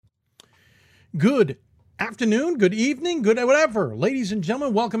Good afternoon, good evening, good whatever. Ladies and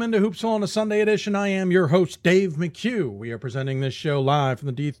gentlemen, welcome into Hoopsville on a Sunday edition. I am your host, Dave McHugh. We are presenting this show live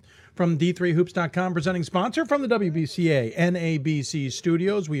from D3Hoops.com, presenting sponsor from the WBCA NABC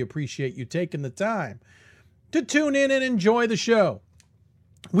studios. We appreciate you taking the time to tune in and enjoy the show.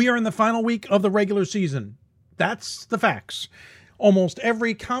 We are in the final week of the regular season. That's the facts. Almost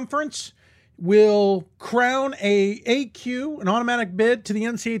every conference will crown a AQ, an automatic bid to the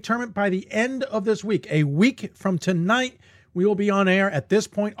NCAA tournament by the end of this week. A week from tonight, we will be on air at this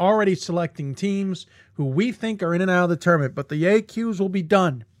point already selecting teams who we think are in and out of the tournament, but the AQs will be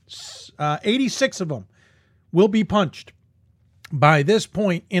done. 86 of them will be punched by this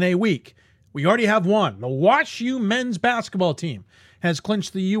point in a week. We already have one. The WashU men's basketball team has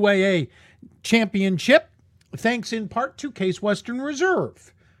clinched the UAA championship, thanks in part to Case Western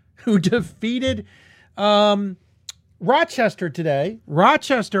Reserve, who defeated Rochester today.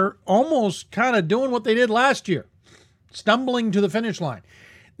 Rochester almost kind of doing what they did last year, stumbling to the finish line.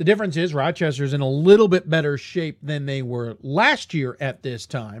 The difference is Rochester's in a little bit better shape than they were last year at this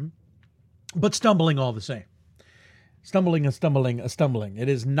time, but stumbling all the same. Stumbling. It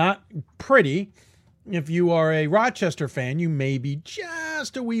is not pretty. If you are a Rochester fan, you may be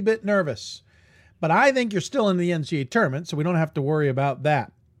just a wee bit nervous. But I think you're still in the NCAA tournament, so we don't have to worry about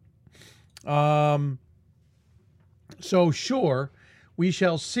that. So sure, we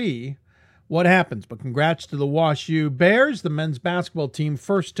shall see what happens. But congrats to the WashU Bears, the men's basketball team,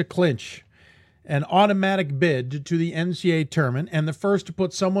 first to clinch an automatic bid to the NCAA tournament, and the first to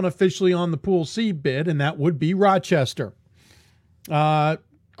put someone officially on the Pool C bid, and that would be Rochester.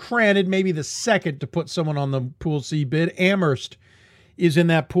 Granted, maybe the second to put someone on the Pool C bid. Amherst is in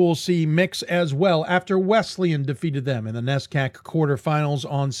that Pool C mix as well after Wesleyan defeated them in the NESCAC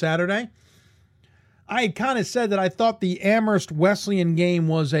quarterfinals on Saturday. I had kind of said that I thought the Amherst-Wesleyan game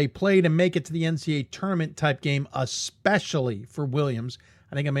was a play to make it to the NCAA tournament type game, especially for Williams.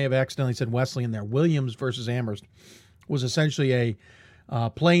 I think I may have accidentally said Wesleyan there. Williams versus Amherst was essentially a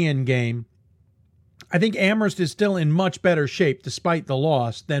play-in game. I think Amherst is still in much better shape despite the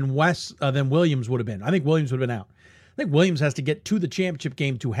loss than Williams would have been. I think Williams would have been out. I think Williams has to get to the championship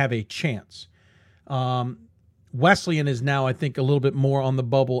game to have a chance. Wesleyan is now, I think, a little bit more on the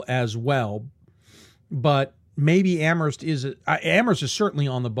bubble as well. But maybe Amherst is certainly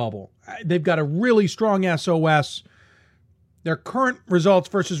on the bubble. They've got a really strong SOS. Their current results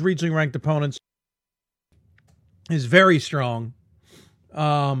versus regionally ranked opponents is very strong.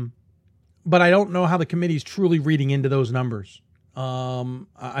 But I don't know how the committee's truly reading into those numbers.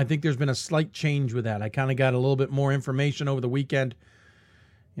 I think there's been a slight change with that. I kind of got a little bit more information over the weekend.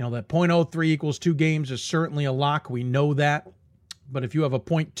 You know, that .03 equals 2 games is certainly a lock. We know that. But if you have a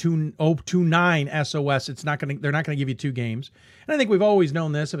 .2029 SOS, they're not going to give you 2 games. And I think we've always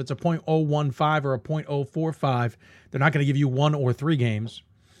known this. If it's a .015 or a .045, they're not going to give you 1 or 3 games.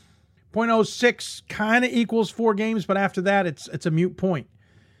 .06 kind of equals 4 games, but after that, it's a moot point.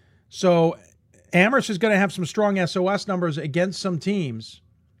 So Amherst is going to have some strong SOS numbers against some teams,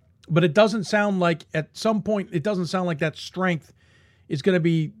 but it doesn't sound like at some point, that strength is going to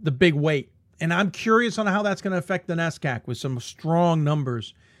be the big weight. And I'm curious on how that's going to affect the NESCAC with some strong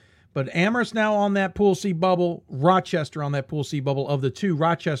numbers. But Amherst now on that Pool C bubble, Rochester on that Pool C bubble. Of the two,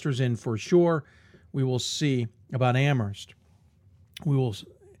 Rochester's in for sure. We will see about Amherst. We will.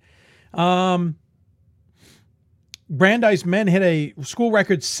 Brandeis men hit a school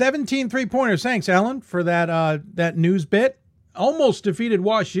record 17 three-pointers. Thanks, Alan, for that news bit. Almost defeated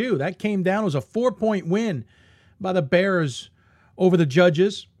WashU. That came down. It was a 4-point win by the Bears over the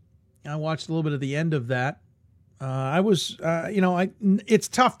Judges. I watched a little bit of the end of that. It's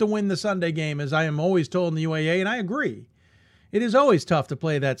tough to win the Sunday game, as I am always told in the UAA, and I agree. It is always tough to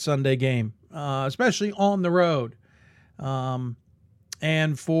play that Sunday game, especially on the road.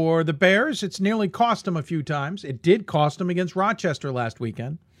 And for the Bears, it's nearly cost them a few times. It did cost them against Rochester last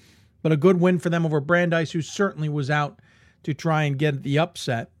weekend, but a good win for them over Brandeis, who certainly was out to try and get the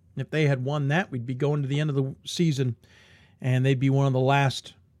upset. If they had won that, we'd be going to the end of the season, and they'd be one of the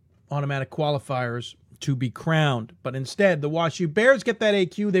last automatic qualifiers to be crowned. But instead, the WashU Bears get that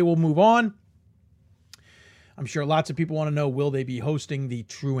AQ. They will move on. I'm sure lots of people want to know, will they be hosting? The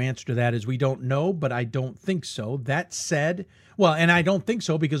true answer to that is we don't know, but I don't think so. That said, and I don't think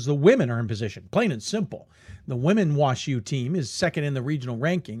so because the women are in position, plain and simple. The women WashU team is second in the regional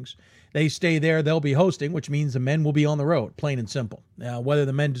rankings. They stay there, they'll be hosting, which means the men will be on the road, plain and simple. Whether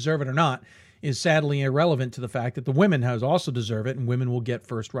the men deserve it or not is sadly irrelevant to the fact that the women has also deserve it, and women will get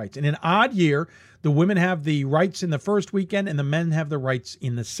first rights. In an odd year, the women have the rights in the first weekend, and the men have the rights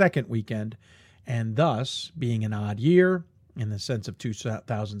in the second weekend. And thus, being an odd year, in the sense of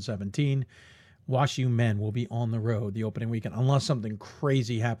 2017, WashU men will be on the road the opening weekend, unless something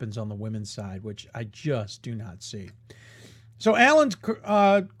crazy happens on the women's side, which I just do not see. So Alan's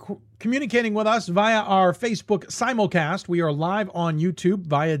communicating with us via our Facebook simulcast. We are live on YouTube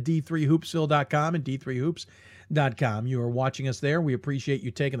via d3hoopsville.com and d3hoops.com. You are watching us there. We appreciate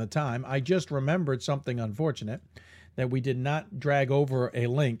you taking the time. I just remembered something unfortunate, that we did not drag over a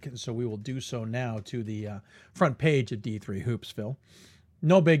link, so we will do so now to the front page of D3 Hoopsville.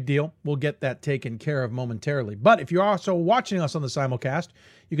 No big deal. We'll get that taken care of momentarily. But if you're also watching us on the simulcast,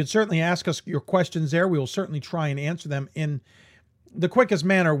 you can certainly ask us your questions there. We will certainly try and answer them in the quickest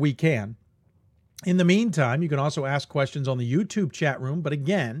manner we can. In the meantime, you can also ask questions on the YouTube chat room. But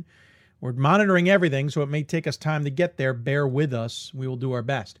again, we're monitoring everything, so it may take us time to get there. Bear with us. We will do our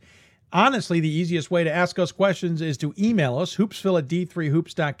best. Honestly, the easiest way to ask us questions is to email us,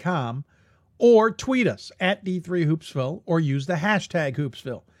 hoopsville@d3hoops.com, or tweet us at D3Hoopsville, or use the hashtag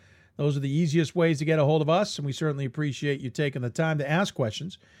Hoopsville. Those are the easiest ways to get a hold of us, and we certainly appreciate you taking the time to ask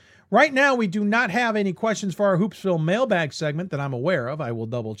questions. Right now, we do not have any questions for our Hoopsville mailbag segment that I'm aware of. I will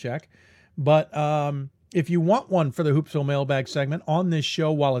double check. But if you want one for the Hoopsville mailbag segment on this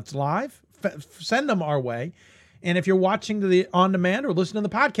show while it's live, send them our way. And if you're watching the on demand or listening to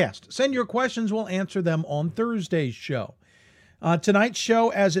the podcast, send your questions. We'll answer them on Thursday's show. Tonight's show,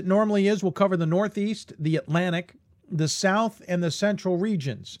 as it normally is, will cover the Northeast, the Atlantic, the South, and the Central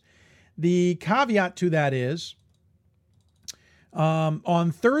regions. The caveat to that is,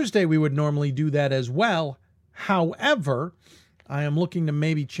 on Thursday, we would normally do that as well. However, I am looking to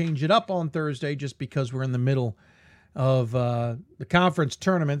maybe change it up on Thursday just because we're in the middle of the conference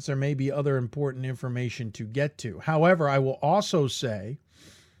tournaments. There may be other important information to get to. However, I will also say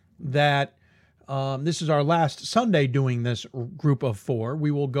that this is our last Sunday doing this group of four.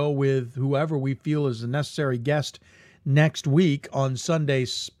 We will go with whoever we feel is the necessary guest next week on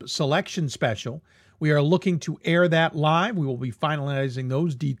Sunday's selection special. We are looking to air that live. We will be finalizing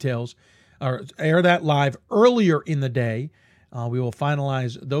those details, or air that live earlier in the day. We will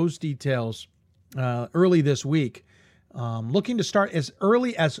finalize those details early this week. Looking to start as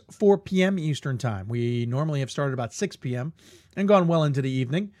early as 4 p.m. Eastern Time. We normally have started about 6 p.m. and gone well into the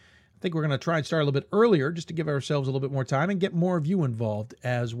evening. I think we're going to try and start a little bit earlier just to give ourselves a little bit more time and get more of you involved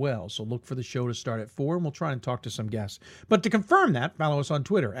as well. So look for the show to start at 4, and we'll try and talk to some guests. But to confirm that, follow us on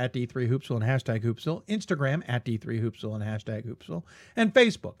Twitter at D3Hoopsville and hashtag Hoopsville, Instagram at D3Hoopsville and hashtag Hoopsville, and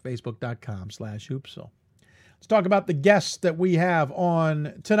Facebook, facebook.com/Hoopsville. Let's talk about the guests that we have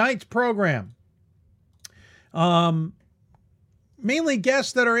on tonight's program. Mainly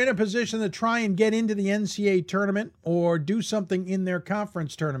guests that are in a position to try and get into the NCAA tournament or do something in their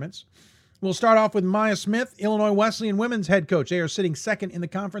conference tournaments. We'll start off with Maya Smith, Illinois Wesleyan women's head coach. They are sitting second in the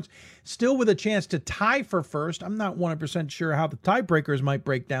conference, still with a chance to tie for first. I'm not 100% sure how the tiebreakers might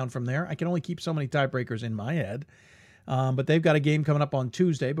break down from there. I can only keep so many tiebreakers in my head. But they've got a game coming up on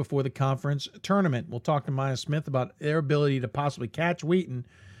Tuesday before the conference tournament. We'll talk to Maya Smith about their ability to possibly catch Wheaton.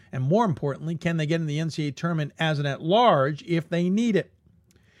 And more importantly, can they get in the NCAA tournament as an at-large if they need it?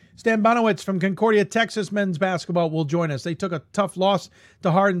 Stan Bonowitz from Concordia, Texas men's basketball will join us. They took a tough loss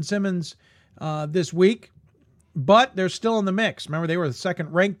to Hardin-Simmons this week, but they're still in the mix. Remember, they were the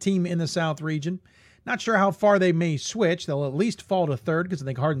second-ranked team in the South region. Not sure how far they may switch. They'll at least fall to third because I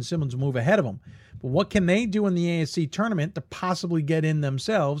think Hardin-Simmons will move ahead of them. But what can they do in the ASC tournament to possibly get in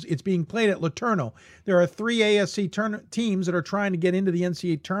themselves? It's being played at Laterno. There are 3 ASC teams that are trying to get into the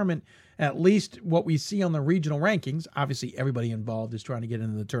NCAA tournament, at least what we see on the regional rankings. Obviously, everybody involved is trying to get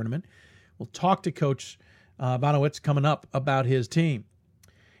into the tournament. We'll talk to Coach Bonowitz coming up about his team.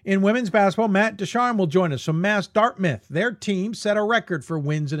 In women's basketball, Matt Ducharme will join us. So Mass Dartmouth, their team set a record for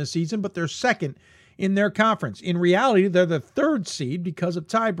wins in a season, but they're second in their conference. In reality, they're the third seed because of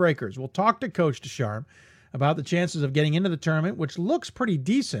tiebreakers. We'll talk to Coach Ducharme about the chances of getting into the tournament, which looks pretty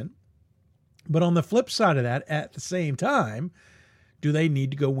decent. But on the flip side of that, at the same time, do they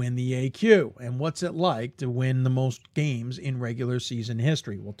need to go win the AQ? And what's it like to win the most games in regular season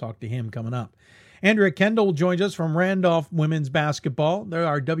history? We'll talk to him coming up. Andrea Kendall joins us from Randolph Women's Basketball. They're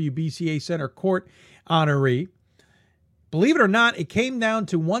our WBCA Center Court honoree. Believe it or not, it came down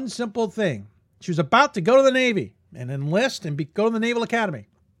to one simple thing. She was about to go to the Navy and enlist and go to the Naval Academy.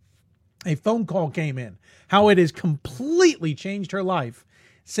 A phone call came in. How it has completely changed her life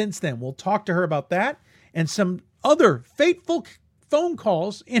since then. We'll talk to her about that and some other fateful phone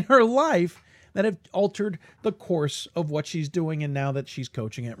calls in her life that have altered the course of what she's doing and now that she's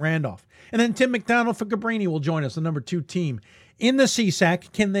coaching at Randolph. And then Tim McDonald for Cabrini will join us, the number 2 team in the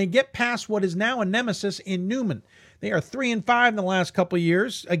CSAC. Can they get past what is now a nemesis in Newman? They are 3-5 in the last couple of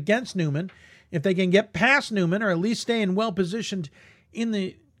years against Newman. If they can get past Newman or at least stay in well-positioned in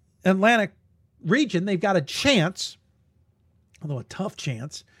the Atlantic region, they've got a chance, although a tough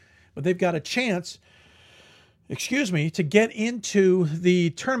chance, but they've got a chance, to get into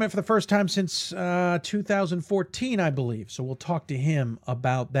the tournament for the first time since 2014, I believe. So we'll talk to him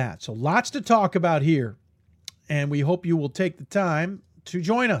about that. So lots to talk about here, and we hope you will take the time to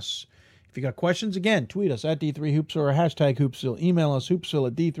join us. If you got questions, again, tweet us at D3Hoopsville or hashtag Hoopsville. Email us, hoopsville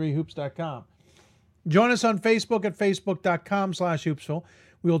at D3Hoops.com. Join us on Facebook at Facebook.com/Hoopsville.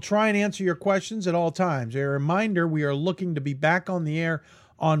 We will try and answer your questions at all times. A reminder, we are looking to be back on the air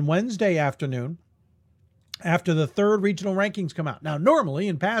on Wednesday afternoon after the third regional rankings come out. Now, normally,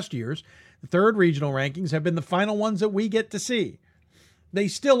 in past years, the third regional rankings have been the final ones that we get to see. They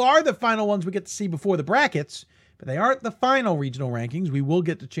still are the final ones we get to see before the brackets, but they aren't the final regional rankings. We will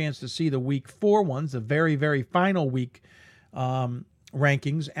get the chance to see the week 4 ones, the very, very final week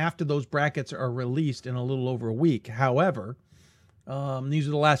rankings after those brackets are released in a little over a week. However, these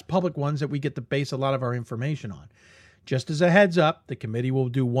are the last public ones that we get to base a lot of our information on. Just as a heads up, the committee will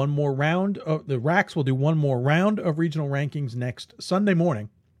do one more round. The RACs will do one more round of regional rankings next Sunday morning.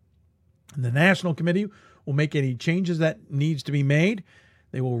 And the national committee will make any changes that needs to be made.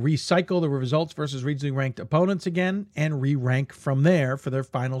 They will recycle the results versus regionally ranked opponents again and re-rank from there for their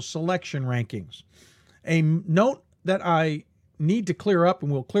final selection rankings. A note that I need to clear up,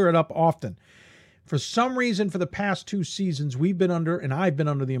 and we'll clear it up often. For some reason, for the past 2 seasons, we've been under, and I've been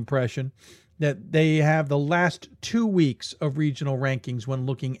under the impression that they have the last 2 weeks of regional rankings when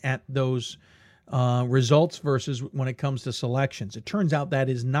looking at those results versus when it comes to selections. It turns out that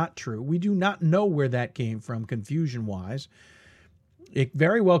is not true. We do not know where that came from confusion-wise. It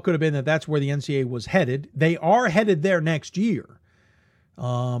very well could have been that that's where the NCAA was headed. They are headed there next year.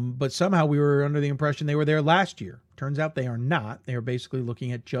 But somehow we were under the impression they were there last year. Turns out they are not. They are basically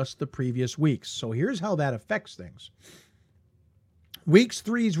looking at just the previous weeks. So here's how that affects things. Week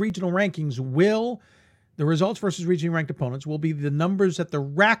 3's regional rankings the results versus regionally ranked opponents will be the numbers that the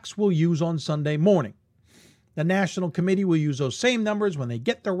RACs will use on Sunday morning. The national committee will use those same numbers when they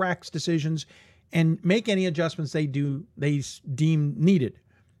get the RACs decisions and make any adjustments they deem needed.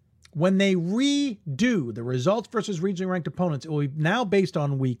 When they redo the results versus regionally ranked opponents, it will be now based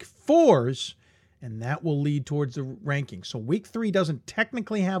on week 4's, and that will lead towards the rankings. So week 3 doesn't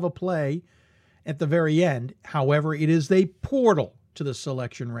technically have a play at the very end. However, it is a portal to the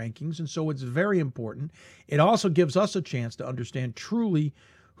selection rankings, and so it's very important. It also gives us a chance to understand truly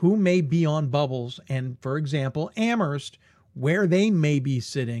who may be on bubbles and, for example, Amherst, where they may be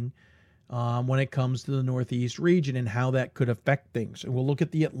sitting when it comes to the Northeast region and how that could affect things. And we'll look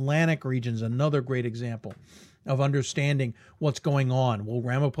at the Atlantic regions, another great example of understanding what's going on. Will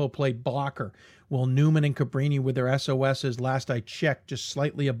Ramapo play blocker? Will Newman and Cabrini with their SOSs, last I checked, just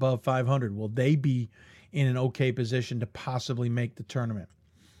slightly above 500? Will they be in an okay position to possibly make the tournament?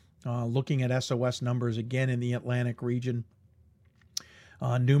 Looking at SOS numbers again in the Atlantic region,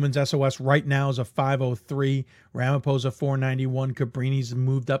 Newman's SOS right now is a 503. Ramapo's a 491. Cabrini's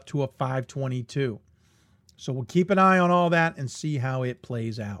moved up to a 522. So we'll keep an eye on all that and see how it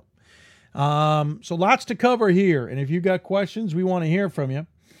plays out. So lots to cover here. And if you've got questions, we want to hear from you.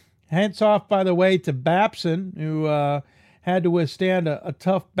 Hats off, by the way, to Babson, who had to withstand a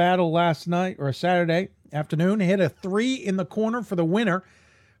tough battle last night or Saturday afternoon. Hit a 3 in the corner for the winner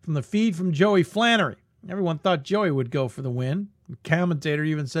from the feed from Joey Flannery. Everyone thought Joey would go for the win. The commentator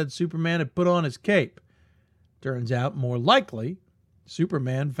even said Superman had put on his cape. Turns out, more likely,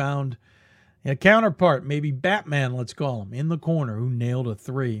 Superman found a counterpart, maybe Batman, let's call him, in the corner, who nailed a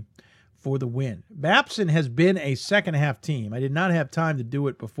 3 for the win. Babson has been a second-half team. I did not have time to do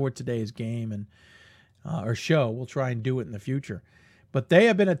it before today's game and or show. We'll try and do it in the future. But they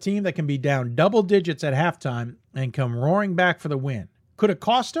have been a team that can be down double digits at halftime and come roaring back for the win. Could it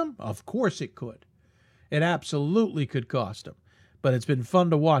cost them? Of course it could. It absolutely could cost them. But it's been fun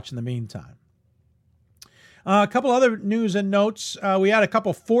to watch in the meantime. A couple other news and notes. We had a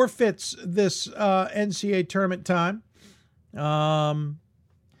couple forfeits this NCAA tournament time.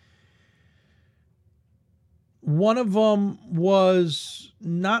 One of them was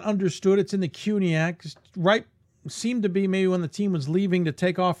not understood. It's in the CUNY Act. Right, seemed to be maybe when the team was leaving to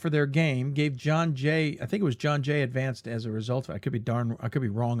take off for their game. Gave John Jay, I think it was John Jay advanced as a result. I could be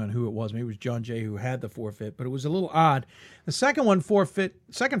wrong on who it was. Maybe it was John Jay who had the forfeit, but it was a little odd. The second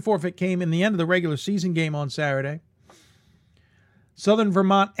forfeit came in the end of the regular season game on Saturday. Southern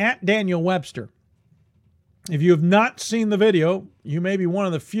Vermont at Daniel Webster. If you have not seen the video, you may be one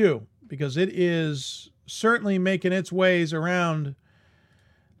of the few, because it is certainly making its ways around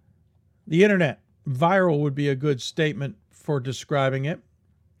the internet. Viral would be a good statement for describing it.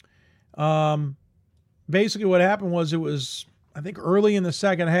 Basically what happened was, it was, I think, early in the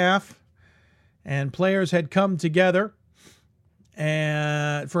second half, and players had come together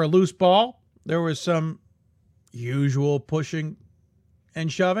and for a loose ball. There was some usual pushing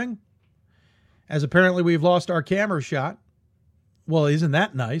and shoving, as apparently we've lost our camera shot. Well, isn't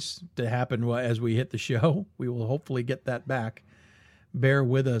that nice to happen as we hit the show? We will hopefully get that back. Bear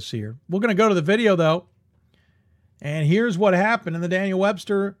with us here. We're going to go to the video, though. And here's what happened in the Daniel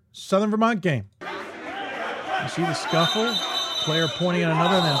Webster Southern Vermont game. You see the scuffle, player pointing at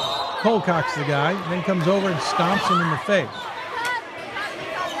another, and then Colcock's the guy, and then comes over and stomps him in the face.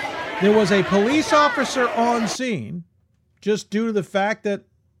 There was a police officer on scene just due to the fact that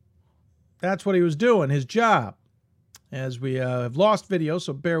that's what he was doing, his job. As we have lost video,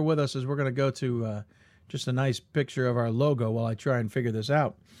 so bear with us as we're going to go to just a nice picture of our logo while I try and figure this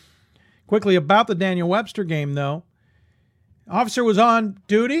out. Quickly about the Daniel Webster game, though. Officer was on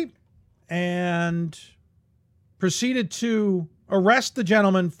duty and proceeded to arrest the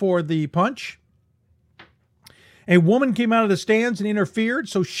gentleman for the punch. A woman came out of the stands and interfered,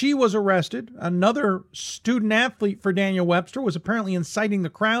 so she was arrested. Another student athlete for Daniel Webster was apparently inciting the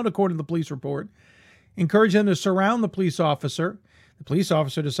crowd, according to the police report, encouraged them to surround the police officer. The police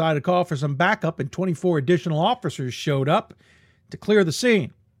officer decided to call for some backup, and 24 additional officers showed up to clear the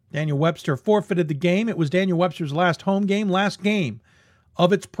scene. Daniel Webster forfeited the game. It was Daniel Webster's last home game, last game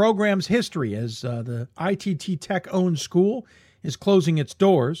of its program's history, as the ITT Tech-owned school is closing its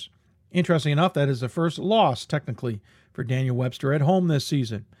doors. Interesting enough, that is the first loss, technically, for Daniel Webster at home this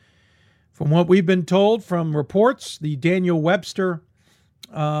season. From what we've been told from reports, the Daniel Webster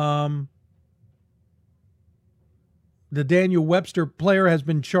player has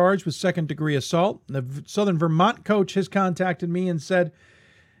been charged with second-degree assault. The Southern Vermont coach has contacted me and said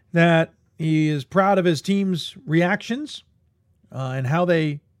that he is proud of his team's reactions and how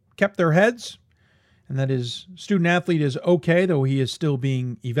they kept their heads, and that his student-athlete is okay, though he is still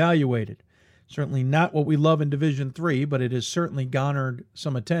being evaluated. Certainly not what we love in Division III, but it has certainly garnered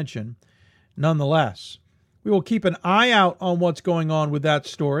some attention nonetheless. We will keep an eye out on what's going on with that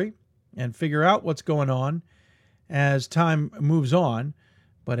story and figure out what's going on as time moves on,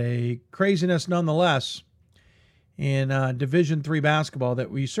 but a craziness nonetheless in Division III basketball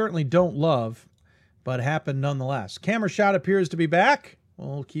that we certainly don't love, but happened nonetheless. Camera shot appears to be back.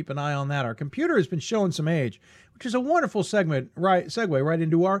 We'll keep an eye on that. Our computer has been showing some age, which is a wonderful segue right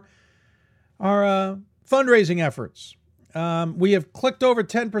into our fundraising efforts. We have clicked over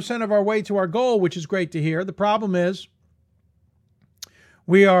 10% of our way to our goal, which is great to hear. The problem is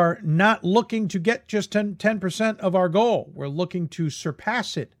we are not looking to get just 10% of our goal. We're looking to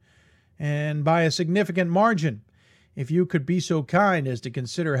surpass it, and by a significant margin. If you could be so kind as to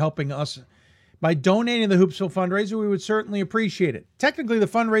consider helping us by donating the Hoopsville fundraiser, we would certainly appreciate it. Technically, the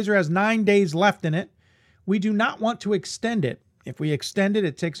fundraiser has 9 days left in it. We do not want to extend it. If we extend it,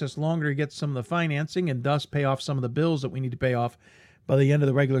 it takes us longer to get some of the financing and thus pay off some of the bills that we need to pay off by the end of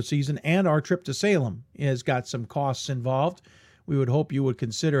the regular season. And our trip to Salem has got some costs involved. We would hope you would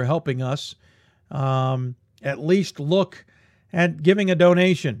consider helping us. At least look at giving a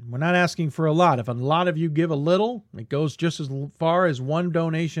donation. We're not asking for a lot. If a lot of you give a little, it goes just as far as one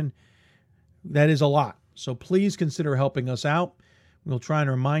donation. That is a lot. So please consider helping us out. We'll try and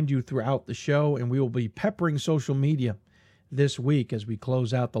remind you throughout the show, and we will be peppering social media this week as we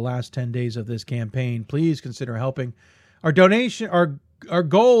close out the last 10 days of this campaign. Please consider helping. Our donation, our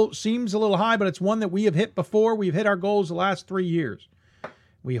goal seems a little high, but it's one that we have hit before. We've hit our goals the last 3 years.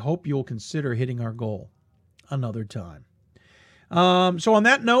 We hope you'll consider hitting our goal another time. So on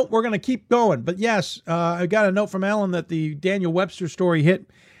that note, we're going to keep going. But yes, I got a note from Ellen that the Daniel Webster story hit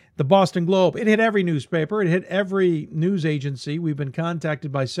the Boston Globe. It hit every newspaper. It hit every news agency. We've been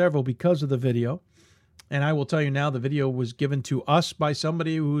contacted by several because of the video. And I will tell you now, the video was given to us by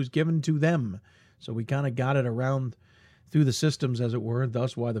somebody who was given to them. So we kind of got it around through the systems, as it were.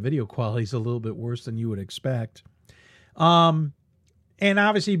 Thus why the video quality is a little bit worse than you would expect. And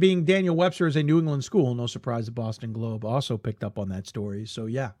obviously, being Daniel Webster is a New England school, no surprise the Boston Globe also picked up on that story. So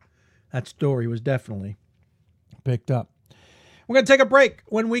yeah, that story was definitely picked up. We're going to take a break.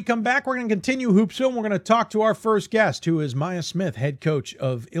 When we come back, we're going to continue Hoopsville, and we're going to talk to our first guest, who is Maya Smith, head coach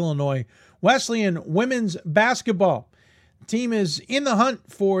of Illinois Wesleyan women's basketball. The team is in the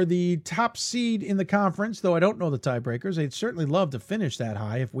hunt for the top seed in the conference, though I don't know the tiebreakers. They'd certainly love to finish that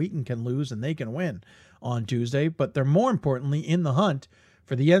high if Wheaton can lose and they can win on Tuesday, but they're more importantly in the hunt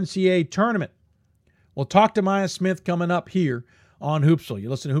for the NCAA tournament. We'll talk to Maya Smith coming up here on Hoopsville.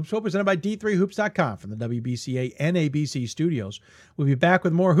 You listen to Hoopsville, presented by D3Hoops.com from the WBCA and ABC studios. We'll be back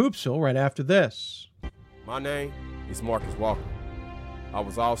with more Hoopsville right after this. My name is Marcus Walker. I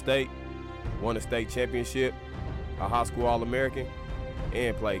was All-State, won a state championship, a high school All-American,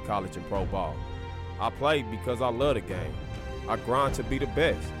 and played college and pro ball. I play because I love the game. I grind to be the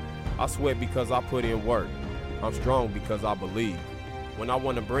best. I sweat because I put in work. I'm strong because I believe. When I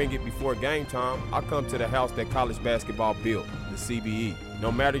want to bring it before game time, I come to the house that college basketball built, the CBE.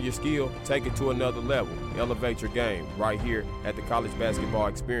 No matter your skill, take it to another level. Elevate your game right here at the College Basketball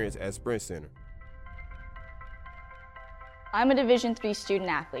Experience at Sprint Center. I'm a Division III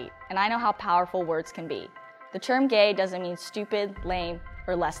student athlete, and I know how powerful words can be. The term gay doesn't mean stupid, lame,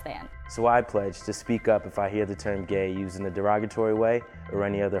 or less than. So I pledge to speak up if I hear the term gay used in a derogatory way or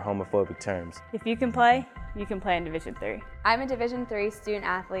any other homophobic terms. If you can play in Division III. I'm a Division III student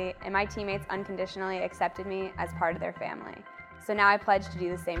athlete, and my teammates unconditionally accepted me as part of their family. So now I pledge to do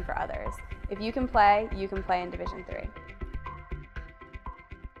the same for others. If you can play in Division III.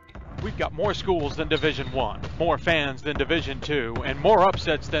 We've got more schools than Division I, more fans than Division II, and more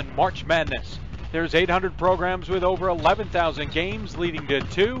upsets than March Madness. There's 800 programs with over 11,000 games leading to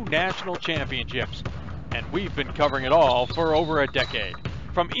 2 national championships. And we've been covering it all for over a decade.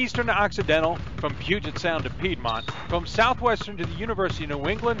 From Eastern to Occidental, from Puget Sound to Piedmont, from Southwestern to the University of New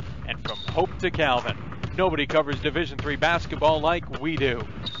England, and from Hope to Calvin. Nobody covers Division III basketball like we do.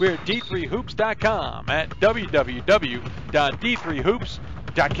 We're at d3hoops.com at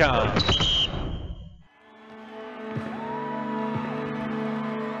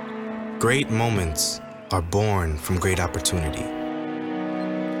www.d3hoops.com. Great moments are born from great opportunity.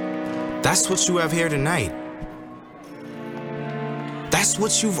 That's what you have here tonight. That's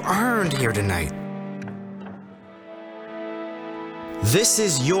what you've earned here tonight. This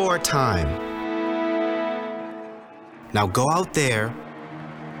is your time. Now go out there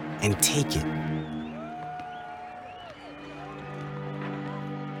and take it.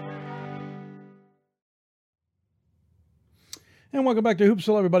 And welcome back to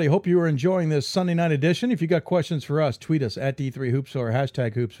Hoopsville, everybody. Hope you are enjoying this Sunday night edition. If you got questions for us, tweet us at D3Hoopsville or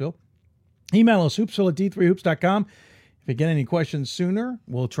hashtag Hoopsville. Email us, hoopsville at d3hoops.com. If you get any questions sooner,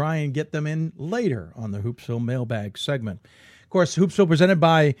 we'll try and get them in later on the Hoopsville mailbag segment. Of course, Hoopsville presented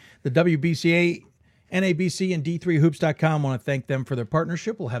by the WBCA, NABC, and D3Hoops.com. I want to thank them for their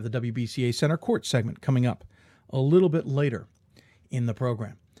partnership. We'll have the WBCA Center Court segment coming up a little bit later in the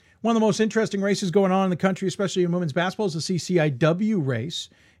program. One of the most interesting races going on in the country, especially in women's basketball, is the CCIW race.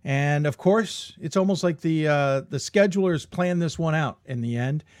 And, of course, it's almost like the schedulers planned this one out in the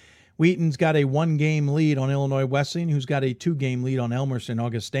end. Wheaton's got a 1-game lead on Illinois Wesleyan, who's got a 2-game lead on Elmhurst and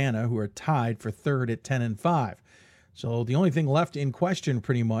Augustana, who are tied for third at 10-5. So the only thing left in question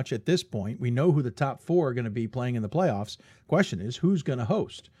pretty much at this point, we know who the top 4 are going to be playing in the playoffs. The question is, who's going to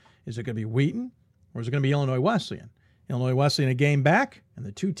host? Is it going to be Wheaton or is it going to be Illinois Wesleyan? Illinois Wesleyan a game back, and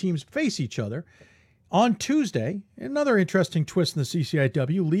the two teams face each other on Tuesday. Another interesting twist in the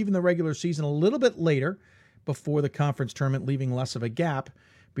CCIW, leaving the regular season a little bit later before the conference tournament, leaving less of a gap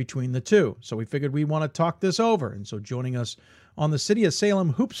between the two. So we figured we'd want to talk this over. And so joining us on the City of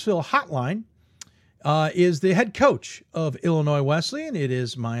Salem Hoopsville hotline is the head coach of Illinois Wesleyan. It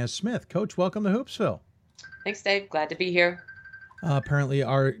is Maya Smith. Coach, welcome to Hoopsville. Thanks, Dave. Glad to be here. Apparently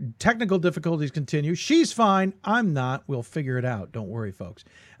our technical difficulties continue. She's fine. I'm not. We'll figure it out. Don't worry, folks.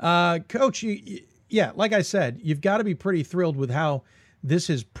 Coach, yeah, like I said, you've got to be pretty thrilled with how this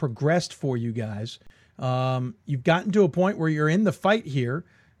has progressed for you guys. You've gotten to a point where you're in the fight here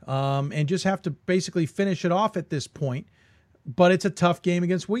and just have to basically finish it off at this point. But it's a tough game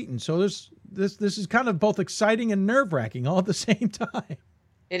against Wheaton. So this is kind of both exciting and nerve-wracking all at the same time.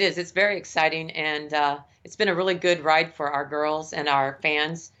 It is. It's very exciting, and it's been a really good ride for our girls and our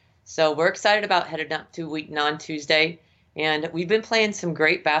fans. So we're excited about heading up to Wheaton on Tuesday, and we've been playing some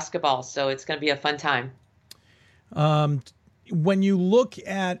great basketball, so it's going to be a fun time. When you look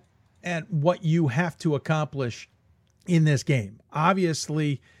at what you have to accomplish in this game,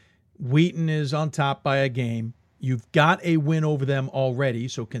 obviously Wheaton is on top by a game. You've got a win over them already,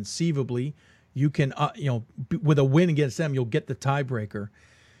 so conceivably you can, with a win against them, you'll get the tiebreaker.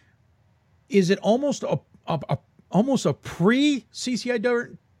 Is it almost a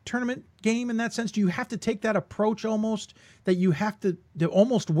pre-CCI tournament game in that sense? Do you have to take that approach almost, that you have to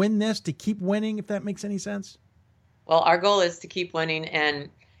almost win this to keep winning, if that makes any sense? Well, our goal is to keep winning, and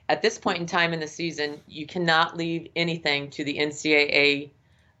at this point in time in the season, you cannot leave anything to the NCAA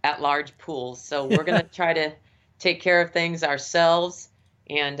at-large pools. So we're going to try to take care of things ourselves,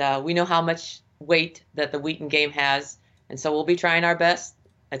 and we know how much weight that the Wheaton game has, and so we'll be trying our best.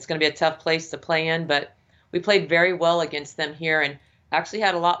 It's going to be a tough place to play in, but we played very well against them here and actually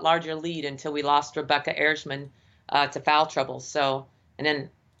had a lot larger lead until we lost Rebecca Ehrschman to foul trouble. So, and then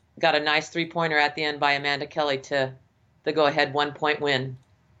got a nice three-pointer at the end by Amanda Kelly to the go-ahead 1-point win.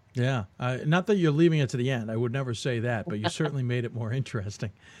 Yeah, not that you're leaving it to the end. I would never say that, but you certainly made it more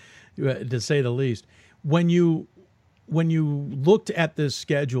interesting. to say the least. When you looked at this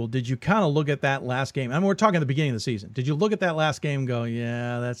schedule, did you kind of look at that last game? I mean, we're talking at the beginning of the season. Did you look at that last game and go,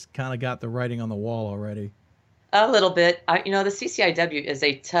 yeah, that's kind of got the writing on the wall already? A little bit. The CCIW is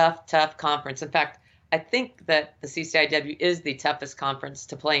a tough conference. In fact, I think that the CCIW is the toughest conference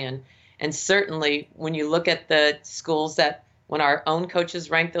to play in. And certainly when you look at the schools that, when our own coaches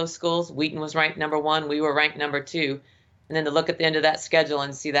ranked those schools, Wheaton was ranked number 1, we were ranked number 2. And then to look at the end of that schedule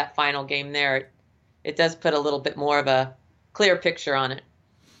and see that final game there, it does put a little bit more of a clear picture on it.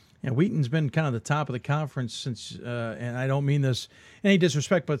 Yeah, Wheaton's been kind of the top of the conference since, and I don't mean this any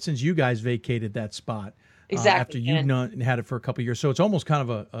disrespect, but since you guys vacated that spot. Exactly. After you've had it for a couple of years. So it's almost kind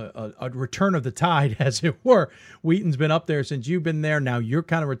of a return of the tide, as it were. Wheaton's been up there since you've been there. Now you're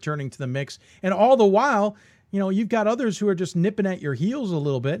kind of returning to the mix. And all the while, you've got others who are just nipping at your heels a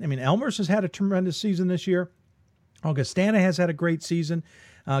little bit. I mean, Elmhurst has had a tremendous season this year. Augustana has had a great season.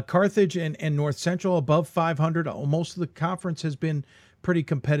 Carthage and North Central above 500. Most of the conference has been pretty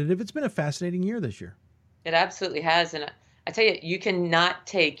competitive. It's been a fascinating year this year. It absolutely has. And I tell you, you cannot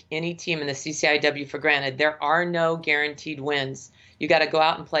take any team in the CCIW for granted. There are no guaranteed wins. You got to go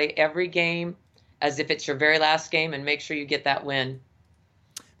out and play every game as if it's your very last game and make sure you get that win.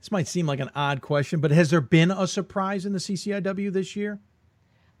 This might seem like an odd question, but has there been a surprise in the CCIW this year?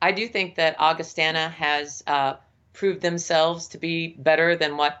 I do think that Augustana has proved themselves to be better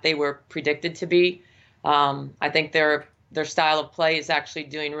than what they were predicted to be. I think their style of play is actually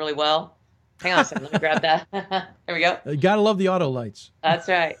doing really well. Hang on a second. Let me grab that. There we go. You got to love the auto lights. That's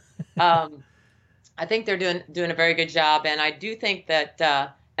right. I think they're doing a very good job. And I do think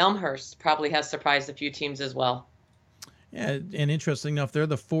that Elmhurst probably has surprised a few teams as well. Yeah, and interesting enough, they're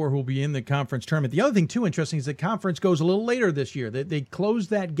the 4 who will be in the conference tournament. The other thing, too, interesting is the conference goes a little later this year. They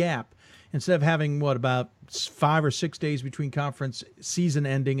closed that gap. Instead of having, about 5 or 6 days between conference season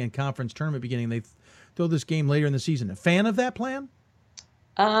ending and conference tournament beginning, they throw this game later in the season. A fan of that plan?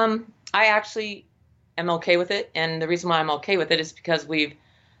 I actually am okay with it. And the reason why I'm okay with it is because we've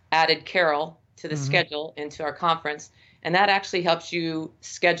added Carroll to the schedule into our conference. And that actually helps you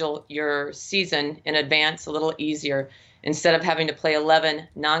schedule your season in advance a little easier. Instead of having to play 11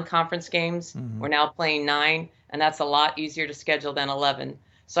 non-conference games, we're now playing 9. And that's a lot easier to schedule than 11.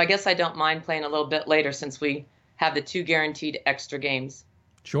 So I guess I don't mind playing a little bit later since we have the 2 guaranteed extra games.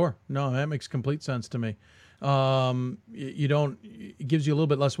 Sure. No, that makes complete sense to me. It gives you a little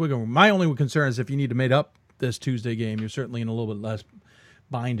bit less wiggle room. My only concern is if you need to make up this Tuesday game, you're certainly in a little bit less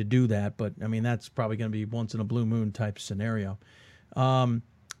bind to do that. But, I mean, that's probably going to be once in a blue moon type scenario.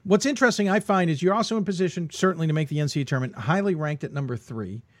 What's interesting, I find, is you're also in position, certainly, to make the NCAA tournament, highly ranked at number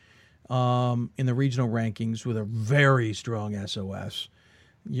 3 in the regional rankings with a very strong SOS.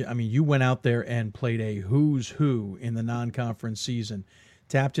 You went out there and played a who's who in the non-conference season.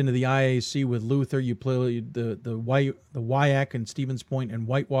 Tapped into the IAC with Luther. You played the WIAC and Stevens Point and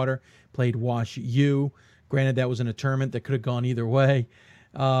Whitewater. Played Wash U. Granted, that was in a tournament that could have gone either way.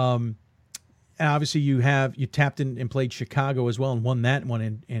 And obviously, you tapped in and played Chicago as well and won that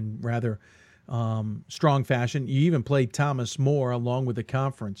one in rather strong fashion. You even played Thomas More along with the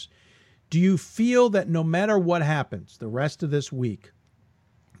conference. Do you feel that no matter what happens the rest of this week,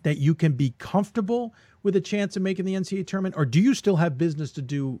 that you can be comfortable with a chance of making the NCAA tournament, or do you still have business to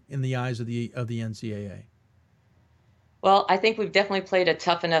do in the eyes of the NCAA? Well, I think we've definitely played a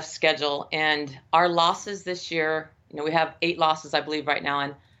tough enough schedule, and our losses this year, we have 8 losses, I believe, right now,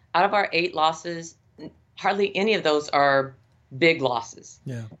 and out of our 8 losses, hardly any of those are big losses.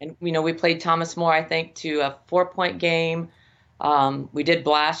 Yeah. And we played Thomas More, I think, to a 4-point game. We did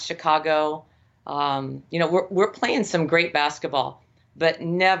blast Chicago. We're playing some great basketball, but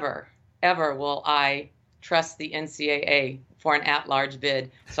never, ever will I trust the NCAA for an at-large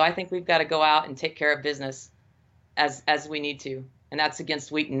bid. So I think we've got to go out and take care of business as we need to, and that's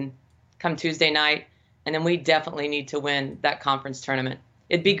against Wheaton come Tuesday night. And then we definitely need to win that conference tournament.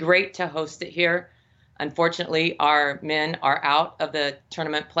 It'd be great to host it here. Unfortunately, our men are out of the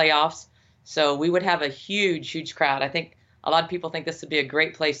tournament playoffs, so we would have a huge crowd. I think a lot of people think this would be a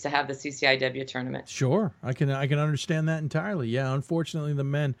great place to have the CCIW tournament. Sure, I can understand that entirely. Yeah, unfortunately, the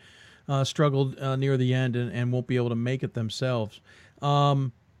men struggled near the end and won't be able to make it themselves.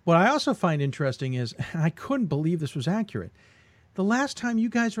 What I also find interesting is, and I couldn't believe this was accurate, the last time you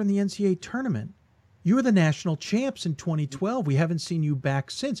guys were in the NCAA tournament, you were the national champs in 2012. We haven't seen you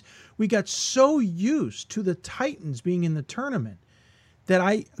back since. We got so used to the Titans being in the tournament that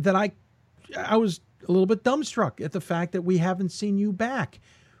I was a little bit dumbstruck at the fact that we haven't seen you back.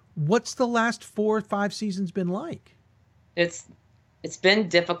 What's the last 4 or 5 seasons been like? It's been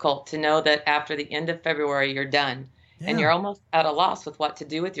difficult to know that after the end of February you're done. and you're almost at a loss with what to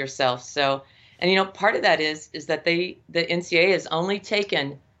do with yourself. So, and part of that is that the NCAA has only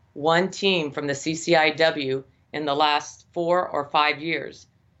taken one team from the CCIW in the last 4 or 5 years,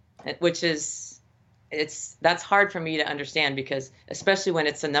 which is that's hard for me to understand, because especially when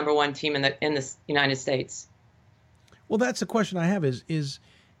it's the number one team in the United States. Well, that's the question I have is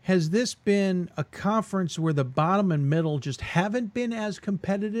has this been a conference where the bottom and middle just haven't been as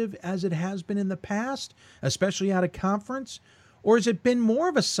competitive as it has been in the past, especially out of conference? Or has it been more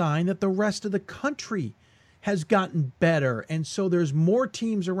of a sign that the rest of the country has gotten better, and so there's more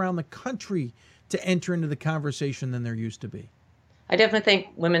teams around the country to enter into the conversation than there used to be? I definitely think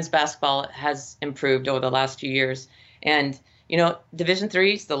women's basketball has improved over the last few years. And, Division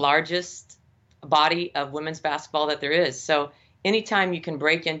III is the largest body of women's basketball that there is. So anytime you can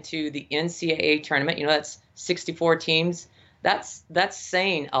break into the NCAA tournament, that's 64 teams, that's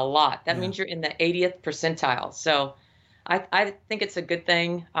saying a lot. That means you're in the 80th percentile. So I think it's a good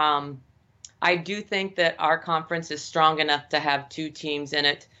thing. I do think that our conference is strong enough to have 2 teams in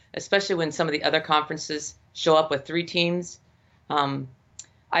it, especially when some of the other conferences show up with 3 teams.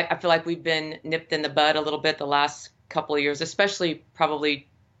 I feel like we've been nipped in the bud a little bit the last couple of years, especially probably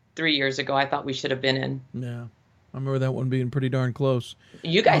 3 years ago. I thought we should have been in. Yeah, I remember that one being pretty darn close.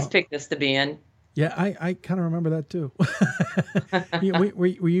 You guys picked us to be in. Yeah, I kind of remember that too.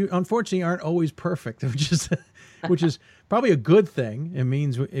 we unfortunately aren't always perfect, which is probably a good thing. It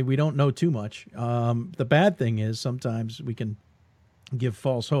means we don't know too much. The bad thing is sometimes we can give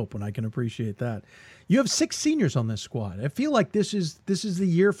false hope, and I can appreciate that. You have 6 seniors on this squad. I feel like this is the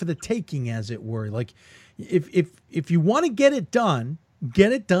year for the taking, as it were. Like, if you want to get it done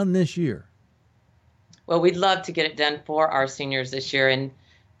this year. Well, we'd love to get it done for our seniors this year,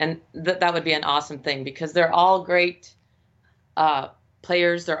 and that would be an awesome thing, because they're all great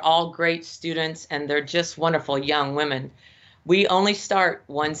players, they're all great students, and they're just wonderful young women. We only start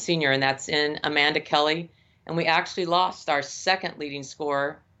one senior, and that's in Amanda Kelly, and we actually lost our second leading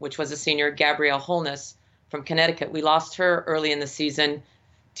scorer, which was a senior, Gabrielle Holness from Connecticut. We lost her early in the season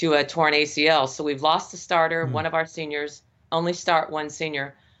to a torn ACL. So we've lost a starter, one of our seniors, only start one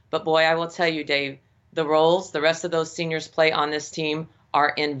senior. But boy, I will tell you, Dave, the roles the rest of those seniors play on this team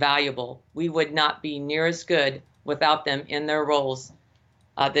are invaluable. We would not be near as good without them in their roles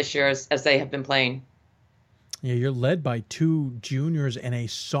this year as they have been playing. Yeah, you're led by 2 juniors and a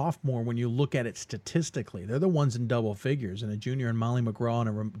sophomore when you look at it statistically. They're the ones in double figures, and a junior in Molly McGraw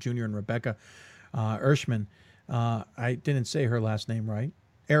and a junior in Rebecca Ershman. I didn't say her last name right.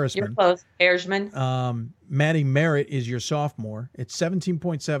 Erisman. You're close. Erisman. Maddie Merritt is your sophomore. It's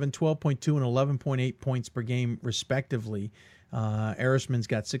 17.7, 12.2, and 11.8 points per game, respectively. Erisman's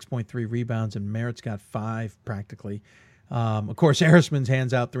got 6.3 rebounds, and Merritt's got 5 practically. Of course, Erisman's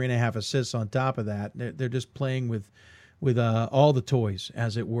hands out 3.5 assists on top of that. They're just playing with all the toys,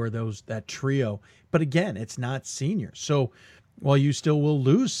 as it were, that trio. But again, it's not seniors. So while you still will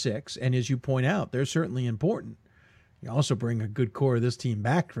lose 6, and as you point out, they're certainly important, you also bring a good core of this team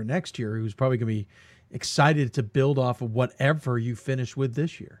back for next year, who's probably going to be excited to build off of whatever you finish with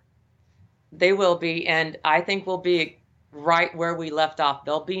this year. They will be, and I think we'll be right where we left off.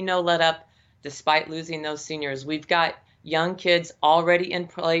 There'll be no let up despite losing those seniors. We've got young kids already in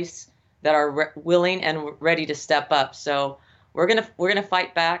place that are willing and ready to step up. So we're gonna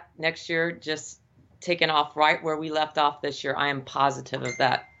fight back next year, just taking off right where we left off this year. I am positive of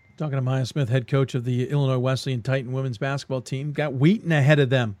that. Talking to Maya Smith, head coach of the Illinois Wesleyan Titan women's basketball team. Got Wheaton ahead of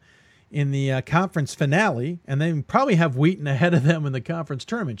them in the conference finale, and they probably have Wheaton ahead of them in the conference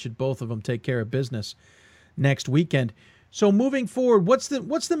tournament, should both of them take care of business next weekend. So moving forward, what's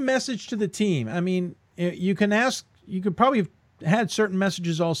the message to the team? I mean, you could probably have had certain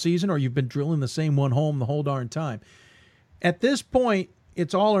messages all season, or you've been drilling the same one home the whole darn time. At this point,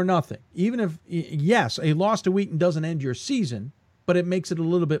 it's all or nothing. Even if, yes, a loss to Wheaton doesn't end your season, but it makes it a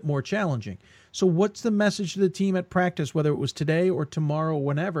little bit more challenging. So what's the message to the team at practice, whether it was today or tomorrow,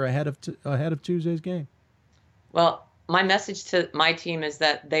 whenever, ahead of Tuesday's game? Well, my message to my team is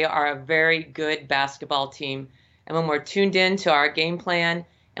that they are a very good basketball team. And when we're tuned in to our game plan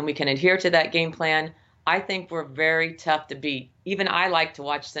and we can adhere to that game plan, I think we're very tough to beat. Even I like to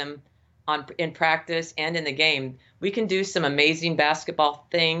watch them in practice and in the game. We can do some amazing basketball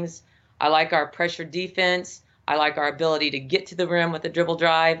things. I like our pressure defense. I like our ability to get to the rim with a dribble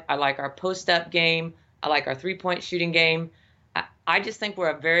drive. I like our post-up game. I like our three-point shooting game. I just think we're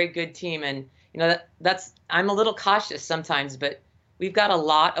a very good team. And, that's I'm a little cautious sometimes, but we've got a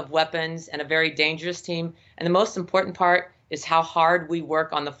lot of weapons and a very dangerous team. And the most important part is how hard we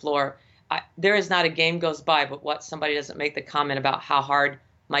work on the floor. There is not a game goes by but what somebody doesn't make the comment about how hard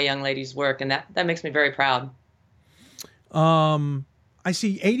my young ladies work, and that makes me very proud. I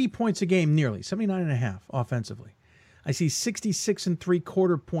see 80 points a game, nearly 79.5 offensively. I see 66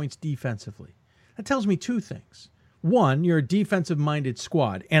 3/4 points defensively. That tells me two things. One, you're a defensive-minded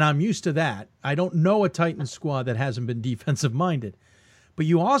squad, and I'm used to that. I don't know a Titans squad that hasn't been defensive-minded. But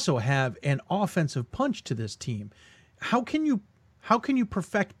you also have an offensive punch to this team. How can you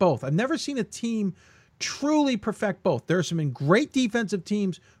perfect both? I've never seen a team truly perfect both. There are some great defensive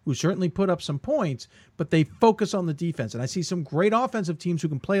teams who certainly put up some points, but they focus on the defense. And I see some great offensive teams who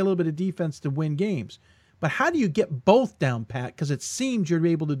can play a little bit of defense to win games. But how do you get both down, Pat? Because it seems you're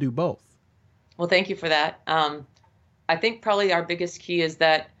able to do both. Well, thank you for that. I think probably our biggest key is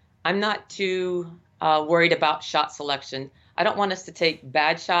that I'm not too worried about shot selection. I don't want us to take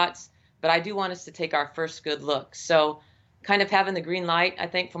bad shots, but I do want us to take our first good look. So kind of having the green light, I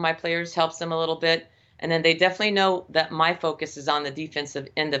think, for my players helps them a little bit. And then they definitely know that my focus is on the defensive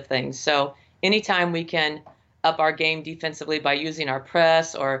end of things. So anytime we can up our game defensively by using our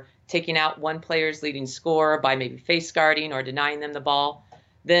press or taking out one player's leading scorer by maybe face guarding or denying them the ball,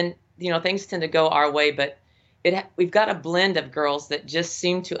 then, things tend to go our way. But we've got a blend of girls that just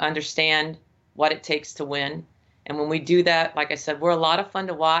seem to understand what it takes to win. And when we do that, like I said, we're a lot of fun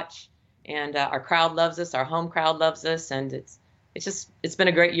to watch, and our crowd loves us. Our home crowd loves us, and it's been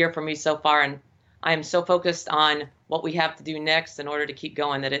a great year for me so far. And I am so focused on what we have to do next in order to keep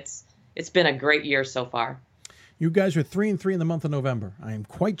going that it's been a great year so far. You guys are 3-3 in the month of November. I am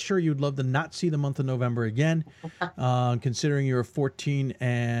quite sure you'd love to not see the month of November again, considering you're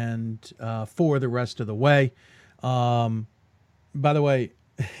 14-4 the rest of the way. By the way,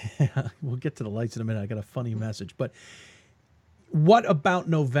 we'll get to the lights in a minute. I got a funny message. But what about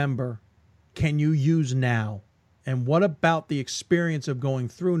November can you use now? And what about the experience of going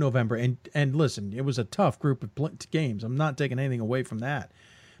through November? And listen, it was a tough group of games. I'm not taking anything away from that.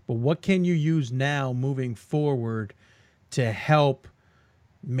 But what can you use now moving forward to help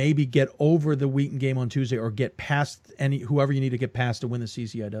maybe get over the Wheaton game on Tuesday or get past whoever you need to get past to win the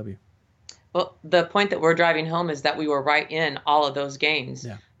CCIW? Well, the point that we're driving home is that we were right in all of those games.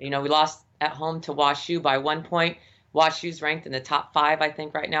 Yeah. We lost at home to WashU by 1 point. WashU's ranked in the top 5, I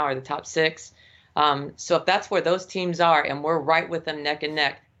think, right now, or the top 6. So if that's where those teams are and we're right with them neck and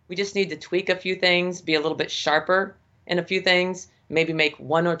neck, we just need to tweak a few things, be a little bit sharper in a few things, maybe make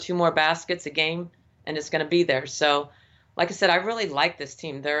 1 or 2 more baskets a game, and it's going to be there. So like I said, I really like this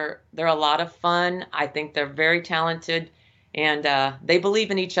team. They're a lot of fun. I think they're very talented, and they believe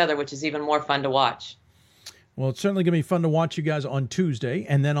in each other, which is even more fun to watch. Well, it's certainly going to be fun to watch you guys on Tuesday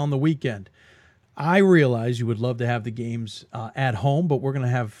and then on the weekend. I realize you would love to have the games at home, but we're going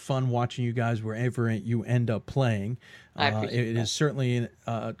to have fun watching you guys wherever you end up playing. It is certainly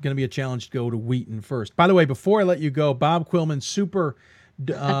going to be a challenge to go to Wheaton first. By the way, before I let you go, Bob Quillman, super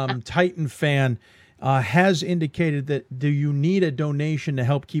Titan fan, has indicated that do you need a donation to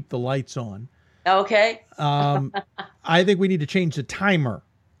help keep the lights on? Okay. I think we need to change the timer.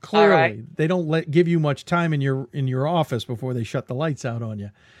 Clearly, right. They don't give you much time in your office before they shut the lights out on you.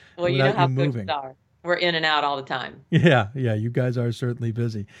 Well, you know how coaches are. We're in and out all the time. Yeah, you guys are certainly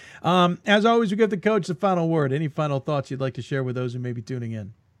busy. As always, we give the coach the final word. Any final thoughts you'd like to share with those who may be tuning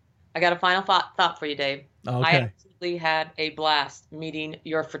in? I got a final thought for you, Dave. Okay. I absolutely had a blast meeting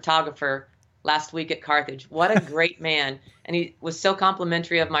your photographer last week at Carthage. What a great man. And he was so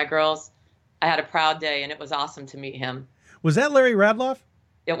complimentary of my girls. I had a proud day, and it was awesome to meet him. Was that Larry Radloff?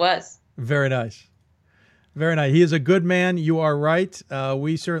 It was. Very nice. Very nice. He is a good man. You are right.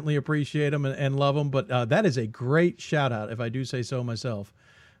 We certainly appreciate him and love him, but that is a great shout out, if I do say so myself.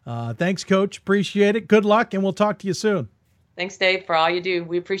 Thanks, Coach. Appreciate it. Good luck, and we'll talk to you soon. Thanks, Dave, for all you do.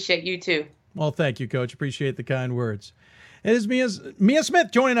 We appreciate you, too. Well, thank you, Coach. Appreciate the kind words. It is Mia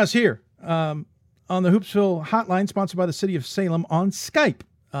Smith joining us here on the Hoopsville Hotline, sponsored by the City of Salem on Skype.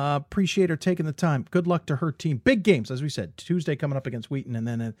 Appreciate her taking the time. Good luck to her team. Big games, as we said, Tuesday coming up against Wheaton, and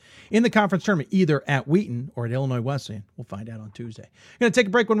then in the conference tournament, either at Wheaton or at Illinois Wesleyan. We'll find out on Tuesday. Going to take a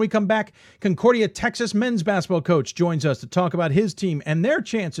break. When we come back, Concordia, Texas men's basketball coach joins us to talk about his team and their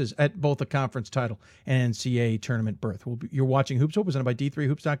chances at both a conference title and NCAA tournament berth. You're watching Hoopsville, presented by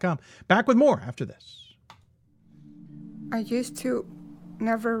D3Hoops.com. Back with more after this. I used to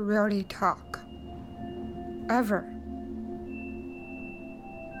never really talk. Ever.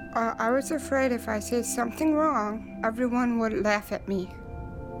 I was afraid if I said something wrong, everyone would laugh at me.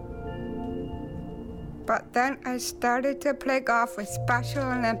 But then I started to play golf with Special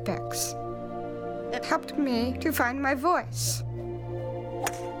Olympics. It helped me to find my voice.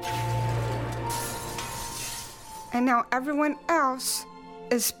 And now everyone else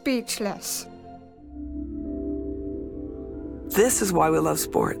is speechless. This is why we love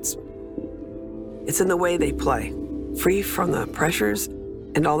sports. It's in the way they play. free from the pressures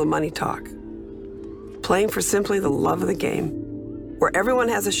and all the money talk. Playing for simply the love of the game, where everyone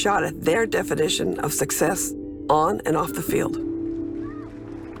has a shot at their definition of success on and off the field.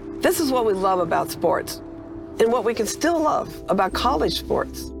 This is what we love about sports, and what we can still love about college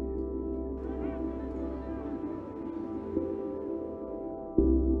sports.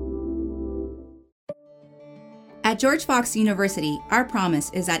 At George Fox University, our promise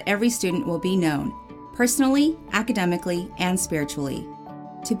is that every student will be known, personally, academically, and spiritually.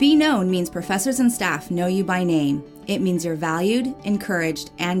 To be known means professors and staff know you by name. It means you're valued,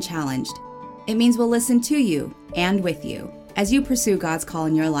 encouraged, and challenged. It means we'll listen to you and with you as you pursue God's call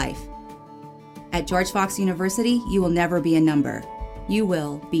in your life. At George Fox University, you will never be a number. You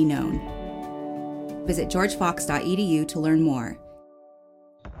will be known. Visit georgefox.edu to learn more.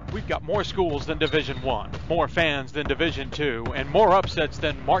 We've got more schools than Division I, more fans than Division II, and more upsets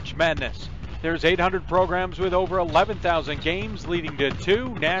than March Madness. There's 800 programs with over 11,000 games leading to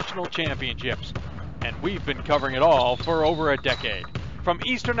 2 national championships. And we've been covering it all for over a decade. From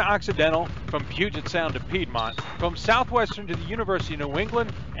Eastern to Occidental, from Puget Sound to Piedmont, from Southwestern to the University of New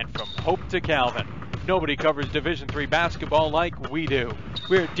England, and from Hope to Calvin. Nobody covers Division III basketball like we do.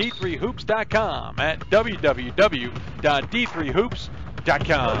 We're at D3Hoops.com at www.d3hoops.com.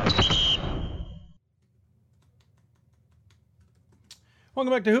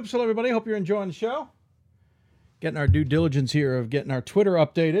 Welcome back to Hoopsville, everybody. Hope you're enjoying the show. Getting our due diligence here of getting our Twitter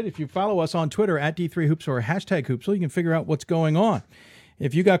updated. If you follow us on Twitter at D3Hoops or hashtag Hoopsville, you can figure out what's going on.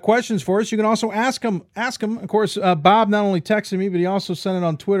 If you got questions for us, you can also ask them. Of course, Bob not only texted me, but he also sent it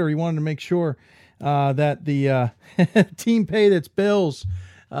on Twitter. He wanted to make sure that the team paid its bills.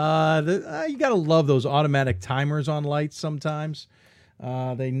 You got to love those automatic timers on lights sometimes.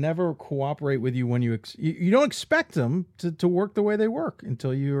 They never cooperate with you when you don't expect them to work the way they work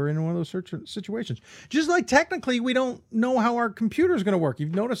until you're in one of those situations. Just like technically we don't know how our computer is going to work.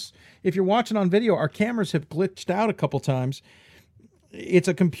 You've noticed if you're watching on video, our cameras have glitched out a couple times. It's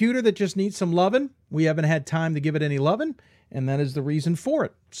a computer that just needs some loving. We haven't had time to give it any loving, and that is the reason for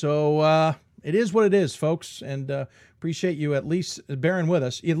it. So it is what it is, folks, and appreciate you at least bearing with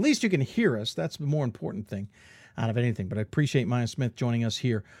us. At least you can hear us. That's the more important thing out of anything. But I appreciate Maya Smith joining us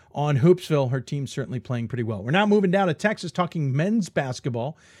here on Hoopsville. Her team's certainly playing pretty well. We're now moving down to Texas, talking men's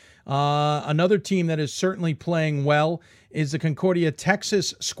basketball. Another team that is certainly playing well is the Concordia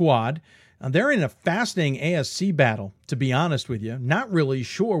Texas squad. They're in a fascinating ASC battle, to be honest with you. Not really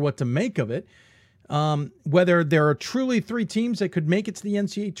sure what to make of it. Whether there are truly 3 teams that could make it to the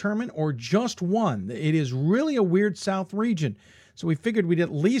NCAA tournament or just one. It is really a weird South region. So we figured we'd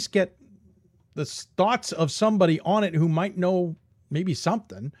at least get the thoughts of somebody on it who might know maybe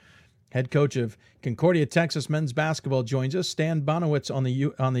something. Head coach of Concordia Texas men's basketball joins us, Stan Bonowitz on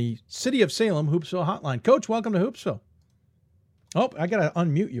the City of Salem Hoopsville hotline. Coach, welcome to Hoopsville. Oh, I got to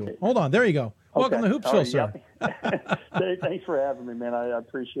unmute you. Hold on. There you go. Okay. Welcome to Hoopsville, sir. Dave, thanks for having me, man. I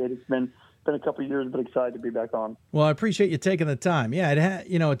appreciate it. It's been a couple of years, but excited to be back on. Well, I appreciate you taking the time. Yeah,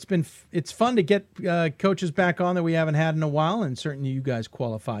 it's fun to get coaches back on that we haven't had in a while, and certainly you guys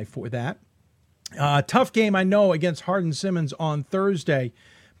qualify for that. Tough game, I know, against Hardin-Simmons on Thursday,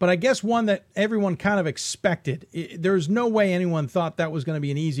 but I guess one that everyone kind of expected. There's no way anyone thought that was going to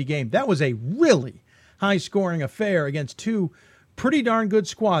be an easy game. That was a really high-scoring affair against 2 pretty darn good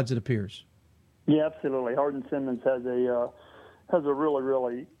squads, it appears. Yeah, absolutely. Hardin-Simmons has a really,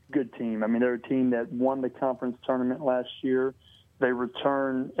 really good team. I mean, they're a team that won the conference tournament last year. They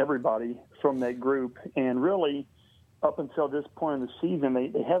return everybody from that group, and really, up until this point in the season,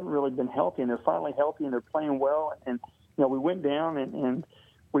 they haven't really been healthy, and they're finally healthy, and they're playing well. And we went down, and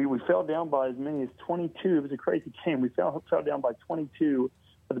we fell down by as many as 22. It was a crazy game. We fell down by 22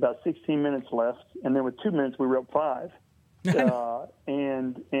 with about 16 minutes left, and then with 2 minutes, we were up 5.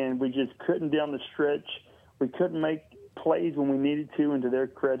 And we just couldn't down the stretch. We couldn't make plays when we needed to, and to their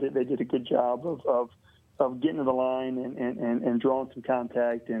credit, they did a good job of getting to the line and drawing some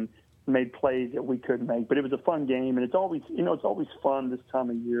contact and made plays that we couldn't make. But it was a fun game, and it's always fun this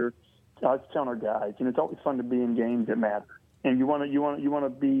time of year. I was telling our guys, it's always fun to be in games that matter, and you want to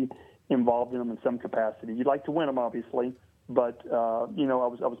be involved in them in some capacity. You'd like to win them, obviously, but I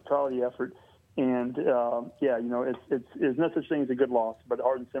was proud of the effort. And it's no such thing as a good loss, but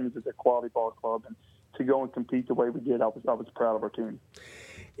Hardin-Simmons is a quality ball club, and to go and compete the way we did, I was proud of our team.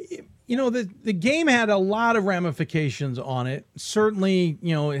 The game had a lot of ramifications on it. Certainly,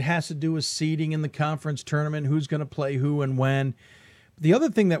 it has to do with seeding in the conference tournament, who's going to play who and when. The other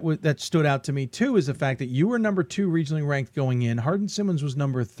thing that stood out to me, too, is the fact that you were number 2 regionally ranked going in. Hardin-Simmons was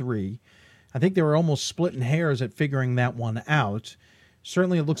number 3. I think they were almost splitting hairs at figuring that one out.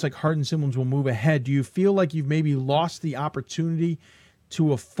 certainly it looks like Hardin-Simmons will move ahead. Do you feel like you've maybe lost the opportunity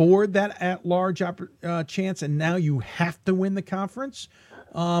to afford that at-large chance, and now you have to win the conference?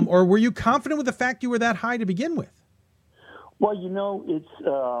 Or were you confident with the fact you were that high to begin with? Well, it's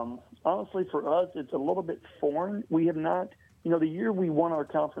honestly for us, it's a little bit foreign. We have not, the year we won our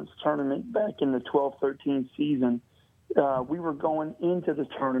conference tournament back in the 12-13 season, we were going into the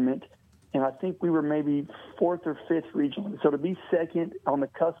tournament, and I think we were maybe 4th or 5th regionally. So to be second on the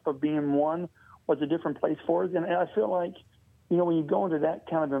cusp of being one was a different place for us. And I feel like, when you go into that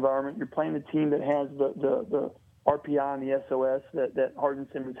kind of environment, you're playing a team that has the RPI and the SOS that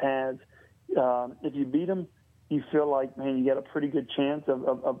Hardin-Simmons has. If you beat them, you feel like, man, you got a pretty good chance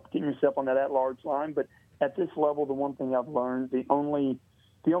of getting yourself on that at-large line. But at this level, the one thing I've learned, the only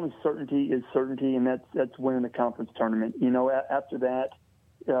certainty is certainty, and that's winning the conference tournament. After that,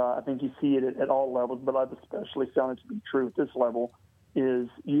 I think you see it at all levels, but I've especially found it to be true at this level, is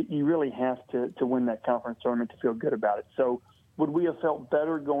you really have to win that conference tournament to feel good about it. So would we have felt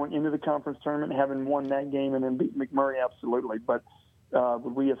better going into the conference tournament, having won that game and then beat McMurray? Absolutely. But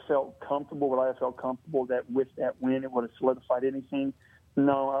would we have felt comfortable? Would I have felt comfortable that with that win it would have solidified anything?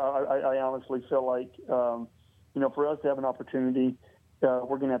 No, I honestly feel like, for us to have an opportunity,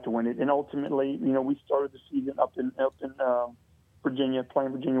 we're going to have to win it. And ultimately, we started the season up in Virginia,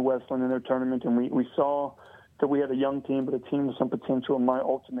 playing Virginia Wesleyan in their tournament, and we saw that we had a young team, but a team with some potential. And my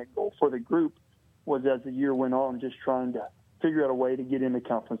ultimate goal for the group was, as the year went on, just trying to figure out a way to get in the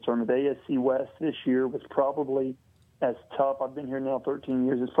conference tournament. The ASC West this year was probably as tough. I've been here now 13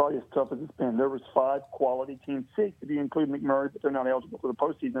 years. It's probably as tough as it's been. There was 5 quality teams, 6 if you include McMurray, but they're not eligible for the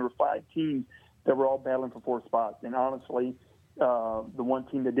postseason. There were 5 teams that were all battling for 4 spots. And honestly, the one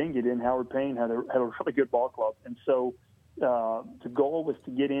team that didn't get in, Howard Payne, had a really good ball club. And so the goal was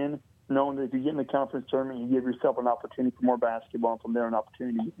to get in, knowing that if you get in the conference tournament, you give yourself an opportunity for more basketball, and from there an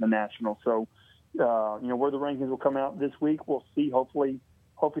opportunity to get in the national. So, where the rankings will come out this week, we'll see. Hopefully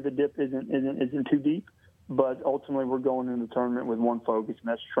the dip isn't too deep. But ultimately, we're going into the tournament with one focus, and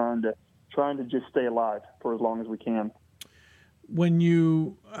that's trying to just stay alive for as long as we can. When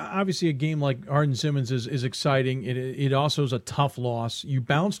you obviously a game like Hardin-Simmons is exciting. It also is a tough loss. You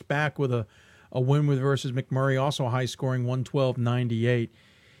bounced back with a win versus McMurray, also high scoring 112-98.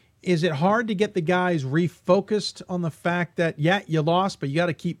 Is it hard to get the guys refocused on the fact that, yeah, you lost, but you got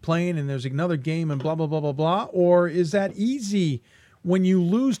to keep playing and there's another game and blah, blah, blah, blah, blah? Or is that easy when you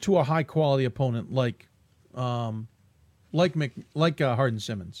lose to a high-quality opponent like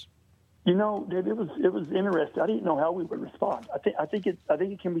Hardin-Simmons? It was interesting. I didn't know how we would respond. I think it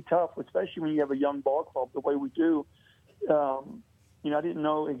can be tough, especially when you have a young ball club the way we do. I didn't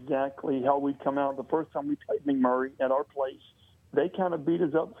know exactly how we'd come out. The first time we played McMurray at our place, they kind of beat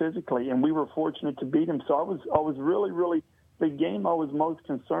us up physically, and we were fortunate to beat them. So I was really, really the game I was most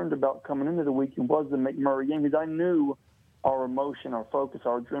concerned about coming into the weekend was the McMurray game, because I knew our emotion, our focus,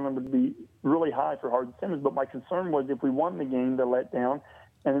 our adrenaline would be really high for Hardin-Simmons. But my concern was if we won the game, the letdown,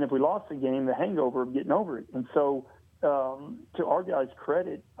 and then if we lost the game, the hangover of getting over it. And so, to our guys'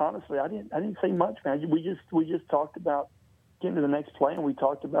 credit, honestly, I didn't say much, man. We just talked about getting to the next play, and we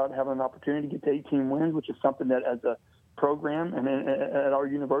talked about having an opportunity to get to 18 wins, which is something that as a program and at our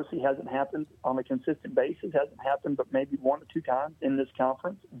university hasn't happened on a consistent basis, hasn't happened but maybe 1 or 2 times in this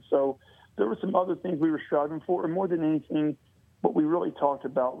conference. And so there were some other things we were striving for, and more than anything, what we really talked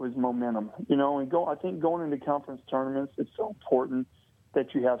about was momentum. I think going into conference tournaments, it's so important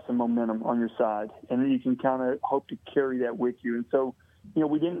that you have some momentum on your side, and then you can kind of hope to carry that with you. And so,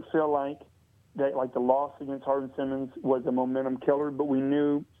 we didn't feel like the loss against Hardin-Simmons was a momentum killer, but we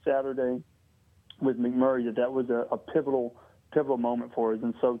knew Saturday with McMurray that was a pivotal moment for us.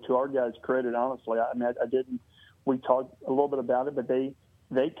 And so, to our guys' credit, honestly, we talked a little bit about it, but they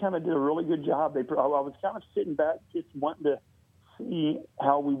kind of did a really good job. I was kind of sitting back just wanting to see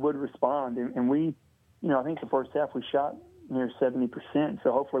how we would respond. And we, I think the first half we shot near 70%.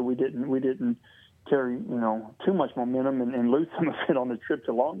 So hopefully we didn't carry, too much momentum and lose some of it on the trip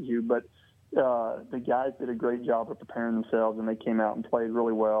to Longview. But the guys did a great job of preparing themselves, and they came out and played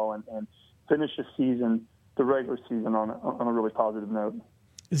really well and finished the regular season on a really positive note.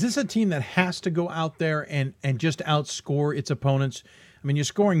 Is this a team that has to go out there and just outscore its opponents? I mean, you're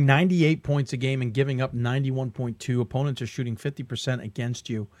scoring 98 points a game and giving up 91.2. Opponents are shooting 50% against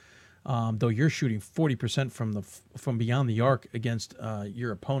you, though you're shooting 40% from beyond the arc against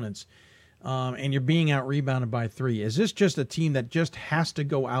your opponents. And you're being out-rebounded by 3. Is this just a team that just has to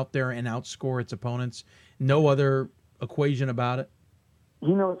go out there and outscore its opponents? No other equation about it?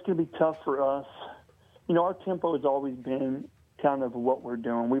 It's going to be tough for us. Our tempo has always been kind of what we're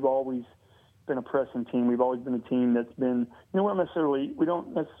doing. We've always, been a pressing team. We've always been a team that's been, we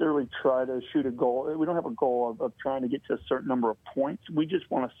don't necessarily try to shoot a goal. We don't have a goal of trying to get to a certain number of points. We just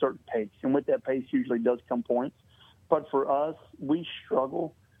want a certain pace, and with that pace usually does come points. But for us, we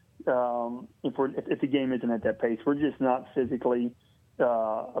struggle if the game isn't at that pace. We're just not physically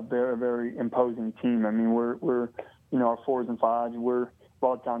a very, very imposing team. I mean, we're our 4s and 5s, we're a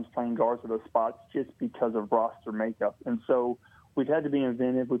lot of times playing guards for those spots just because of roster makeup. And so we've had to be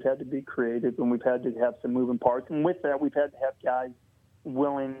inventive, we've had to be creative, and we've had to have some moving parts. And with that, we've had to have guys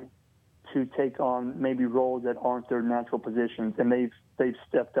willing to take on maybe roles that aren't their natural positions. And they've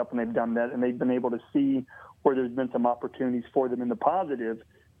stepped up and they've done that, and they've been able to see where there's been some opportunities for them in the positive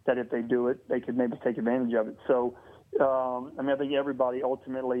that if they do it, they could maybe take advantage of it. So, I think everybody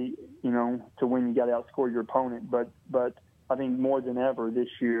ultimately, to win, you got to outscore your opponent. But I think more than ever this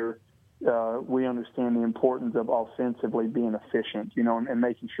year, we understand the importance of offensively being efficient, and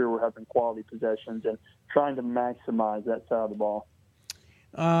making sure we're having quality possessions and trying to maximize that side of the ball.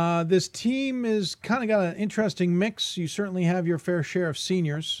 This team is kind of got an interesting mix. You certainly have your fair share of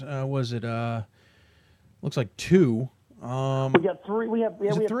seniors. Looks like 2. We got 3. We have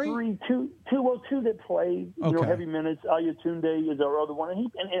 3. Two that play heavy minutes. Ayatunde is our other one, and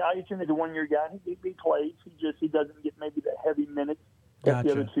Ayatunde is a 1-year guy. He plays. He doesn't get maybe the heavy minutes that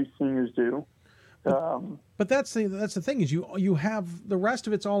the other 2 seniors do. But that's the thing is you have the rest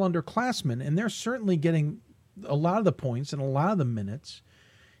of it's all underclassmen, and they're certainly getting a lot of the points and a lot of the minutes.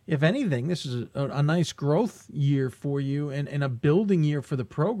 If anything, this is a nice growth year for you and a building year for the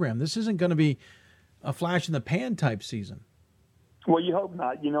program. This isn't going to be a flash in the pan type season. Well, you hope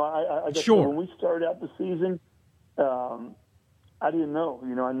not. I guess sure. When we started out the season, I didn't know.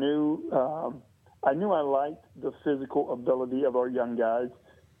 I knew I liked the physical ability of our young guys,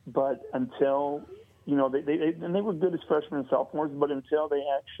 but until they were good as freshmen and sophomores, but until they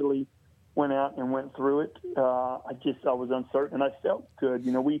actually went out and went through it, I was uncertain, and I felt good.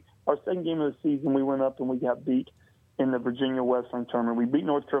 Our second game of the season, we went up and we got beat in the Virginia Wesleyan tournament. We beat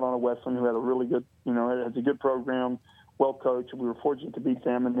North Carolina Wesleyan, who had a really good, has a good program, well coached. We were fortunate to beat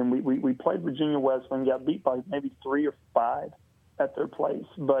them, and then we played Virginia Wesleyan, got beat by maybe 3 or 5 at their place.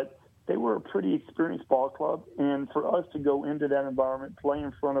 But they were a pretty experienced ball club, and for us to go into that environment, play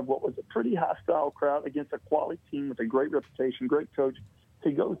in front of what was a pretty hostile crowd against a quality team with a great reputation, great coach,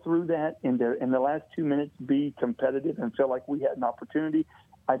 to go through that and in the last 2 minutes be competitive and feel like we had an opportunity,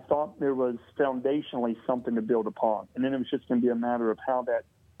 I thought there was foundationally something to build upon. And then it was just going to be a matter of how that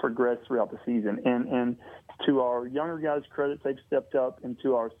progressed throughout the season. And to our younger guys' credit, they've stepped up, and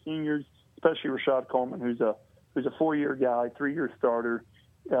to our seniors, especially Rashad Coleman, who's a 4-year guy, 3-year starter.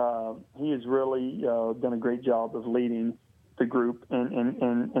 He has really done a great job of leading the group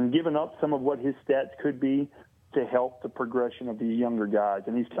and giving up some of what his stats could be to help the progression of the younger guys.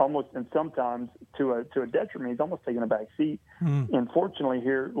 And he's almost, and sometimes to a detriment, he's almost taking a back seat. And fortunately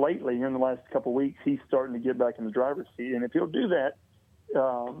here in the last couple of weeks, he's starting to get back in the driver's seat. And if he'll do that,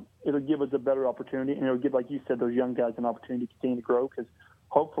 it'll give us a better opportunity, and it'll give, like you said, those young guys an opportunity to continue to grow, because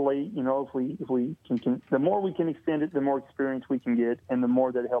hopefully, if we can, the more we can extend it, the more experience we can get, and the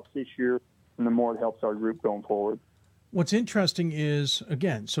more that it helps this year, and the more it helps our group going forward. What's interesting is,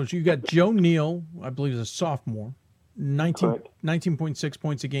 again, so you got Joe Neal, I believe is a sophomore, 19.6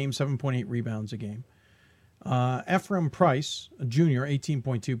 points a game, 7.8 rebounds a game. Ephraim Price, a junior,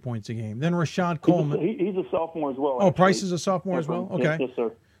 18.2 points a game. Then Rashad Coleman. He's a sophomore as well. Oh, Price is a sophomore as well? Okay. Yes,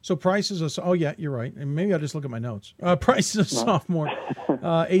 sir. So Price is oh, yeah, you're right. And maybe I'll just look at my notes. Price is a sophomore,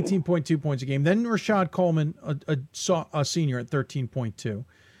 18.2 points a game. Then Rashad Coleman, a senior at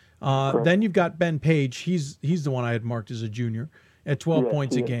 13.2. Then you've got Ben Page. He's the one I had marked as a junior at 12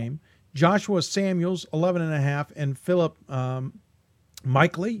 points a game. Joshua Samuels, 11.5, and Philip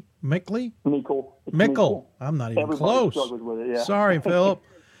Mickle. I'm not even close. With it, yeah. Sorry, Philip.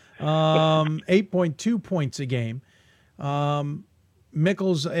 8.2 points a game.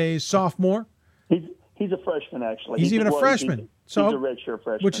 Mickle's a sophomore. He's a freshman, actually. He's even a freshman. He's a redshirt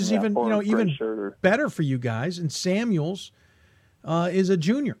freshman, which is even better for you guys. And Samuels is a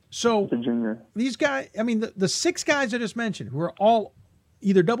junior. So these guys, I mean, the 6 guys I just mentioned, who are all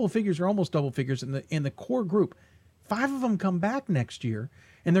either double figures or almost double figures in the core group, 5 of them come back next year,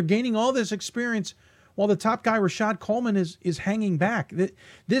 and they're gaining all this experience while the top guy, Rashad Coleman, is hanging back.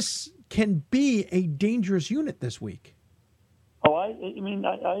 This can be a dangerous unit this week. Oh,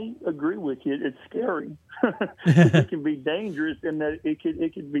 I agree with you. It's scary. It can be dangerous, in that it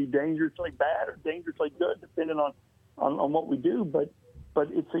could be dangerously bad or dangerously good, depending on what we do. But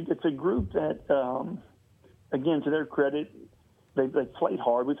it's a group that, again, to their credit, they played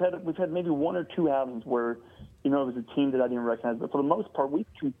hard. We've had maybe 1 or 2 outings where it was a team that I didn't recognize. But for the most part, we've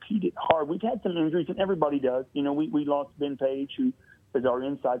competed hard. We've had some injuries, and everybody does. We lost Ben Page, who is our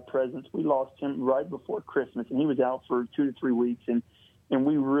inside presence. We lost him right before Christmas, and he was out for 2 to 3 weeks. And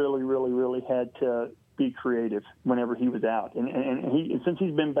we really, really, really had to be creative whenever he was out. And since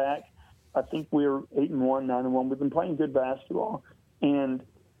he's been back, I think we're 8-1, 9-1. We've been playing good basketball, and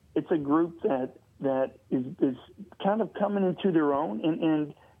it's a group that is kind of coming into their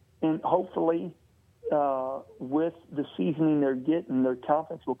own, and hopefully with the seasoning they're getting, their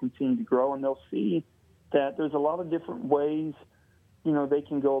confidence will continue to grow, and they'll see that there's a lot of different ways, they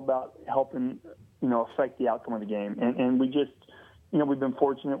can go about helping, affect the outcome of the game. And we just, we've been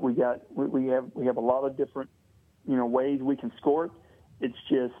fortunate. We have a lot of different, ways we can score it.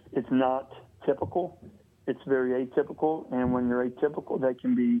 It's not typical. It's very atypical. And when you're atypical, that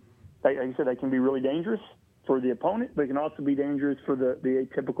can be, like I said, that can be really dangerous for the opponent, but it can also be dangerous for the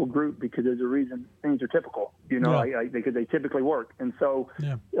atypical group, because there's a reason things are typical, because they typically work. And so,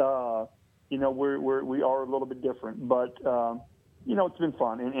 we are a little bit different, but, it's been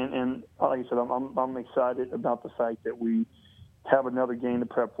fun. And like I said, I'm excited about the fact that we have another game to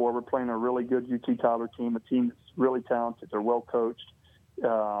prep for. We're playing a really good UT Tyler team, a team that's really talented. They're well coached.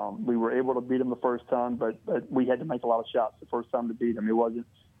 We were able to beat them the first time, but we had to make a lot of shots the first time to beat them.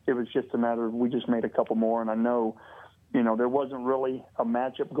 It was just a matter of we just made a couple more. And I know, there wasn't really a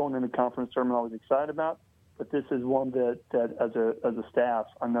matchup going into conference tournament I was excited about, but this is one that as a staff,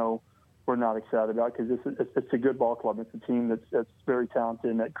 I know we're not excited about, because it's a good ball club. It's a team that's very talented,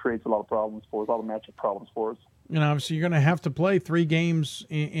 and that creates a lot of problems for us, a lot of matchup problems for us. Obviously you're going to have to play 3 games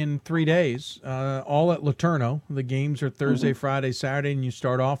in 3 days, all at LeTourneau. The games are Thursday, Friday, Saturday, and you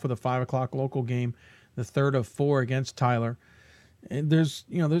start off with a 5 o'clock local game, the third of 4 against Tyler. And it's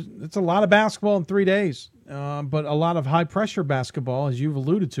a lot of basketball in 3 days, but a lot of high-pressure basketball, as you've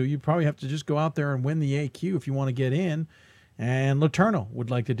alluded to. You probably have to just go out there and win the AQ if you want to get in, and LeTourneau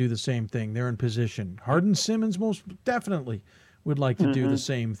would like to do the same thing. They're in position. Hardin-Simmons most definitely would like to do the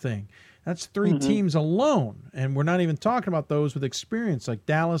same thing. That's 3 teams alone, and we're not even talking about those with experience like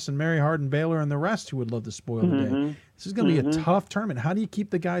Dallas and Mary Hardin-Baylor and the rest who would love to spoil the day. This is going to be a tough tournament. How do you keep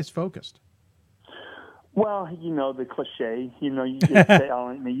the guys focused? Well, the cliche, you just say,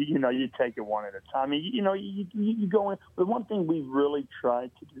 you take it one at a time. You go in. But one thing we really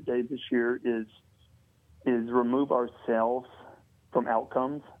tried to do, Dave, this year is remove ourselves from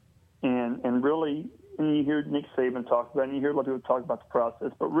outcomes, and really, and you hear Nick Saban talk about it, and you hear a lot of people talk about the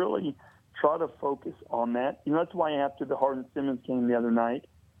process, but really try to focus on that. That's why after the Hardin-Simmons game the other night,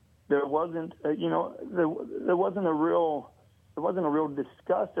 there wasn't, there wasn't a real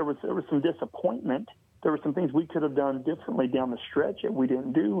disgust. There was some disappointment. There were some things we could have done differently down the stretch that we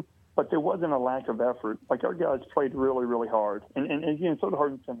didn't do, but there wasn't a lack of effort. Like, our guys played really, really hard, and so did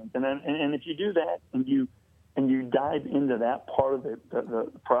Hardin-Simmons. And if you do that and you dive into that part of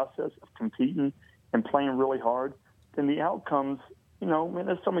the process of competing and playing really hard, then the outcomes,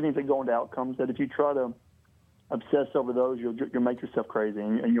 there's so many things that go into outcomes that if you try to obsess over those, you'll make yourself crazy,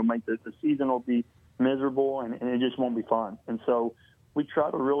 and you'll make the season will be miserable, and it just won't be fun. And so we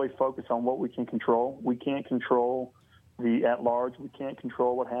try to really focus on what we can control. We can't control the at-large. We can't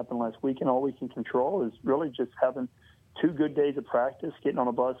control what happened last week, and all we can control is really just having 2 good days of practice, getting on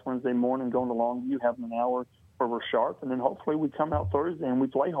a bus Wednesday morning, going to Longview, having an hour where we're sharp, and then hopefully we come out Thursday and we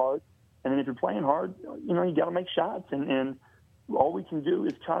play hard. And then if you're playing hard, you got to make shots, and all we can do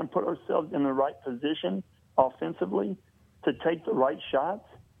is try and put ourselves in the right position offensively to take the right shots,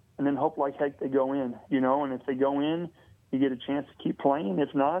 and then hope like heck they go in, and if they go in, you get a chance to keep playing.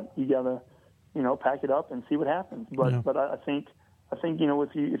 If not, you got to, pack it up and see what happens. But I think if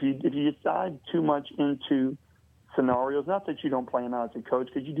you decide too much into scenarios, not that you don't plan out as a coach,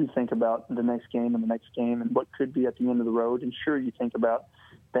 because you do think about the next game and what could be at the end of the road. And sure, you think about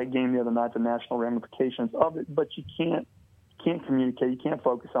that game the other night, the national ramifications of it, but you can't communicate, you can't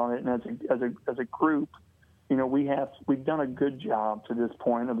focus on it. And as a group, we've done a good job to this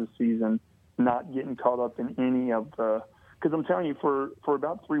point of the season, not getting caught up in any of the. Because I'm telling you, for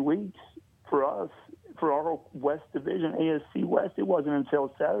about 3 weeks, for us, for our West Division, ASC West, it wasn't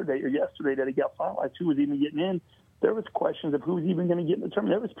until Saturday or yesterday that it got finalized who was even getting in. There was questions of who was even going to get in the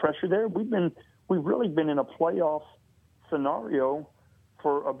tournament. There was pressure there. We've really been in a playoff scenario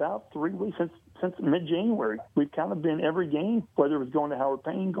for about 3 weeks since mid-January. We've kind of been every game, whether it was going to Howard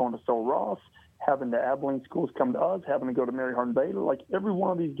Payne, going to Sul Ross, having the Abilene schools come to us, having to go to Mary Hardin-Baylor. Like, every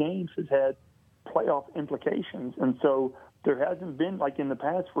one of these games has had playoff implications. And so there hasn't been, like in the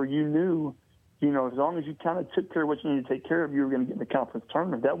past, where you knew, as long as you kind of took care of what you needed to take care of, you were going to get in the conference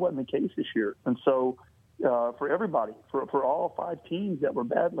tournament. That wasn't the case this year. And so for everybody, for all 5 teams that were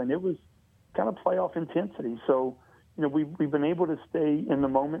battling, it was kind of playoff intensity. So, we've been able to stay in the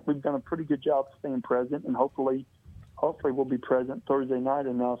moment. We've done a pretty good job staying present, and hopefully we'll be present Thursday night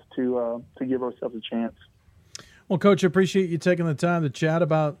enough to give ourselves a chance. Well, Coach, I appreciate you taking the time to chat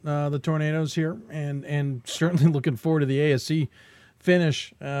about the Tornadoes here, and certainly looking forward to the ASC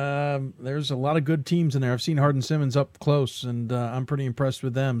finish. There's a lot of good teams in there. I've seen Hardin-Simmons up close, and I'm pretty impressed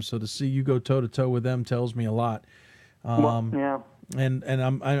with them. So to see you go toe-to-toe with them tells me a lot. Yeah. And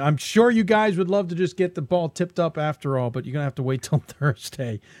I'm sure you guys would love to just get the ball tipped up after all, but you're going to have to wait till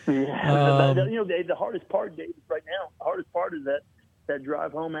Thursday. Yeah. The hardest part, Dave, right now, the hardest part is that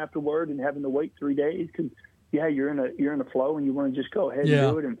drive home afterward and having to wait 3 days because, you're in a flow and you want to just go ahead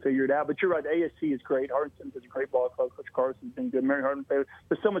and do it and figure it out. But you're right, the ASC is great. Hardin-Simmons is a great ball club. Coach Carson's been good. Mary Hardin, there's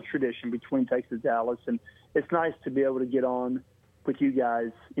so much tradition between Texas and Dallas, and it's nice to be able to get on with you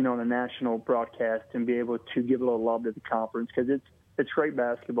guys, on a national broadcast and be able to give a little love to the conference because it's great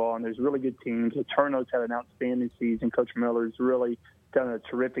basketball and there's really good teams. The Turno's had an outstanding season. Coach Miller's really done a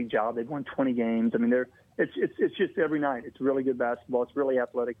terrific job. They've won 20 games. I mean, it's just every night. It's really good basketball. It's really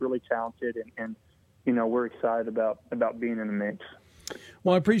athletic, really talented, and we're excited about being in the mix.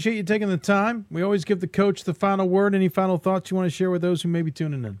 Well, I appreciate you taking the time. We always give the coach the final word. Any final thoughts you want to share with those who may be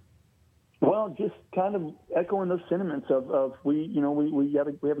tuning in? Well, just kind of echoing those sentiments of we have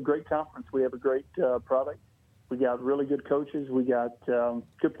a great conference. We have a great product. We got really good coaches. We got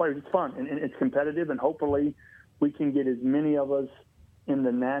good players. It's fun and it's competitive, and hopefully we can get as many of us in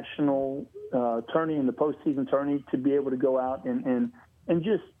the national tourney and the postseason tourney to be able to go out and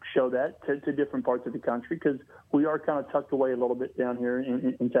just show that to different parts of the country because we are kind of tucked away a little bit down here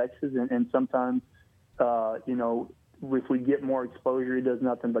in Texas, and sometimes, if we get more exposure, it does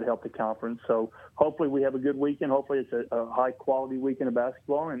nothing but help the conference. So hopefully we have a good weekend. Hopefully it's a high-quality weekend of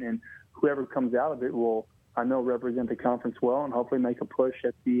basketball, and whoever comes out of it will, I know, represent the conference well and hopefully make a push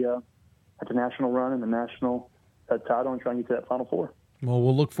at the national run and the national title and try and get to that Final Four. Well,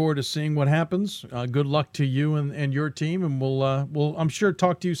 we'll look forward to seeing what happens. Good luck to you and your team, and we'll I'm sure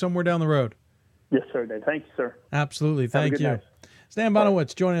talk to you somewhere down the road. Yes, sir, Dave. Thank you, sir. Absolutely. Thank you. Night. Stan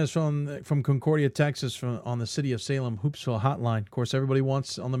Bonowitz joining us from Concordia, Texas, on the City of Salem Hoopsville Hotline. Of course, everybody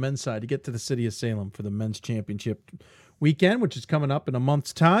wants on the men's side to get to the City of Salem for the men's championship weekend, which is coming up in a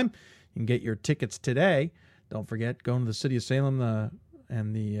month's time. You can get your tickets today. Don't forget, going to the City of Salem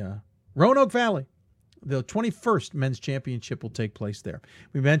and the Roanoke Valley. The 21st men's championship will take place there.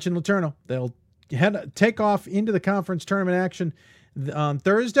 We mentioned LeTourneau. They'll take off into the conference tournament action on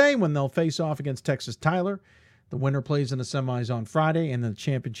Thursday when they'll face off against Texas Tyler. The winner plays in the semis on Friday and the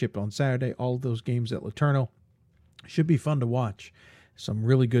championship on Saturday. All of those games at LeTourneau should be fun to watch. Some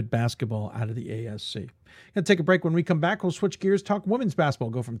really good basketball out of the ASC. Going to take a break. When we come back, we'll switch gears, talk women's basketball,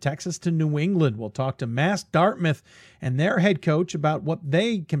 go from Texas to New England. We'll talk to Mass Dartmouth and their head coach about what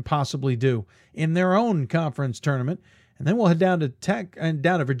they can possibly do in their own conference tournament. And then we'll head down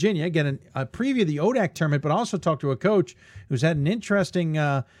to Virginia, get a preview of the ODAC tournament, but also talk to a coach who's had an interesting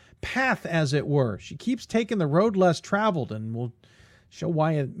path, as it were. She keeps taking the road less traveled, and we'll show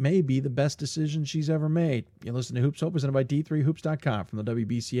why it may be the best decision she's ever made. You listen to Hoops Hope, presented by D3Hoops.com from the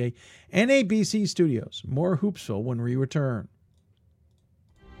WBCA and ABC studios. More Hoopsville when we return.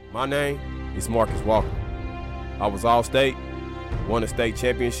 My name is Marcus Walker. I was All-State, won a state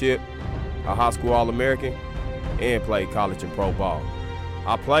championship, a high school All-American, and played college and pro ball.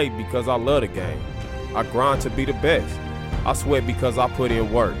 I played because I love the game. I grind to be the best. I sweat because I put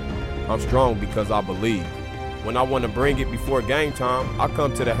in work. I'm strong because I believe. When I want to bring it before game time, I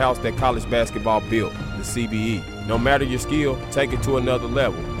come to the house that college basketball built, the CBE. No matter your skill, take it to another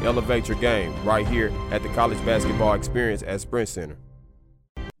level. Elevate your game right here at the College Basketball Experience at Sprint Center.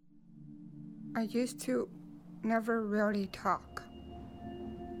 I used to never really talk.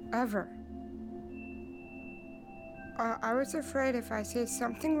 Ever. I was afraid if I said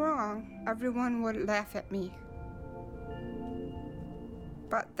something wrong, everyone would laugh at me.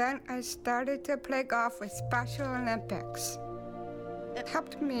 But then I started to play golf with Special Olympics. It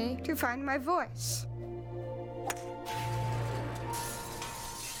helped me to find my voice.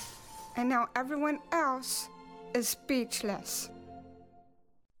 And now everyone else is speechless.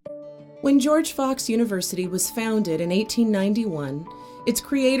 When George Fox University was founded in 1891, its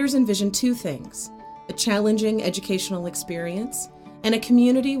creators envisioned two things: a challenging educational experience and a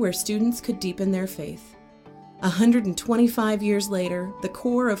community where students could deepen their faith. 125 years later, the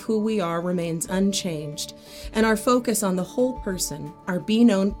core of who we are remains unchanged, and our focus on the whole person, our Be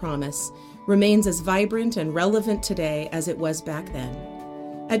Known promise, remains as vibrant and relevant today as it was back then.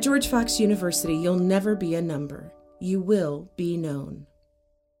 At George Fox University, you'll never be a number. You will be known.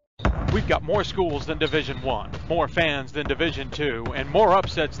 We've got more schools than Division I, more fans than Division II, and more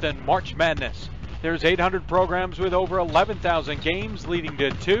upsets than March Madness. There's 800 programs with over 11,000 games leading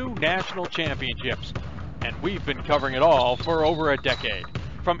to 2 national championships. And we've been covering it all for over a decade.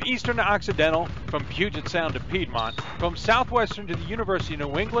 From Eastern to Occidental, from Puget Sound to Piedmont, from Southwestern to the University of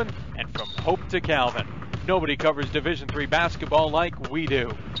New England, and from Hope to Calvin. Nobody covers Division III basketball like we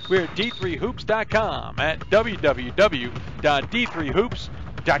do. We're at d3hoops.com at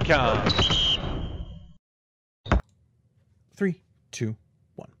www.d3hoops.com. 3, 2,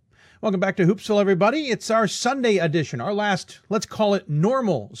 1. Welcome back to Hoopsville, everybody. It's our Sunday edition, our last, let's call it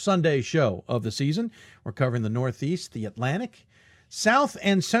normal Sunday show of the season. We're covering the Northeast, the Atlantic, South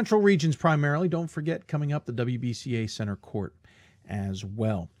and Central regions primarily. Don't forget, coming up, the WBCA Center Court as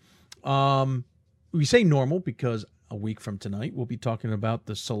well. We say normal because a week from tonight, we'll be talking about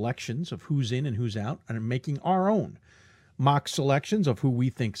the selections of who's in and who's out and making our own mock selections of who we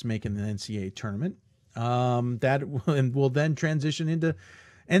think's making the NCAA tournament. And we'll then transition into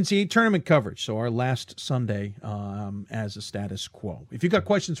NCAA tournament coverage. So our last Sunday as a status quo. If you've got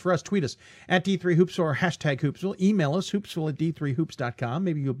questions for us, tweet us at D3Hoops or hashtag Hoopsville. Email us, hoopsville@d3hoops.com.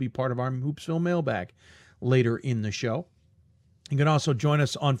 Maybe you'll be part of our Hoopsville mailbag later in the show. You can also join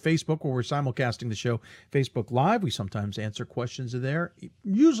us on Facebook where we're simulcasting the show Facebook Live. We sometimes answer questions there,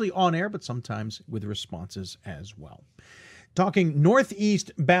 usually on air, but sometimes with responses as well. Talking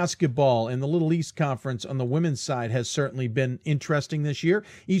Northeast basketball in the Little East Conference on the women's side has certainly been interesting this year.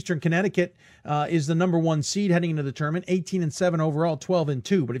 Eastern Connecticut is the number 1 seed heading into the tournament, 18-7 overall,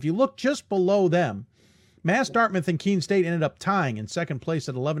 12-2. But if you look just below them, Mass Dartmouth and Keene State ended up tying in second place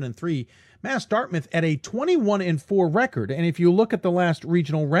at 11-3. Mass Dartmouth at a 21-4 record. And if you look at the last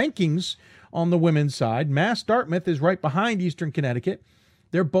regional rankings on the women's side, Mass Dartmouth is right behind Eastern Connecticut.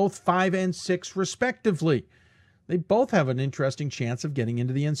 They're both 5 and 6 respectively. They both have an interesting chance of getting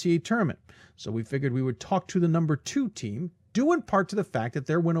into the NCAA tournament. So we figured we would talk to the number 2 team, due in part to the fact that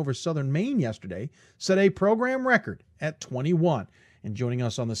their win over Southern Maine yesterday set a program record at 21. And joining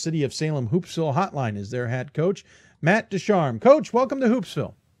us on the City of Salem Hoopsville hotline is their head coach, Matt Ducharme. Coach, welcome to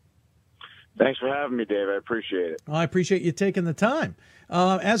Hoopsville. Thanks for having me, Dave. I appreciate it. Well, I appreciate you taking the time.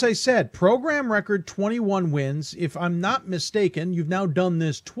 As I said, program record 21 wins. If I'm not mistaken, you've now done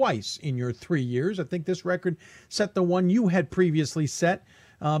this twice in your 3 years. I think this record set the one you had previously set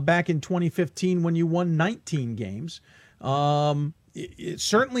back in 2015 when you won 19 games.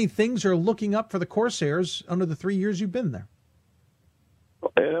 Certainly things are looking up for the Corsairs under the 3 years you've been there.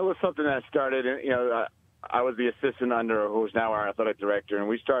 It was something that started, I was the assistant under who's now our athletic director, and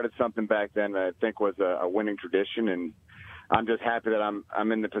we started something back then that I think was a winning tradition, and I'm just happy that I'm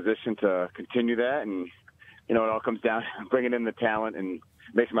in the position to continue that, and it all comes down to bringing in the talent and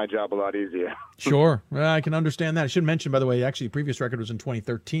makes my job a lot easier. Sure, I can understand that. I should mention, by the way, actually the previous record was in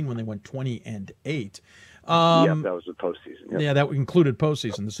 2013 when they went 20-8. Yep, that was the postseason. Yep. Yeah, that included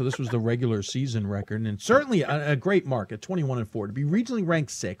postseason. So this was the regular season record, and certainly a great mark at 21-4 to be regionally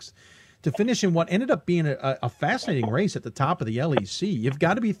ranked 6th. To finish in what ended up being a fascinating race at the top of the LEC. You've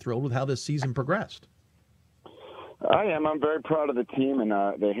got to be thrilled with how this season progressed. I am. I'm very proud of the team, and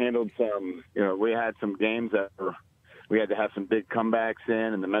they handled some, we had some games that we had to have some big comebacks in,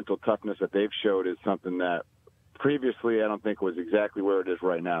 and the mental toughness that they've showed is something that previously I don't think was exactly where it is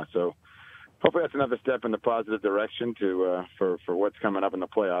right now. So hopefully that's another step in the positive direction for what's coming up in the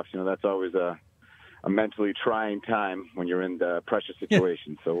playoffs. That's always a mentally trying time when you're in the pressure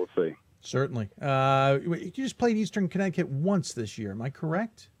situation, so we'll see. Certainly. You just played Eastern Connecticut once this year. Am I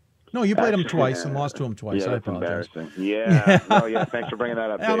correct? No, you played them twice and lost to them twice. Yeah, I apologize. Embarrassing. Yeah. Oh, yeah. Thanks for bringing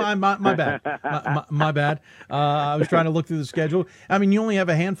that up, Dave. My bad. My bad. I was trying to look through the schedule. I mean, you only have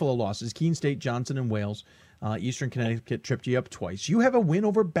a handful of losses. Keene State, Johnson, and Wales. Eastern Connecticut tripped you up twice. You have a win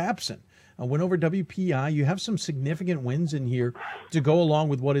over Babson, a win over WPI. You have some significant wins in here to go along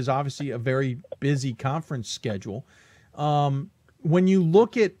with what is obviously a very busy conference schedule. When you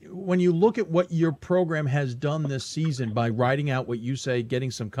look at what your program has done this season by riding out what you say, getting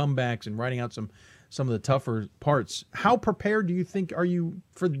some comebacks and riding out some of the tougher parts, how prepared do you think are you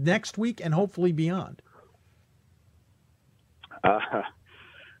for next week and hopefully beyond?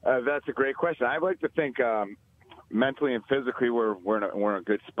 That's a great question. I like to think mentally and physically we're in a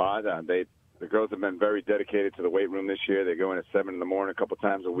good spot. The girls have been very dedicated to the weight room this year. They go in at 7 a.m. a couple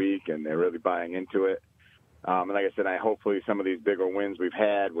times a week, and they're really buying into it. And like I said, hopefully some of these bigger wins we've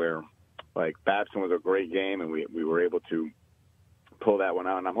had where, like, Babson was a great game, and we were able to pull that one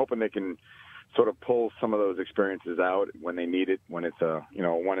out. And I'm hoping they can sort of pull some of those experiences out when they need it, when it's a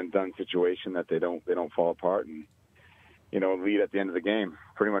one-and-done situation, that they don't fall apart and, lead at the end of the game.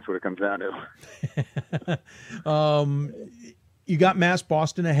 Pretty much what it comes down to. you got Mass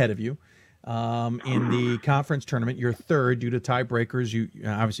Boston ahead of you in the conference tournament. You're third due to tiebreakers. You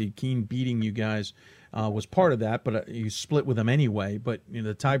obviously Keene beating you guys was part of that, but you split with them anyway. But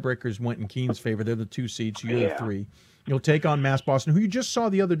the tiebreakers went in Keene's favor. They're the 2 seeds. You're the 3. You'll take on Mass Boston, who you just saw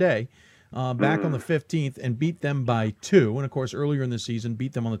the other day, back on the 15th, and beat them by 2. And of course, earlier in the season,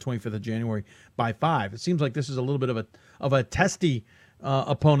 beat them on the 25th of January by 5. It seems like this is a little bit of a testy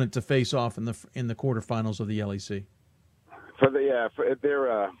opponent to face off in the quarterfinals of the LEC.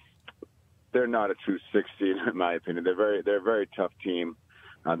 They're not a true 16 in my opinion. They're a very tough team.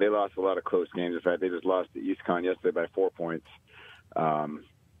 They lost a lot of close games. In fact, they just lost to EastCon yesterday by 4 points.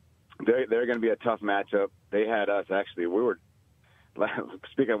 They're going to be a tough matchup. They had us actually. We were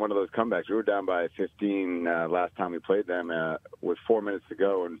speaking of one of those comebacks. We were down by 15 last time we played them with 4 minutes to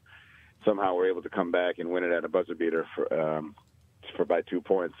go, and somehow we're able to come back and win it at a buzzer beater for by 2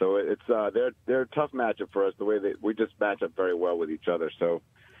 points. So it's they're a tough matchup for us. The way we just match up very well with each other. So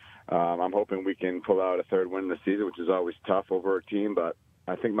I'm hoping we can pull out a third win in the season, which is always tough over a team. But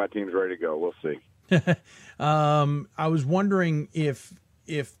I think my team's ready to go. We'll see. I was wondering if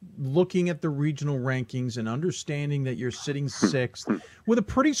looking at the regional rankings and understanding that you're sitting 6th with a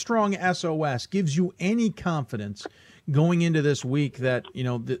pretty strong SOS gives you any confidence going into this week that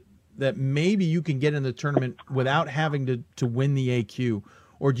that maybe you can get in the tournament without having to win the AQ,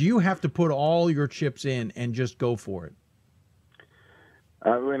 or do you have to put all your chips in and just go for it?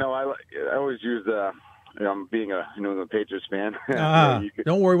 I always use I'm being a New England Patriots fan.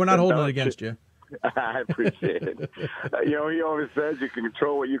 Don't worry, we're not holding it against you. I appreciate it. He always says you can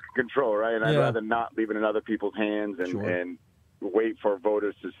control what you can control, right? And I'd rather not leave it in other people's hands and wait for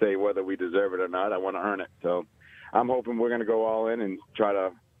voters to say whether we deserve it or not. I want to earn it. So I'm hoping we're going to go all in and try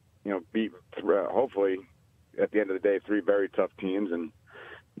to, beat, hopefully, at the end of the day, 3 very tough teams and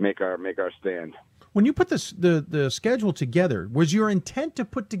make our stand. When you put the schedule together, was your intent to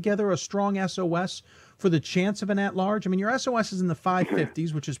put together a strong SOS for the chance of an at-large? I mean, your SOS is in the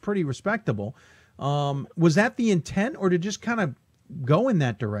 550s, which is pretty respectable. Was that the intent, or did it just kind of go in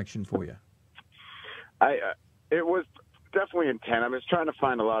that direction for you? It was definitely intent. I was trying to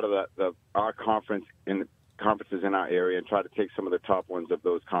find a lot of our conferences in our area and try to take some of the top ones of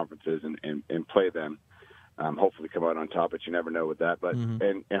those conferences and play them. Hopefully come out on top, but you never know with that. But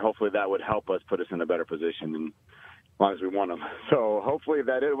and hopefully that would help us put us in a better position, and as long as we won them. So hopefully it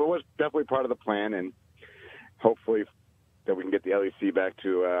was definitely part of the plan, and hopefully that we can get the LEC back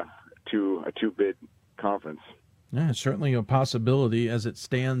to a 2-bid conference. Yeah, it's certainly a possibility as it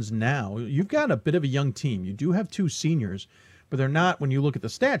stands now. You've got a bit of a young team. You do have 2 seniors, but they're not, when you look at the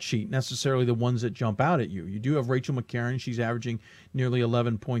stat sheet, necessarily the ones that jump out at you. You do have Rachel McCarron. She's averaging nearly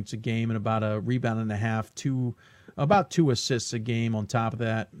 11 points a game and about a rebound and a half, about 2 assists a game on top of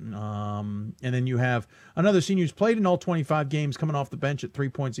that. And then you have another senior who's played in all 25 games coming off the bench at 3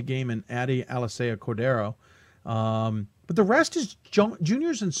 points a game, and Addie Alicea Cordero. But the rest is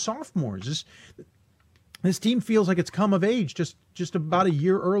juniors and sophomores. This team feels like it's come of age just about a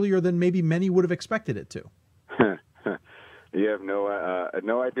year earlier than maybe many would have expected it to. You have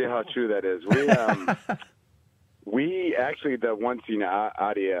no idea how true that is. We actually, the one senior,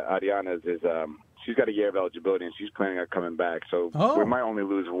 Adiana, is she's got a year of eligibility and she's planning on coming back. So we might only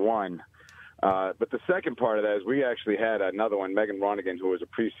lose 1. But the second part of that is we actually had another one, Megan Ronigan, who was a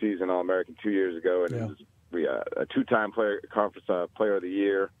preseason All-American 2 years ago, and was a 2-time conference player of the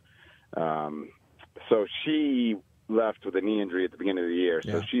year. So she left with a knee injury at the beginning of the year,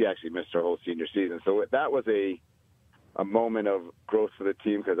 so she actually missed her whole senior season. So that was a moment of growth for the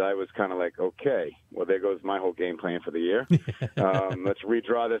team, because I was kind of like, okay, well, there goes my whole game plan for the year. Let's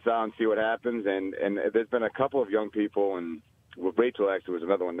redraw this out and see what happens. And there's been a couple of young people, and Rachel actually was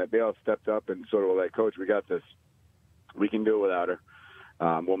another one, that they all stepped up and sort of were like, Coach, we got this. We can do it without her.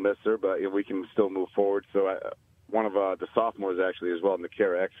 We'll miss her, but we can still move forward. So one of the sophomores actually as well,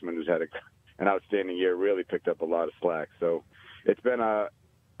 Nakira Exman, who's had an outstanding year, really picked up a lot of slack. So it's been a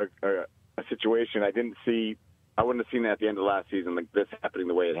situation I wouldn't have seen that at the end of last season, like this happening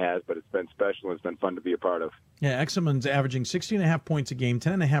the way it has, but it's been special and it's been fun to be a part of. Yeah, Exman's averaging 16.5 points a game,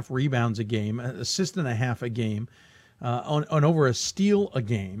 10.5 rebounds a game, assist and a half a game, on over a steal a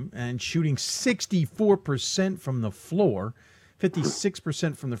game, and shooting 64% from the floor,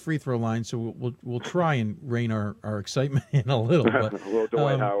 56% from the free throw line. So we'll try and rein our excitement in a little. But, a little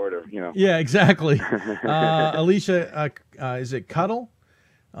Dwight Howard, or Yeah, exactly. Alicia, is it Cuddle?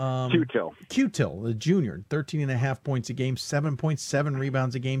 Q-Till, the junior, 13.5 points a game, 7.7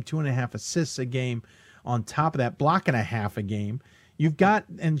 rebounds a game, 2.5 assists a game. On top of that, block and a half a game. You've got,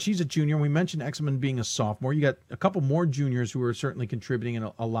 and she's a junior. We mentioned Exman being a sophomore. You got a couple more juniors who are certainly contributing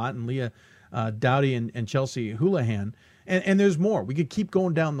a lot, and Leah Dowdy and Chelsea Houlihan. And there's more. We could keep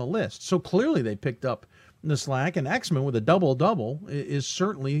going down the list. So clearly they picked up the slack, and Exman with a double-double is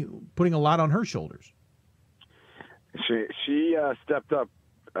certainly putting a lot on her shoulders. She stepped up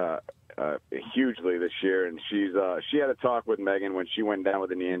hugely this year, and she had a talk with Megan when she went down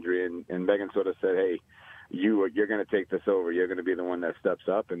with a knee injury, and Megan sort of said, hey, you're going to take this over. You're going to be the one that steps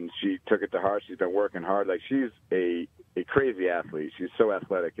up, and she took it to heart. She's been working hard. Like, she's a crazy athlete. She's so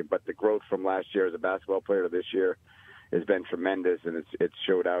athletic, but the growth from last year as a basketball player to this year has been tremendous, and it's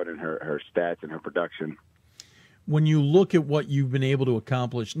showed out in her stats and her production. When you look at what you've been able to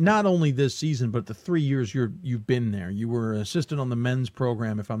accomplish, not only this season, but the 3 years you've been there, you were an assistant on the men's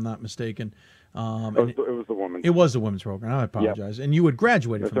program, if I'm not mistaken. It was the women's. It was the women's program. I apologize. Yep. And you had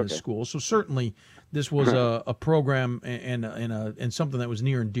graduated from this school, so certainly this was a program and something that was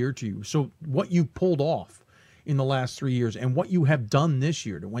near and dear to you. So what you pulled off in the last 3 years and what you have done this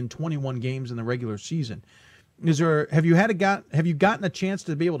year to win 21 games in the regular season, have you gotten a chance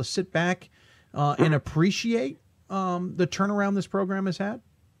to be able to sit back and appreciate the turnaround this program has had?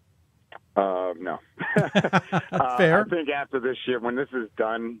 No. Fair. I think after this year, when this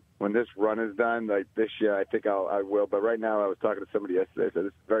run is done, like this year, I think I will. But right now, I was talking to somebody yesterday. I said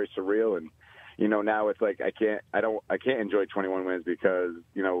this is very surreal, and now it's like I can't enjoy 21 wins because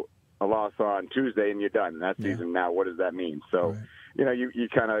a loss on Tuesday and you're done. And that season now, what does that mean? So you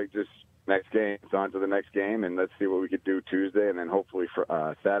kind of just next game, it's on to the next game, and let's see what we could do Tuesday, and then hopefully for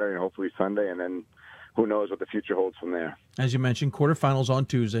Saturday, and hopefully Sunday, and then who knows what the future holds from there. As you mentioned, quarterfinals on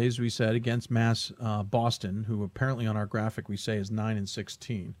Tuesdays, we said, against Mass Boston, who apparently on our graphic we say is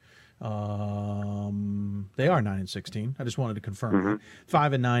 9-16. They are 9-16. I just wanted to confirm.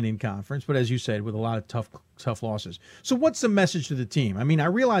 5-9 in conference, but as you said, with a lot of tough losses. So what's the message to the team? I mean, I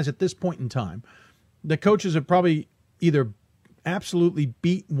realize at this point in time, the coaches have probably either absolutely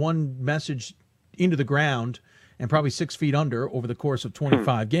beat one message into the ground and probably 6 feet under over the course of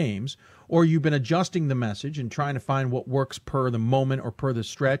 25 games, or you've been adjusting the message and trying to find what works per the moment or per the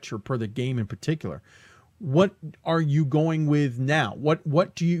stretch or per the game in particular. What are you going with now? What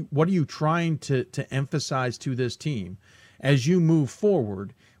are you trying to emphasize to this team as you move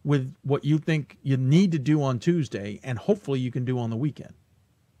forward with what you think you need to do on Tuesday and hopefully you can do on the weekend?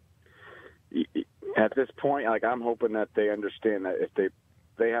 At this point, I'm hoping that they understand that if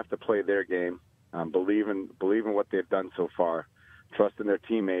they have to play their game, believe in what they've done so far, trust in their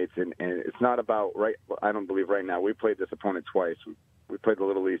teammates, and it's not about I don't believe right now. We played this opponent twice. We played the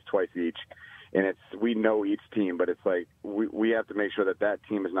Little East twice each, and we know each team, but it's like we have to make sure that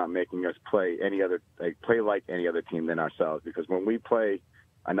team is not making us play like any other team than ourselves. Because when we play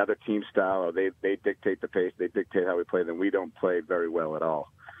another team style, or they dictate the pace, they dictate how we play, then we don't play very well at all.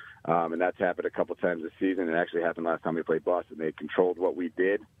 And that's happened a couple times this season. It actually happened last time we played Boston. They controlled what we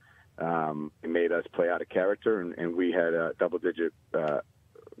did. It made us play out of character, and we had a double-digit.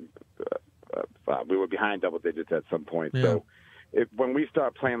 We were behind double digits at some point. Yeah. So when we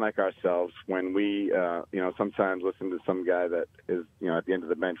start playing like ourselves, when we, sometimes listen to some guy that is, at the end of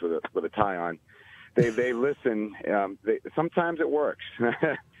the bench with a tie on, they listen. Sometimes it works,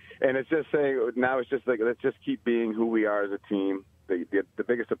 and it's just saying now it's just like let's just keep being who we are as a team. The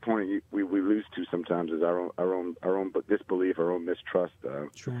biggest opponent we lose to sometimes is our own disbelief, our own mistrust.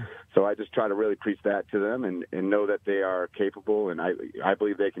 Sure. So I just try to really preach that to them and know that they are capable, and I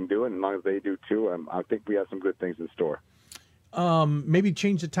believe they can do it. And as long as they do too, I think we have some good things in store. Maybe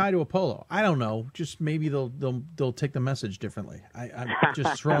change the tie to a polo. I don't know. Just maybe they'll take the message differently. I'm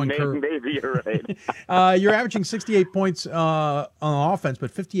just throwing. Maybe you're right. You're averaging 68 points on offense,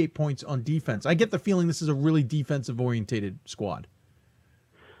 but 58 points on defense. I get the feeling this is a really defensive orientated squad.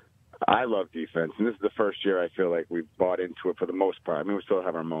 I love defense, and this is the first year I feel like we've bought into it for the most part. I mean, we still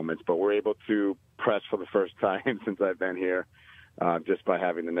have our moments, but we're able to press for the first time since I've been here, just by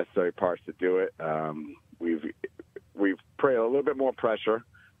having the necessary parts to do it. We've put a little bit more pressure.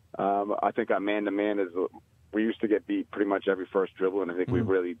 I think our man-to-man we used to get beat pretty much every first dribble, and I think we've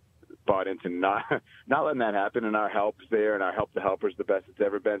really bought into not letting that happen, and our help's there, and our help to helper's the best it's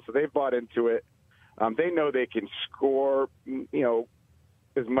ever been. So they've bought into it. They know they can score,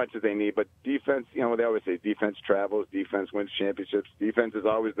 as much as they need, but defense, they always say defense travels, defense wins championships. Defense is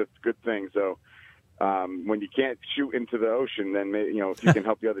always the good thing. So when you can't shoot into the ocean, then if you can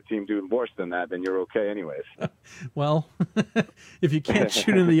help the other team do worse than that, then you're okay anyways. Well, if you can't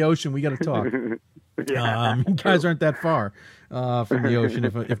shoot into the ocean, we got to talk. You guys aren't that far from the ocean,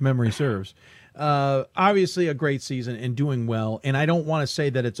 if memory serves. Obviously a great season and doing well, and I don't want to say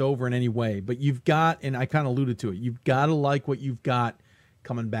that it's over in any way, but you've got, and I kind of alluded to it, you've got to like what you've got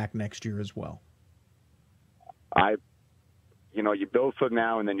coming back next year as well. you build for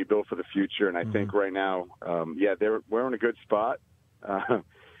now and then you build for the future. And I think right now, we're in a good spot.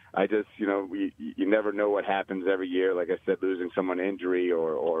 I just, you never know what happens every year. Like I said, losing someone to injury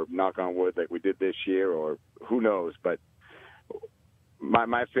or knock on wood like we did this year, or who knows. But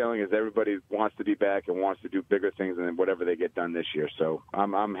my feeling is everybody wants to be back and wants to do bigger things than whatever they get done this year. So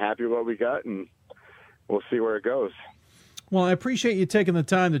I'm happy with what we got, and we'll see where it goes. Well, I appreciate you taking the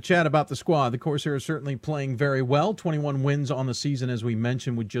time to chat about the squad. The Corsairs are certainly playing very well. 21 wins on the season, as we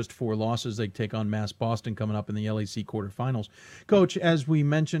mentioned, with just 4 losses. They take on Mass Boston coming up in the LAC quarterfinals. Coach, as we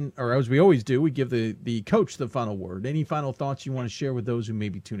mentioned, or as we always do, we give the coach the final word. Any final thoughts you want to share with those who may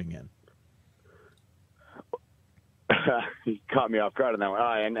be tuning in? You caught me off guard on that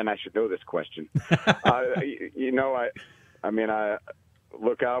one. And I should know this question. I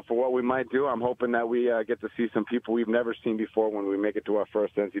look out for what we might do. I'm hoping that we get to see some people we've never seen before when we make it to our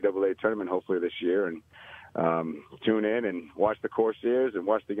first NCAA tournament, hopefully this year, and tune in and watch the Corsairs and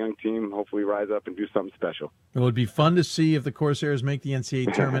watch the young team hopefully rise up and do something special. It would be fun to see if the Corsairs make the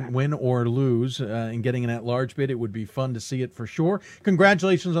NCAA tournament, win or lose, and getting an at-large bid. It would be fun to see it for sure.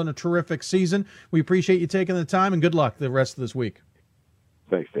 Congratulations on a terrific season. We appreciate you taking the time, and good luck the rest of this week.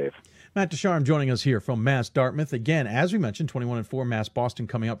 Thanks, Dave. Matt Ducharme joining us here from Mass Dartmouth. Again, as we mentioned, 21-4 Mass Boston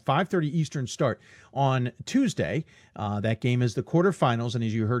coming up, 5:30 Eastern start on Tuesday. That game is the quarterfinals, and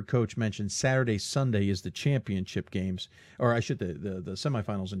as you heard Coach mention, Saturday, Sunday is the championship games, or the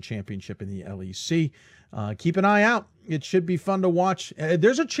semifinals and championship in the LEC. Keep an eye out. It should be fun to watch.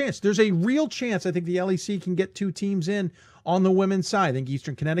 There's a real chance I think the LEC can get 2 teams in on the women's side. I think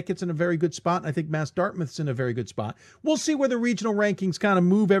Eastern Connecticut's in a very good spot, and I think Mass Dartmouth's in a very good spot. We'll see where the regional rankings kind of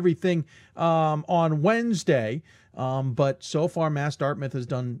move everything on Wednesday. But so far, Mass Dartmouth has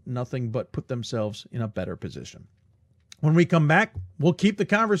done nothing but put themselves in a better position. When we come back, we'll keep the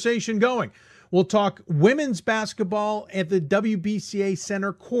conversation going. We'll talk women's basketball at the WBCA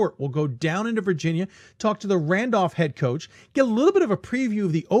Center Court. We'll go down into Virginia, talk to the Randolph head coach, get a little bit of a preview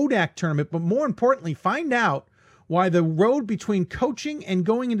of the ODAC tournament, but more importantly, find out why the road between coaching and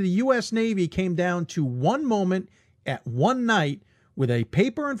going into the U.S. Navy came down to one moment at one night with a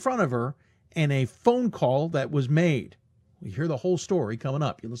paper in front of her and a phone call that was made. We hear the whole story coming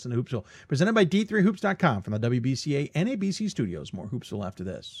up. You listen to Hoopsville, presented by D3Hoops.com from the WBCA and ABC studios. More Hoopsville after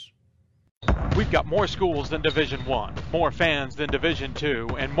this. We've got more schools than Division I, more fans than Division II,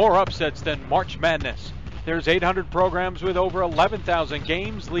 and more upsets than March Madness. There's 800 programs with over 11,000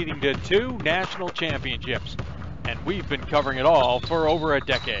 games leading to 2 national championships. And we've been covering it all for over a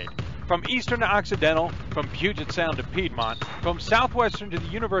decade. From Eastern to Occidental, from Puget Sound to Piedmont, from Southwestern to the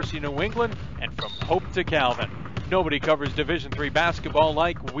University of New England, and from Hope to Calvin. Nobody covers Division III basketball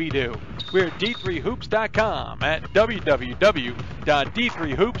like we do. We're at D3Hoops.com at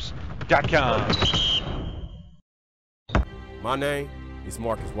www.D3Hoops.com. My name is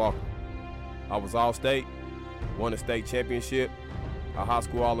Marcus Walker. I was All-State, won a state championship, a high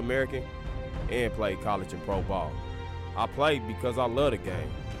school All-American, and played college and pro ball. I played because I love the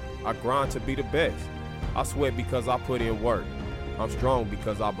game. I grind to be the best. I sweat because I put in work. I'm strong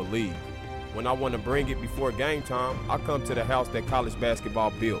because I believe. When I want to bring it before game time, I come to the house that college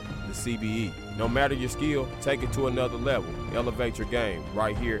basketball built, the CBE. No matter your skill, take it to another level. Elevate your game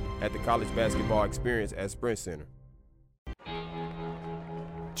right here at the College Basketball Experience at Sprint Center.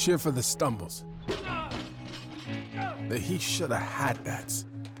 Cheer for the stumbles. The he shoulda had that's.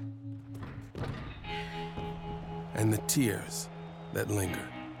 And the tears that linger.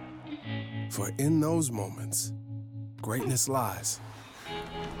 For in those moments, greatness lies.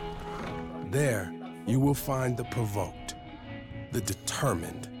 There, you will find the provoked, the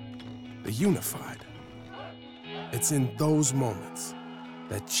determined, the unified. It's in those moments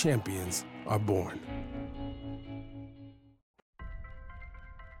that champions are born.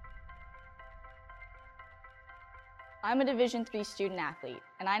 I'm a Division III student athlete,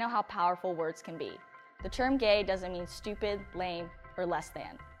 and I know how powerful words can be. The term gay doesn't mean stupid, lame, or less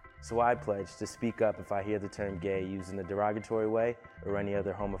than. So I pledge to speak up if I hear the term gay used in a derogatory way or any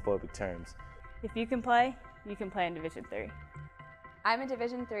other homophobic terms. If you can play in Division III. I'm a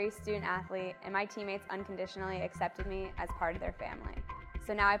Division III student athlete, and my teammates unconditionally accepted me as part of their family.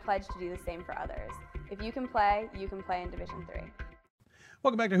 So now I pledge to do the same for others. If you can play in Division III.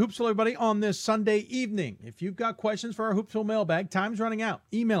 Welcome back to Hoopsville, everybody, on this Sunday evening. If you've got questions for our Hoopsville mailbag, time's running out.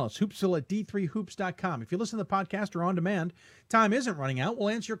 Email us, hoopsville@d3hoops.com. If you listen to the podcast or on demand, time isn't running out. We'll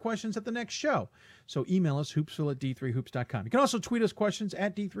answer your questions at the next show. So email us, hoopsville@d3hoops.com. You can also tweet us questions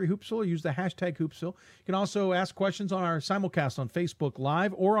at D3Hoopsville or use the hashtag Hoopsville. You can also ask questions on our simulcast on Facebook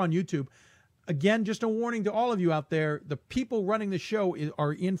Live or on YouTube. Again, just a warning to all of you out there, the people running the show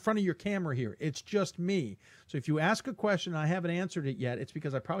are in front of your camera here. It's just me. So if you ask a question and I haven't answered it yet, it's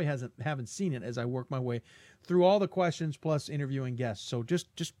because I probably haven't seen it as I work my way through all the questions plus interviewing guests. So just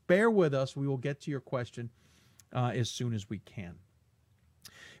bear with us. We will get to your question as soon as we can.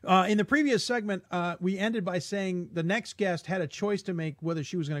 In the previous segment, we ended by saying the next guest had a choice to make whether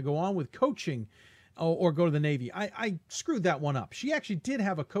she was going to go on with coaching or go to the Navy. I screwed that one up. She actually did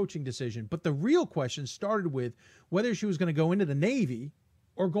have a coaching decision, but the real question started with whether she was going to go into the Navy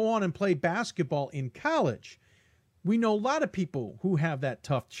or go on and play basketball in college. We know a lot of people who have that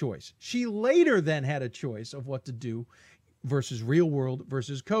tough choice. She later then had a choice of what to do versus real world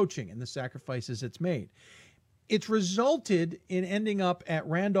versus coaching and the sacrifices it's made. It's resulted in ending up at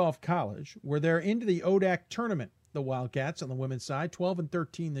Randolph College, where they're into the ODAC tournament. The Wildcats on the women's side,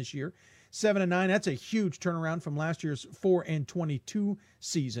 12-13 this year, 7-9. That's a huge turnaround from last year's 4-22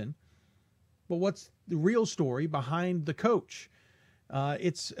 season. But what's the real story behind the coach?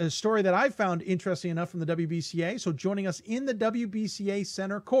 It's a story that I found interesting enough from the WBCA. So joining us in the WBCA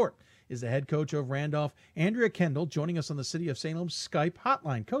Center Court is the head coach of Randolph, Andrea Kendall, joining us on the City of Salem Skype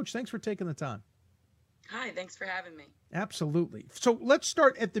hotline. Coach, thanks for taking the time. Hi, thanks for having me. Absolutely. So let's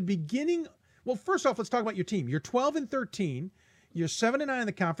start at the beginning. Well, first off, let's talk about your team. You're 12-13. You're 7-9 in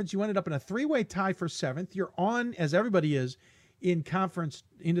the conference. You ended up in a three-way tie for 7th. You're on, as everybody is, into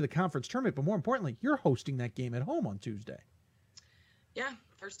the conference tournament. But more importantly, you're hosting that game at home on Tuesday. Yeah,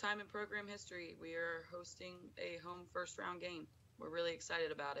 first time in program history. We are hosting a home first-round game. We're really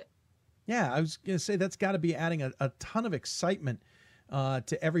excited about it. Yeah, I was going to say that's got to be adding a ton of excitement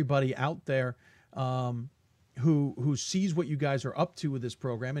to everybody out there who sees what you guys are up to with this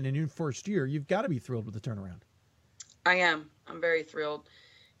program. And in your first year, you've got to be thrilled with the turnaround. I am. I'm very thrilled.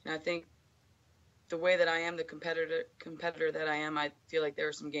 And I think the way that I am, the competitor that I am, I feel like there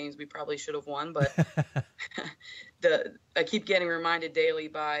are some games we probably should have won. But I keep getting reminded daily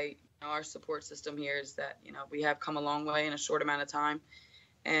by our support system here is that, we have come a long way in a short amount of time.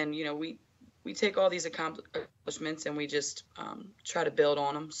 And, we take all these accomplishments and we just try to build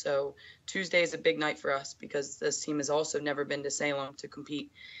on them. So Tuesday is a big night for us because this team has also never been to Salem to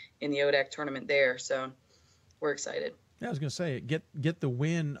compete in the ODAC tournament there. So we're excited. Yeah, I was going to say, get the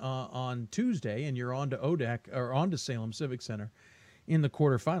win on Tuesday and you're on to ODAC or on to Salem Civic Center in the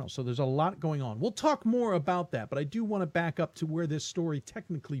quarterfinals. So there's a lot going on. We'll talk more about that, but I do want to back up to where this story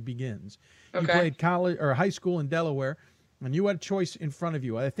technically begins. Okay. You played college or high school in Delaware, and you had a choice in front of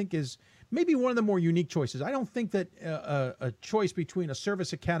you. I think is maybe one of the more unique choices. I don't think that a choice between a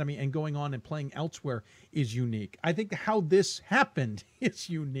service academy and going on and playing elsewhere is unique. I think how this happened is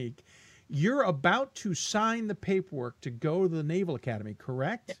unique. You're about to sign the paperwork to go to the Naval Academy,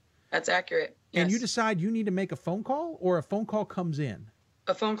 correct? That's accurate. Yes. And you decide you need to make a phone call, or a phone call comes in?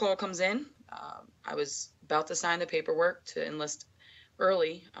 A phone call comes in. I was about to sign the paperwork to enlist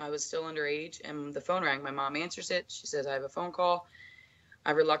early. I was still underage, and the phone rang. My mom answers it. She says, I have a phone call.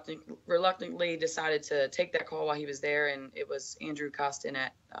 I reluctantly decided to take that call while he was there, and it was Andrew Costin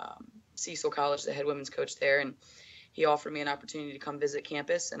at Cecil College, the head women's coach there, and he offered me an opportunity to come visit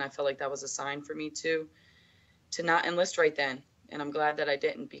campus, and I felt like that was a sign for me to not enlist right then. And I'm glad that I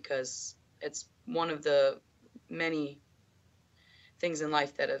didn't, because it's one of the many things in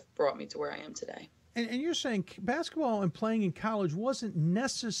life that have brought me to where I am today. And you're saying basketball and playing in college wasn't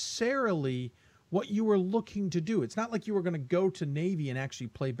necessarily what you were looking to do. It's not like you were going to go to Navy and actually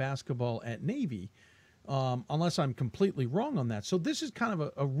play basketball at Navy, unless I'm completely wrong on that. So this is kind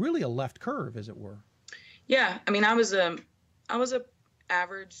of a left curve, as it were. Yeah, I mean, I was a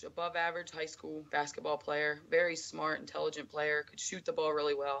above average high school basketball player, very smart, intelligent player, could shoot the ball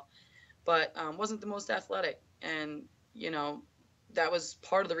really well, but wasn't the most athletic. And, that was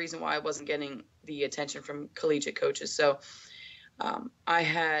part of the reason why I wasn't getting the attention from collegiate coaches. So I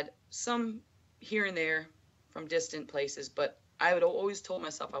had some here and there from distant places, but I would always told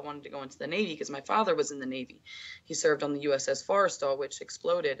myself I wanted to go into the Navy because my father was in the Navy. He served on the USS Forrestal, which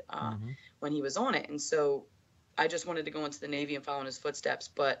exploded when he was on it. And so I just wanted to go into the Navy and follow in his footsteps.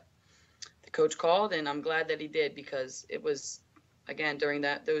 But the coach called, and I'm glad that he did, because it was, again, during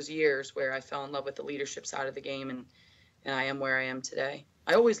those years where I fell in love with the leadership side of the game, and I am where I am today.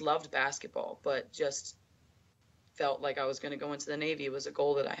 I always loved basketball, but just felt like I was going to go into the Navy. It was a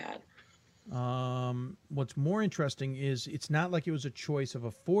goal that I had. What's more interesting is it's not like it was a choice of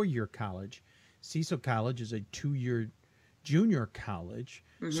a 4-year college. Cecil College is a 2-year junior college.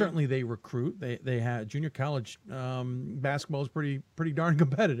 Mm-hmm. Certainly they recruit. They have junior college basketball is pretty darn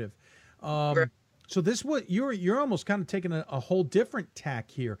competitive. So this what you're almost kind of taking a whole different tack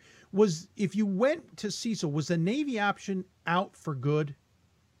here. If you went to Cecil, was the Navy option out for good?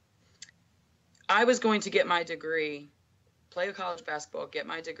 I was going to get my degree, play college basketball, get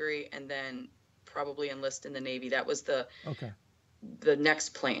my degree, and then probably enlist in the Navy. That was the next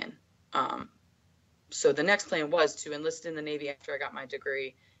plan. So the next plan was to enlist in the Navy after I got my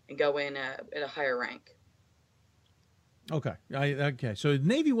degree and go in at a higher rank. Okay. Okay. So the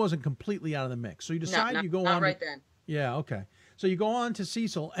Navy wasn't completely out of the mix. So you decide you go on. Right then. Yeah. Okay. So you go on to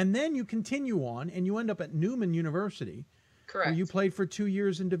Cecil, and then you continue on, and you end up at Newman University. Correct. Where you played for 2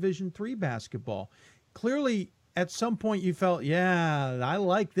 years in Division III basketball. Clearly, at some point, you felt, yeah, I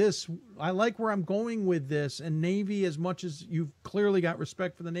like this. I like where I'm going with this. And Navy, as much as you've clearly got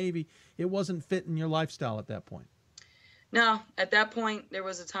respect for the Navy, it wasn't fitting your lifestyle at that point. No, at that point, there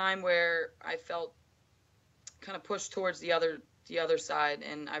was a time where I felt kind of pushed towards the other side,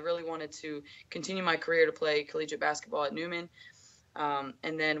 and I really wanted to continue my career to play collegiate basketball at Newman.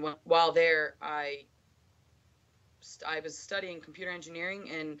 And then while there, I was studying computer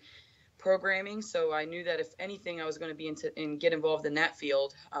engineering and programming, so I knew that if anything, I was going to be get involved in that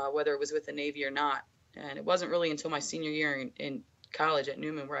field, whether it was with the Navy or not. And it wasn't really until my senior year in college at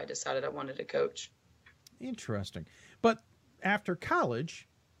Newman where I decided I wanted to coach. Interesting. But after college,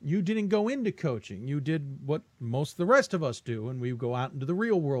 you didn't go into coaching. You did what most of the rest of us do, and we go out into the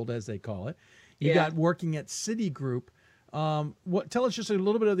real world, as they call it. You got working at Citigroup. Tell us just a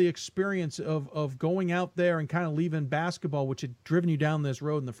little bit of the experience of going out there and kind of leaving basketball, which had driven you down this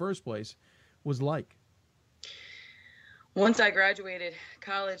road in the first place, was like. Once I graduated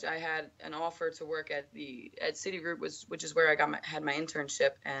college, I had an offer to work at Citigroup, which is where I had my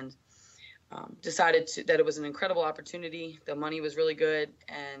internship, and decided that it was an incredible opportunity. The money was really good,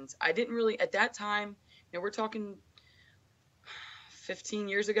 and I didn't really at that time. We're talking 15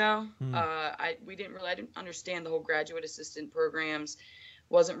 years ago. I didn't understand the whole graduate assistant programs.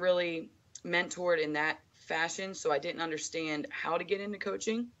 Wasn't really mentored in that fashion, so I didn't understand how to get into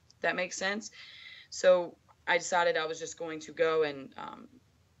coaching. If that makes sense. So I decided I was just going to go and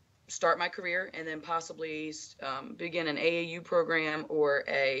start my career, and then possibly begin an AAU program or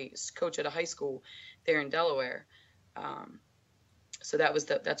a coach at a high school there in Delaware. So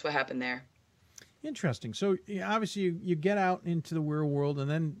that's what happened there. Interesting. So obviously you get out into the real world,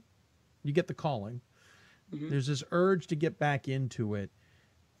 and then you get the calling. Mm-hmm. There's this urge to get back into it.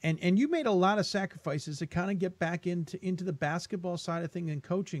 And you made a lot of sacrifices to kind of get back into the basketball side of things and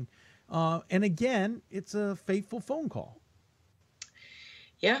coaching. And again, it's a fateful phone call.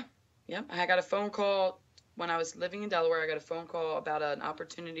 Yeah. I got a phone call when I was living in Delaware. I got a phone call about an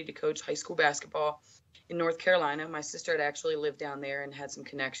opportunity to coach high school basketball in North Carolina. My sister had actually lived down there and had some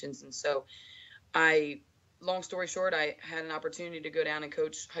connections. And so long story short, I had an opportunity to go down and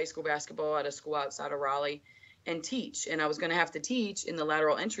coach high school basketball at a school outside of Raleigh and teach. And I was going to have to teach in the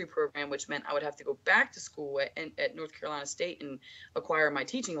lateral entry program, which meant I would have to go back to school at North Carolina State and acquire my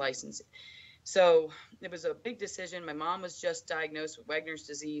teaching license. So it was a big decision. My mom was just diagnosed with Wegener's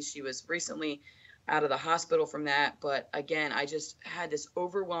disease. She was recently out of the hospital from that. But again, I just had this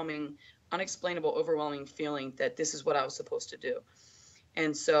unexplainable, overwhelming feeling that this is what I was supposed to do.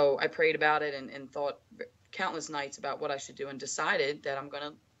 And so I prayed about it and thought countless nights about what I should do, and decided that I'm going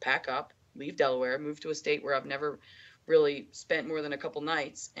to pack up, leave Delaware, move to a state where I've never really spent more than a couple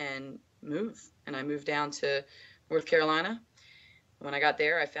nights, and move. And I moved down to North Carolina. When I got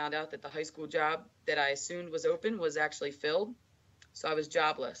there, I found out that the high school job that I assumed was open was actually filled. So I was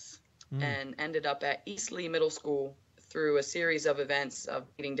jobless and ended up at Eastleigh Middle School through a series of events of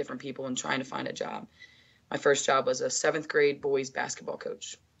meeting different people and trying to find a job. My first job was a 7th grade boys basketball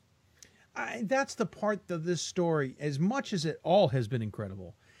coach. That's the part of this story, as much as it all has been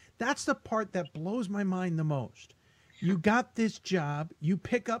incredible, that's the part that blows my mind the most. You got this job, you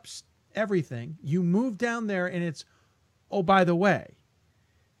pick up everything, you move down there, and it's, oh, by the way.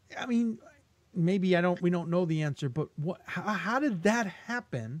 I mean, maybe we don't know the answer, but how did that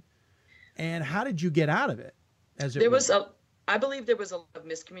happen, and how did you get out of it? I believe there was a lot of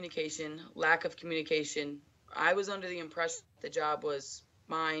miscommunication, lack of communication. I was under the impression the job was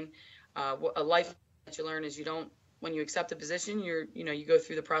mine. A life that you learn is when you accept a position, you go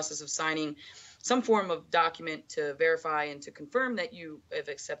through the process of signing some form of document to verify and to confirm that you have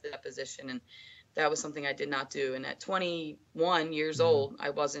accepted that position. And that was something I did not do. And at 21 years old,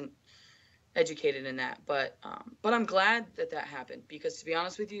 I wasn't educated in that. But I'm glad that happened, because to be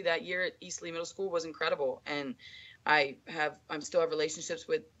honest with you, that year at Eastleigh Middle School was incredible. And I still have relationships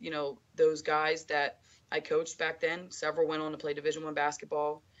with, those guys that I coached back then. Several went on to play Division I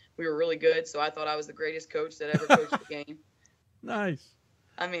basketball. We were really good, so I thought I was the greatest coach that ever coached the game. Nice.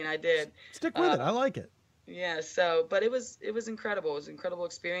 I mean, I did. Stick with it. I like it. Yeah. So, but it was incredible. It was an incredible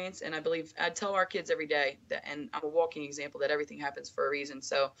experience, and I believe I tell our kids every day that, and I'm a walking example that everything happens for a reason.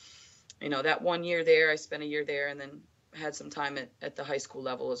 So, that 1 year there, I spent a year there, and then had some time at the high school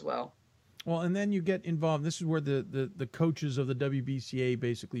level as well. Well, and then you get involved. This is where the coaches of the WBCA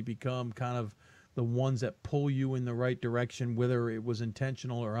basically become kind of the ones that pull you in the right direction, whether it was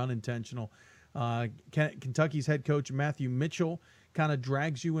intentional or unintentional. Kentucky's head coach, Matthew Mitchell, kind of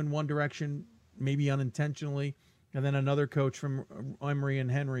drags you in one direction, maybe unintentionally, and then another coach from Emory and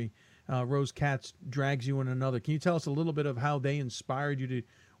Henry, Rose Katz, drags you in another. Can you tell us a little bit of how they inspired you to,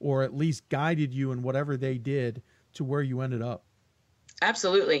 or at least guided you in whatever they did to where you ended up?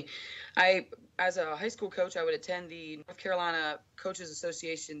 Absolutely. As a high school coach, I would attend the North Carolina Coaches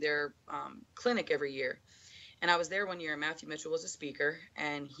Association, their clinic every year. And I was there one year, and Matthew Mitchell was a speaker,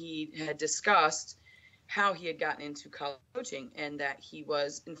 and he had discussed how he had gotten into college coaching, and that he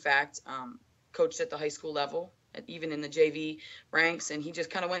was, in fact, coached at the high school level, even in the JV ranks. And he just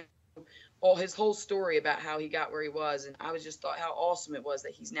kind of went through his whole story about how he got where he was. And I was just thought how awesome it was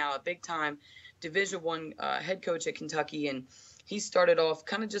that he's now a big-time Division I head coach at Kentucky. And he started off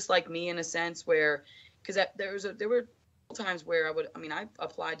kind of just like me in a sense, where because there were times where I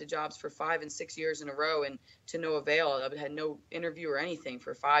applied to jobs for 5 and 6 years in a row, and to no avail. I had no interview or anything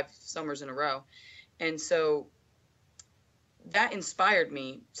for 5 summers in a row. And so that inspired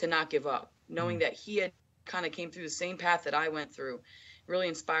me to not give up, knowing that he had kind of came through the same path that I went through, really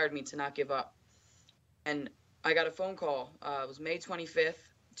inspired me to not give up. And I got a phone call. It was May 25th,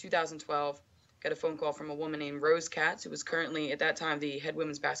 2012. Got a phone call from a woman named Rose Katz, who was currently at that time the head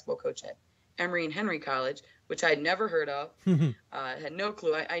women's basketball coach at Emory and Henry College, which I had never heard of. Had no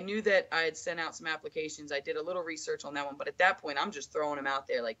clue. I knew that I had sent out some applications. I did a little research on that one, but at that point, I'm just throwing them out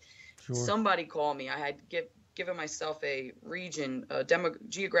there. Like, somebody call me. I had given myself a region,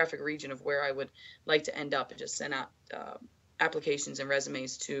 geographic region of where I would like to end up, and just sent out applications and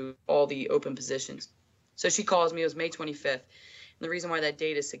resumes to all the open positions. So she calls me. It was May 25th. And the reason why that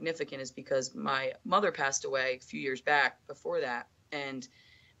date is significant is because my mother passed away a few years back before that, and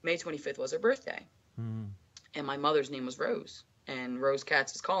May 25th was her birthday. And my mother's name was Rose, and Rose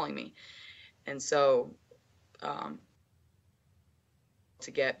Katz is calling me. And so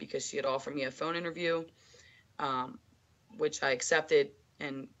because she had offered me a phone interview, which I accepted,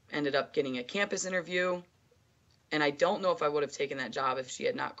 and ended up getting a campus interview. And I don't know if I would have taken that job if she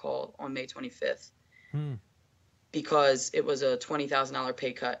had not called on May 25th. Because it was a $20,000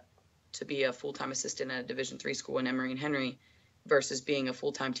 pay cut to be a full-time assistant at a Division III school in Emory and Henry versus being a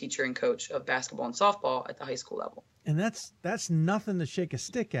full-time teacher and coach of basketball and softball at the high school level. And that's nothing to shake a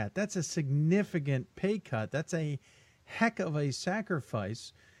stick at. That's a significant pay cut. That's a heck of a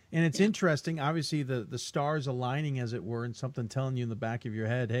sacrifice. And it's interesting, obviously, the stars aligning, as it were, and something telling you in the back of your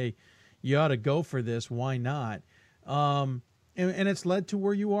head, hey, you ought to go for this. Why not? And it's led to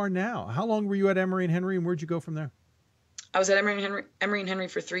where you are now. How long were you at Emory and Henry, and where'd you go from there? I was at Emory and Henry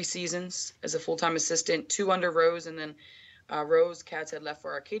for 3 seasons as a full-time assistant, 2 under Rose, and then Rose Katz had left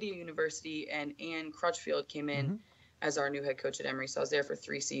for Arcadia University, and Ann Crutchfield came in as our new head coach at Emory. So I was there for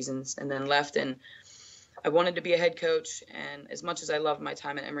 3 seasons and then left, and I wanted to be a head coach. And as much as I loved my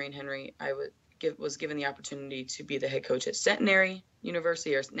time at Emory and Henry, I was given the opportunity to be the head coach at Centenary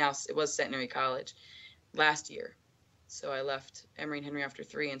University, or now it was Centenary College, last year. So I left Emory and Henry after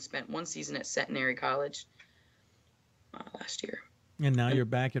 3 and spent 1 season at Centenary College last year. And now you're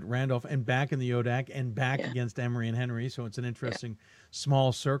back at Randolph and back in the ODAC and back against Emory and Henry. So it's an interesting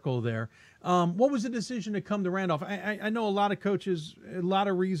small circle there. What was the decision to come to Randolph? I know a lot of coaches, a lot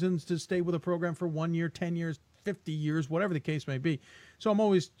of reasons to stay with a program for 1 year, 10 years, 50 years, whatever the case may be. So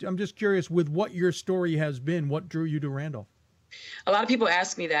I'm just curious, with what your story has been, what drew you to Randolph? A lot of people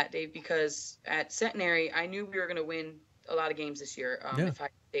ask me that, Dave, because at Centenary, I knew we were going to win a lot of games this year if I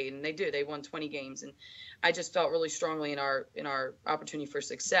stayed, and they did. They won 20 games, and I just felt really strongly in our opportunity for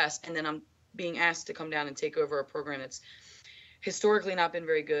success. And then I'm being asked to come down and take over a program that's historically not been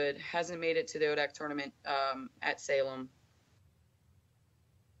very good, hasn't made it to the ODAC tournament at Salem.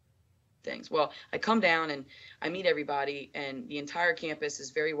 Well, I come down and I meet everybody, and the entire campus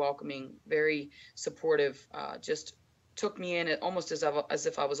is very welcoming, very supportive. Just took me in almost as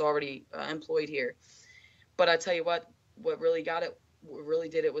if I was already employed here. But I tell you what really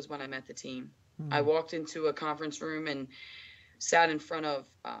did it was when I met the team. I walked into a conference room and sat in front of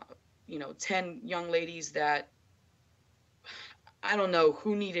 10 young ladies that I don't know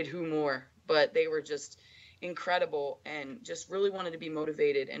who needed who more, but they were just incredible and just really wanted to be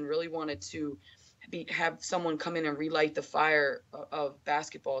motivated and really wanted to have someone come in and relight the fire of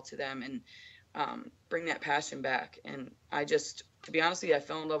basketball to them and bring that passion back. And I just, to be honest with you, I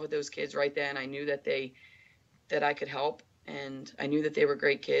fell in love with those kids right then. I knew that I could help, and I knew that they were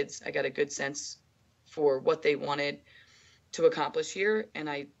great kids. I got a good sense for what they wanted to accomplish here, and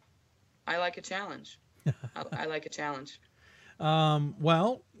I I like a challenge. I like a challenge.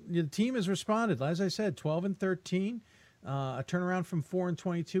 Well, the team has responded. As I said, 12-13, a turnaround from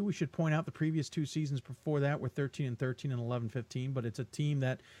 4-22. We should point out the previous 2 seasons before that were 13-13 and 11-15. But it's a team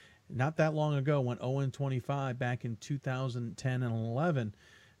that not that long ago went 0-25 back in 2010 and 11.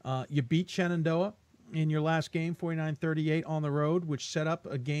 You beat Shenandoah in your last game, 49-38 on the road, which set up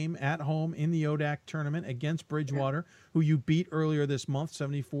a game at home in the ODAC tournament against Bridgewater, who you beat earlier this month,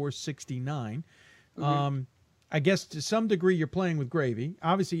 74-69. I guess to some degree you're playing with gravy.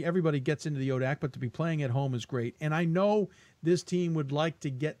 Obviously, everybody gets into the ODAC, but to be playing at home is great. And I know this team would like to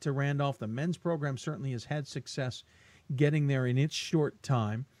get to Randolph. The men's program certainly has had success getting there in its short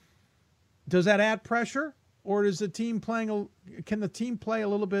time. Does that add pressure, or does the team can the team play a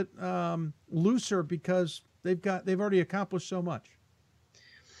little bit looser because they've already accomplished so much?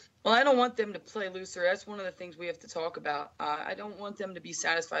 Well, I don't want them to play looser. That's one of the things we have to talk about. I don't want them to be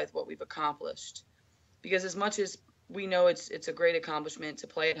satisfied with what we've accomplished. Because as much as we know it's a great accomplishment to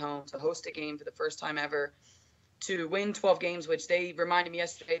play at home, to host a game for the first time ever, to win 12 games, which they reminded me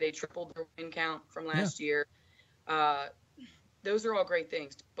yesterday, they tripled their win count from last year. Those are all great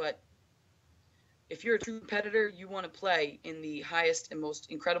things. But if you're a true competitor, you want to play in the highest and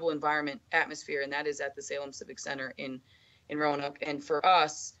most incredible atmosphere, and that is at the Salem Civic Center in Roanoke. And for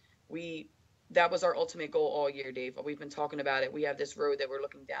us, that was our ultimate goal all year, Dave. We've been talking about it. We have this road that we're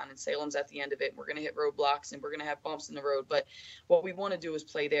looking down, and Salem's at the end of it. We're going to hit roadblocks, and we're going to have bumps in the road. But what we want to do is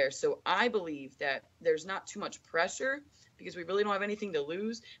play there. So I believe that there's not too much pressure because we really don't have anything to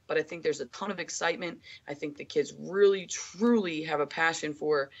lose. But I think there's a ton of excitement. I think the kids really, truly have a passion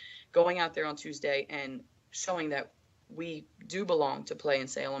for going out there on Tuesday and showing that we do belong to play in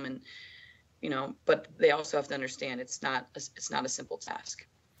Salem. And, but they also have to understand it's not a simple task.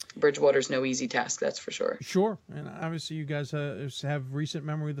 Bridgewater's no easy task, that's for sure. Sure, and obviously you guys have recent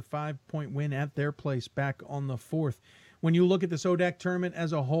memory of the 5-point win at their place back on the 4th. When you look at this ODAC tournament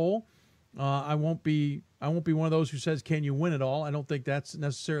as a whole, I won't be one of those who says, "Can you win it all?" I don't think that's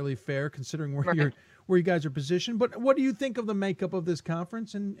necessarily fair, considering where you guys are positioned. But what do you think of the makeup of this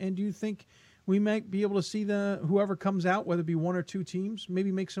conference, and do you think we might be able to see whoever comes out, whether it be 1 or 2 teams,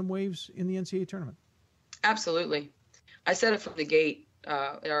 maybe make some waves in the NCAA tournament? Absolutely, I said it from the gate.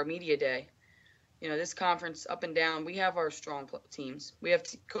 At our media day, this conference up and down, we have our strong teams. We have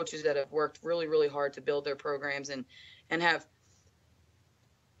coaches that have worked really, really hard to build their programs and have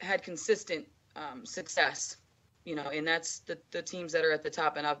had consistent success, and that's the teams that are at the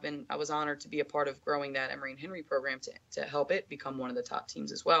top. And I was honored to be a part of growing that Emory and Henry program to help it become one of the top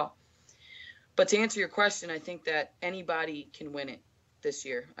teams as well. But to answer your question, I think that anybody can win it this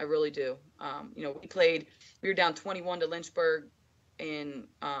year. I really do. We were down 21 to Lynchburg in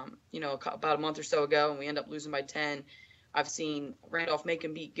about a month or so ago, and we end up losing by 10. I've seen Randolph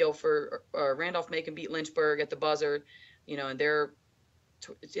Macon beat Guilford, or Randolph Macon beat Lynchburg at the buzzer, and they're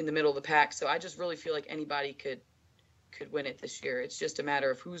in the middle of the pack. So I just really feel like anybody could win it this year. It's just a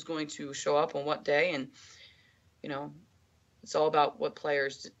matter of who's going to show up on what day, and it's all about the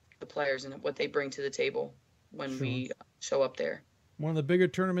players and what they bring to the table when we show up there. One of the bigger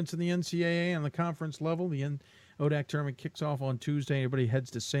tournaments in the NCAA on the conference level, the ODAC tournament kicks off on Tuesday. Everybody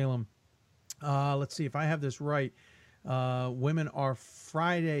heads to Salem. Let's see if I have this right. Women are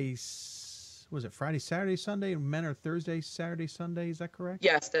Fridays. Was it Friday, Saturday, Sunday? And men are Thursday, Saturday, Sunday. Is that correct?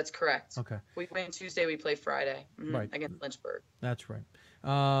 Yes, that's correct. Okay. We play on Tuesday. We play Friday against Lynchburg. That's right.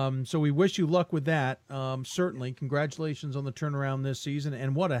 So we wish you luck with that. Certainly. Congratulations on the turnaround this season.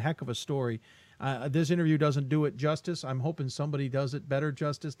 And what a heck of a story. This interview doesn't do it justice. I'm hoping somebody does it better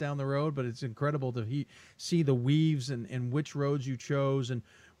justice down the road, but it's incredible to see the weaves and which roads you chose and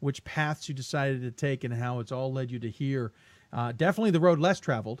which paths you decided to take and how it's all led you to here. Definitely the road less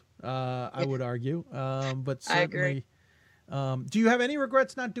traveled, I would argue. But certainly, I agree. Do you have any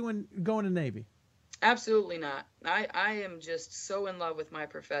regrets not going to Navy? Absolutely not. I am just so in love with my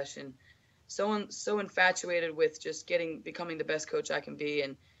profession, so infatuated with just becoming the best coach I can be.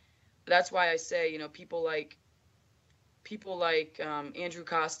 And that's why I say, people like Andrew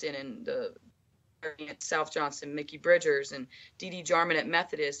Costin and at South Johnson, Mickey Bridgers, and Dee Jarman at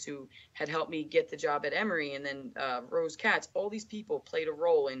Methodist, who had helped me get the job at Emory, and then Rose Katz. All these people played a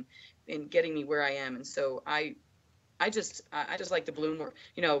role in getting me where I am, and so I just like to bloom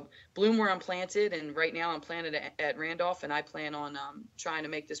where I'm planted. And right now I'm planted at Randolph, and I plan on trying to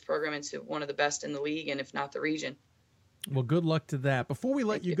make this program into one of the best in the league, and if not the region. Well, good luck to that. Before we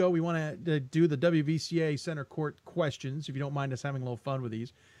let you go, we want to do the WVCA Center Court questions, if you don't mind us having a little fun with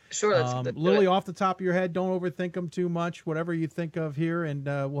these. Sure. Literally off the top of your head, don't overthink them too much, whatever you think of here, and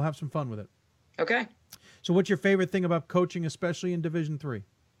we'll have some fun with it. Okay. So what's your favorite thing about coaching, especially in Division III?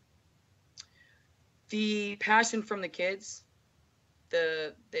 The passion from the kids,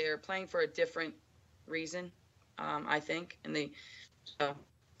 they're playing for a different reason, I think, and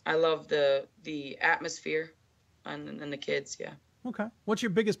I love the atmosphere and the kids. Yeah. Okay. What's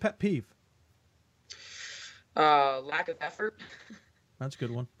your biggest pet peeve? Lack of effort. That's a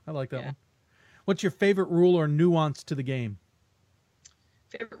good one. I like that one. What's your favorite rule or nuance to the game?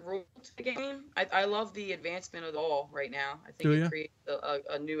 Favorite rule to the game? I love the advancement of the ball right now. I think it creates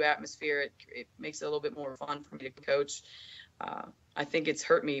a new atmosphere. It makes it a little bit more fun for me to coach. I think it's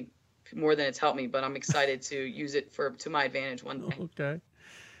hurt me more than it's helped me, but I'm excited to use it to my advantage one day. Okay.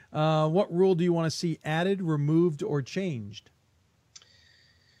 What rule do you want to see added, removed, or changed?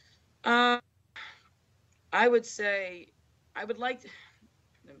 I would say I would like.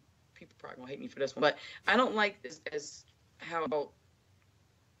 People probably won't hate me for this one, but I don't like this as how the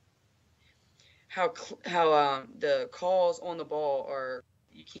calls on the ball are.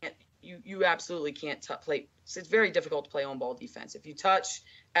 You absolutely can't play. It's very difficult to play on ball defense. If you touch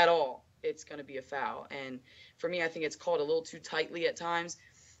at all, it's going to be a foul. And for me, I think it's called a little too tightly at times.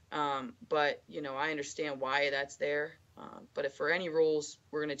 But I understand why that's there. But if for any rules,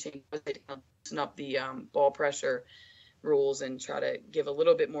 we're going to loosen up the ball pressure rules and try to give a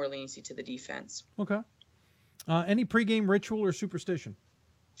little bit more leniency to the defense. Okay. Any pregame ritual or superstition?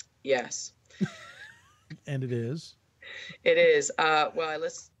 Yes. And it is? It is. Well, I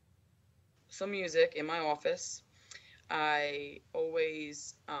listen to some music in my office. I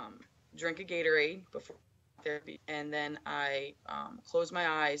always drink a Gatorade before therapy, and then I close my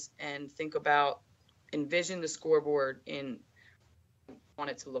eyes and envision the scoreboard in what I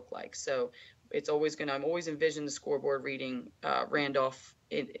want it to look like. So I'm always envision the scoreboard reading Randolph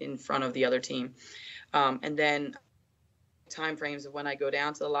in front of the other team. And then time frames of when I go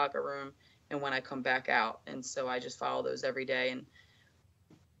down to the locker room and when I come back out. And so I just follow those every day. And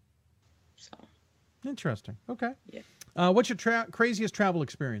so. Interesting. Okay. Yeah. What's your craziest travel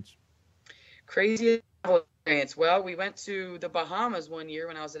experience? Craziest travel experience? Well, we went to the Bahamas one year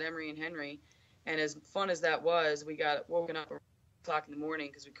when I was at Emory and Henry. And as fun as that was, we got woken up around o'clock in the morning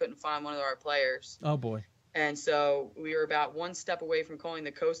because we couldn't find one of our players. Oh, boy. And so we were about one step away from calling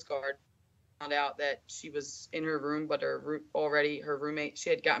the Coast Guard. Found out that she was in her room, but her roommate,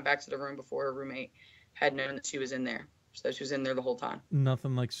 she had gotten back to the room before her roommate had known that she was in there. So she was in there the whole time.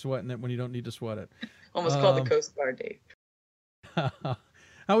 Nothing like sweating it when you don't need to sweat it. Almost called the Coast Guard, Dave.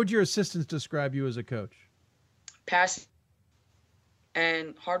 How would your assistants describe you as a coach? Passionate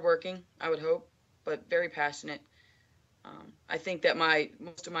and hardworking, I would hope, but very passionate. I think that I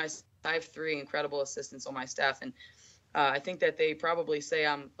have 3 incredible assistants on my staff, and I think that they probably say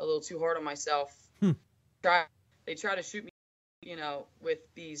I'm a little too hard on myself. They try to shoot me, with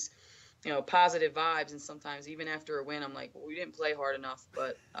these, positive vibes. And sometimes even after a win, I'm like, well, we didn't play hard enough.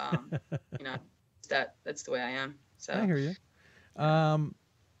 But, that's the way I am. So I hear you.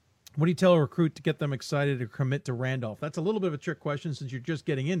 What do you tell a recruit to get them excited to commit to Randolph? That's a little bit of a trick question since you're just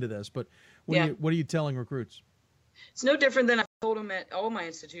getting into this. But what are you telling recruits? It's no different than I've told them at all my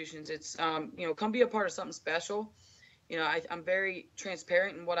institutions. It's, come be a part of something special. I'm very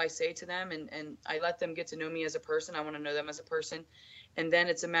transparent in what I say to them, and I let them get to know me as a person. I want to know them as a person. And then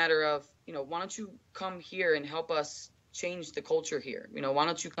it's a matter of, why don't you come here and help us change the culture here? Why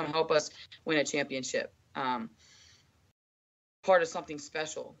don't you come help us win a championship? Part of something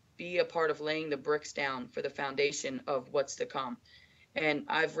special. Be a part of laying the bricks down for the foundation of what's to come. And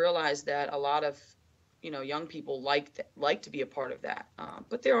I've realized that a lot of young people like to be a part of that.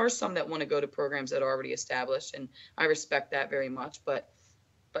 But there are some that want to go to programs that are already established, and I respect that very much. But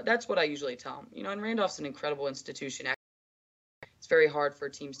that's what I usually tell them. And Randolph's an incredible institution. It's very hard for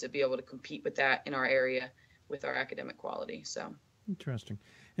teams to be able to compete with that in our area with our academic quality. So interesting.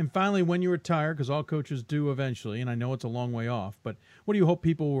 And finally, when you retire, because all coaches do eventually, and I know it's a long way off, but what do you hope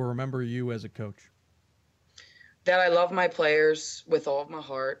people will remember you as a coach? That I love my players with all of my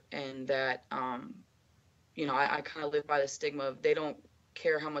heart, and that I kind of live by the stigma of they don't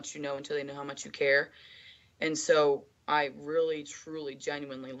care how much you know until they know how much you care. And so I really, truly,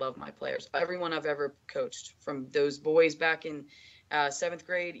 genuinely love my players. Everyone I've ever coached, from those boys back in 7th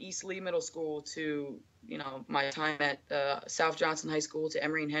grade, East Lee Middle School, to, my time at South Johnson High School, to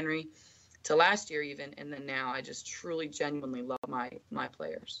Emory and Henry, to last year even, and then now, I just truly, genuinely love my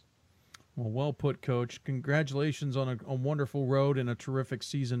players. Well put, Coach. Congratulations on a wonderful road and a terrific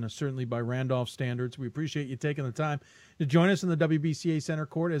season, certainly by Randolph standards. We appreciate you taking the time to join us in the WBCA Center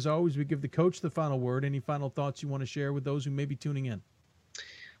Court. As always, we give the coach the final word. Any final thoughts you want to share with those who may be tuning in?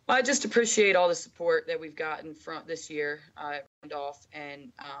 Well, I just appreciate all the support that we've gotten from this year at Randolph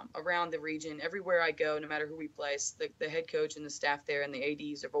and around the region. Everywhere I go, no matter who we place, the head coach and the staff there and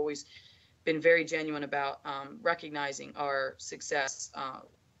the ADs have always been very genuine about recognizing our success.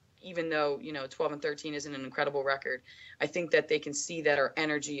 Even though, 12-13 isn't an incredible record, I think that they can see that our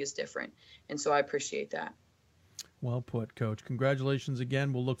energy is different. And so I appreciate that. Well put, Coach. Congratulations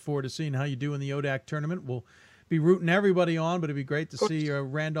again. We'll look forward to seeing how you do in the ODAC tournament. We'll be rooting everybody on, but it'd be great to see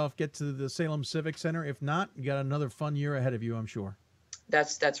Randolph get to the Salem Civic Center. If not, you got another fun year ahead of you, I'm sure.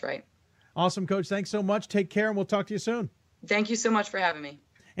 That's right. Awesome, Coach. Thanks so much. Take care, and we'll talk to you soon. Thank you so much for having me.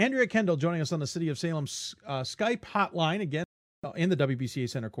 Andrea Kendall joining us on the City of Salem Skype hotline again. In the WBCA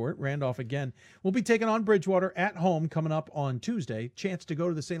Center Court. Randolph again will be taking on Bridgewater at home coming up on Tuesday. Chance to go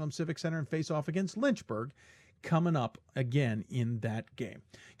to the Salem Civic Center and face off against Lynchburg coming up again in that game.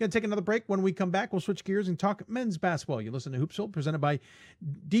 Going to take another break. When we come back, we'll switch gears and talk men's basketball. You listen to Hoopsville, presented by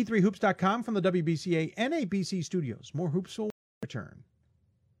D3Hoops.com from the WBCA NABC studios. More Hoopsville return.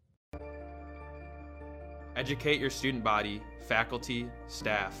 Educate your student body, faculty,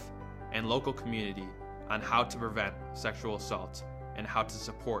 staff, and local community on how to prevent sexual assault and how to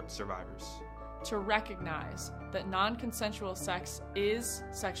support survivors. To recognize that non-consensual sex is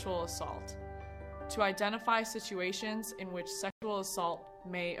sexual assault. To identify situations in which sexual assault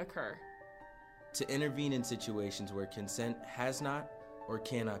may occur. To intervene in situations where consent has not or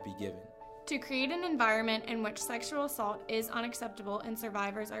cannot be given. To create an environment in which sexual assault is unacceptable and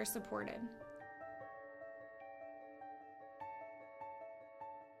survivors are supported.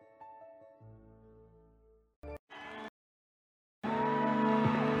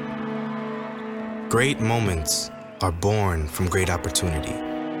 Great moments are born from great opportunity.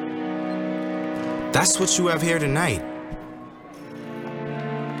 That's what you have here tonight.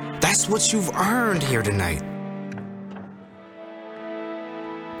 That's what you've earned here tonight.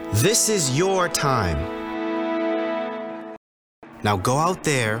 This is your time. Now go out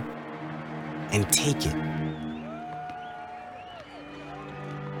there and take it.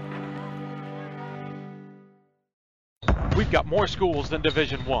 We've got more schools than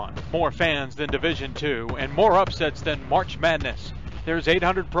Division I, more fans than Division II, and more upsets than March Madness. There's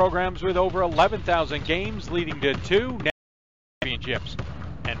 800 programs with over 11,000 games leading to 2 national championships.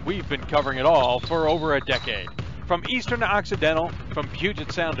 And we've been covering it all for over a decade. From Eastern to Occidental, from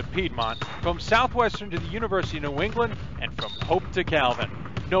Puget Sound to Piedmont, from Southwestern to the University of New England, and from Hope to Calvin.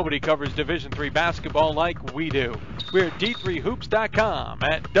 Nobody covers Division III basketball like we do. We're at D3Hoops.com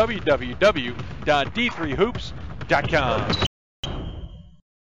at www.d3hoops.com.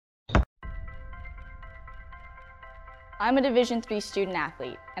 I'm a Division III student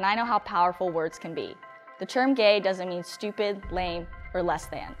athlete, and I know how powerful words can be. The term gay doesn't mean stupid, lame, or less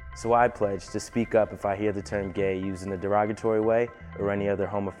than. So I pledge to speak up if I hear the term gay used in a derogatory way or any other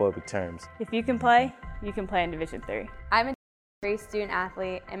homophobic terms. If you can play in Division III. I'm a Division III student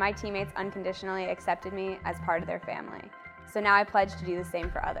athlete, and my teammates unconditionally accepted me as part of their family. So now I pledge to do the same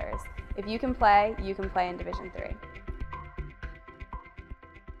for others. If you can play in Division III.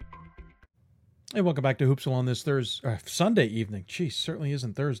 Hey, welcome back to Hoopsville on this Sunday evening. Geez, certainly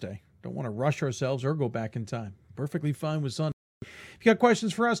isn't Thursday. Don't want to rush ourselves or go back in time. Perfectly fine with Sunday. If you got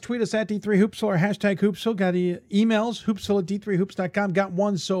questions for us, tweet us at D3Hoopsville or hashtag Hoopsville. Got emails, hoopsville at D3Hoops.com. Got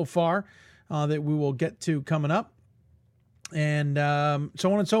one so far that we will get to coming up. And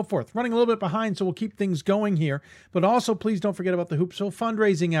so on and so forth. Running a little bit behind, so we'll keep things going here. But also, please don't forget about the Hoopsville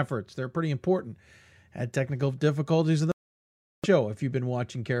fundraising efforts. They're pretty important. Had technical difficulties in the show, if you've been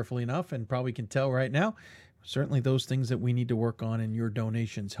watching carefully enough, and probably can tell right now. Certainly those things that we need to work on, and your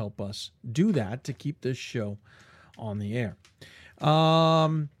donations help us do that to keep this show on the air.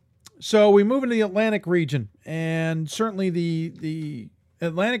 So we move into the Atlantic region, and certainly the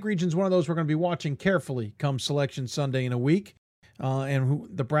Atlantic region is one of those we're going to be watching carefully come Selection Sunday in a week, and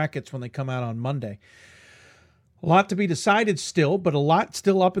the brackets when they come out on Monday. A lot to be decided still, but a lot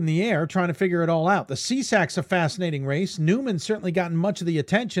still up in the air, trying to figure it all out. The CSAC's a fascinating race. Newman's certainly gotten much of the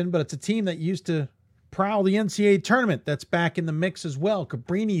attention, but it's a team that used to prowl the NCAA tournament that's back in the mix as well.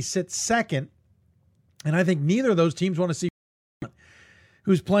 Cabrini sits second, and I think neither of those teams want to see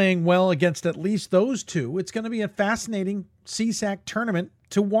who's playing well against at least those two. It's going to be a fascinating CSAC tournament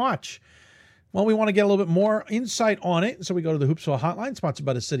to watch. Well, we want to get a little bit more insight on it, so we go to the Hoopsville Hotline, sponsored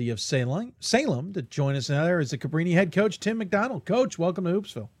by the City of Salem. To join us now there is the Cabrini head coach, Tim McDonald. Coach, welcome to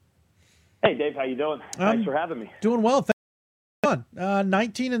Hoopsville. Hey, Dave, how you doing? Thanks for having me. Doing well. Thanks.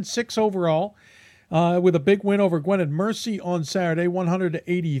 19-6 overall, with a big win over Gwinnett Mercy on Saturday,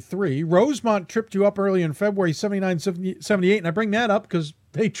 100-83. Rosemont tripped you up early in February, 79-78, and I bring that up because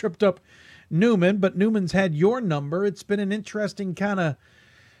they tripped up Newman, but Newman's had your number. It's been an interesting kind of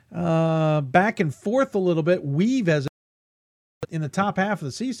back and forth a little bit, weave as in the top half of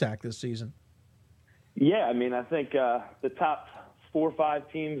the CSAC this season. Yeah, I mean, I think the top 4 or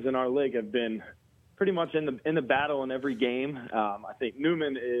 5 teams in our league have been pretty much in the battle in every game. I think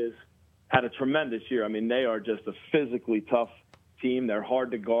Newman had a tremendous year. I mean, they are just a physically tough team. They're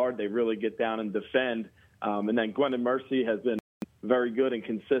hard to guard. They really get down and defend. And then Gwendolyn Mercy has been very good and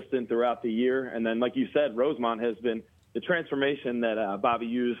consistent throughout the year. And then, like you said, Rosemont has been the transformation that Bobby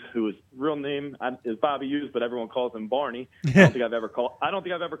Hughes, who his real name is Bobby Hughes, but everyone calls him Barney. I don't think I've ever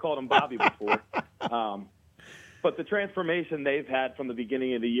called him Bobby before. But the transformation they've had from the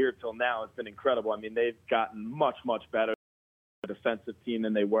beginning of the year till now has been incredible. I mean, they've gotten much, much better a defensive team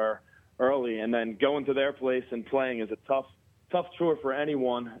than they were early. And then going to their place and playing is a tough chore for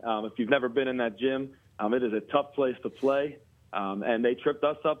anyone. If you've never been in that gym, it is a tough place to play. And they tripped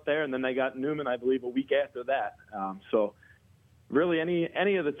us up there, and then they got Newman, I believe, a week after that. So really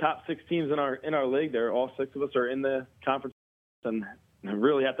any of the top 6 teams in our league, all 6 of us are in the conference and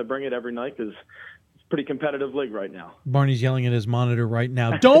really have to bring it every night because it's a pretty competitive league right now. Barney's yelling at his monitor right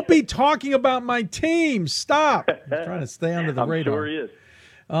now. Don't be talking about my team. Stop. I'm trying to stay under the radar. I'm sure he is.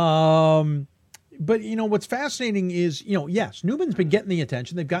 But, what's fascinating is, yes, Newman's been getting the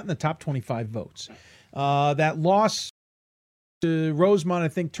attention. They've gotten the top 25 votes. That loss to Rosemont, I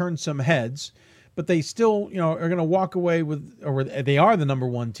think, turned some heads, but they still, are going to walk away or they are the number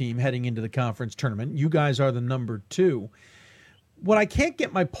 1 team heading into the conference tournament. You guys are the number 2. What I can't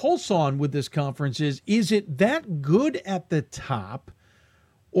get my pulse on with this conference is it that good at the top,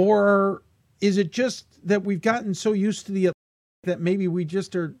 or is it just that we've gotten so used to that maybe we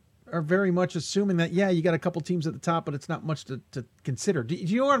just are very much assuming that, you got a couple teams at the top, but it's not much to consider. Do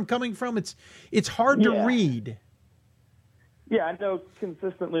you know where I'm coming from? It's hard to read. Yeah, I know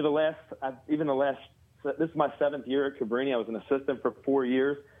consistently this is my 7th year at Cabrini. I was an assistant for 4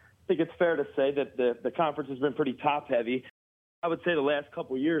 years. I think it's fair to say that the conference has been pretty top-heavy. I would say the last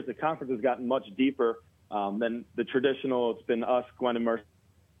couple of years, the conference has gotten much deeper than the traditional. It's been us, Gwendolyn Mercy,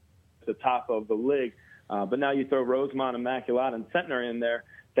 at the top of the league. But now you throw Rosemont, Immaculata, and Centner in there.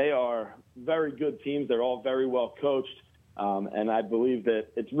 They are very good teams. They're all very well coached. And I believe that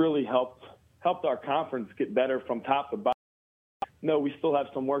it's really helped our conference get better from top to bottom. No, we still have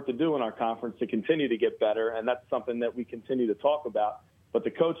some work to do in our conference to continue to get better, and that's something that we continue to talk about. But the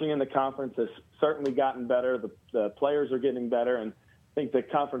coaching in the conference has certainly gotten better. The players are getting better, and I think the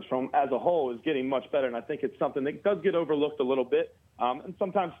conference as a whole is getting much better. And I think it's something that does get overlooked a little bit, and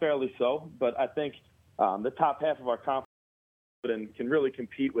sometimes fairly so. But I think the top half of our conference can really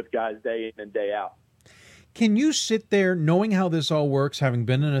compete with guys day in and day out. Can you sit there knowing how this all works, having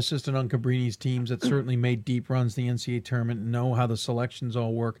been an assistant on Cabrini's teams that certainly made deep runs in the NCAA tournament and know how the selections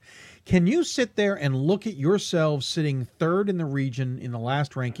all work? Can you sit there and look at yourselves sitting 3rd in the region in the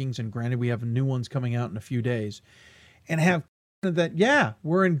last rankings, and granted we have new ones coming out in a few days, and have that,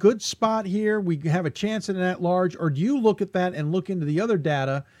 we're in good spot here, we have a chance at an at-large? Or do you look at that and look into the other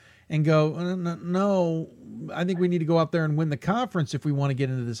data and go, no, I think we need to go out there and win the conference if we want to get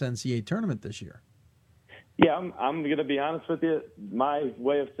into this NCAA tournament this year? Yeah, I'm going to be honest with you. My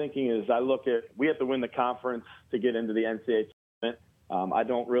way of thinking is we have to win the conference to get into the NCAA tournament. I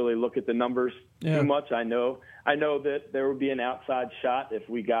don't really look at the numbers too much. I know that there would be an outside shot if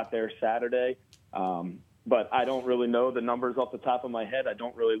we got there Saturday, but I don't really know the numbers off the top of my head. I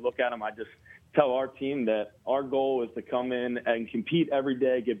don't really look at them. I just tell our team that our goal is to come in and compete every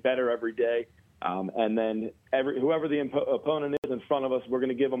day, get better every day, and then whoever the opponent is in front of us, we're going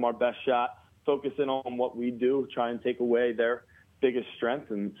to give them our best shot. Focus in on what we do, try and take away their biggest strength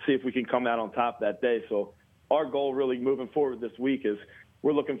and see if we can come out on top that day. So our goal really moving forward this week is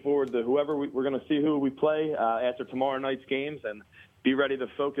we're looking forward to we're going to see who we play after tomorrow night's games and be ready to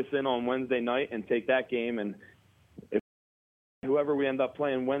focus in on Wednesday night and take that game. And whoever we end up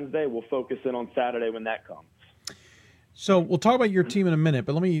playing Wednesday, we'll focus in on Saturday when that comes. So we'll talk about your team in a minute,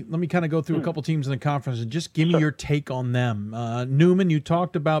 but let me kind of go through a couple teams in the conference and just give me your take on them. Newman, you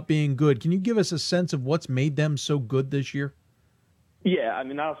talked about being good. Can you give us a sense of what's made them so good this year? Yeah, I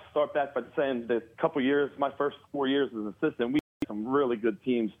mean, I'll start back by saying the couple years, my first 4 years as an assistant, we had some really good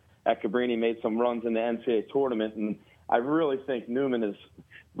teams at Cabrini, made some runs in the NCAA tournament, and I really think Newman is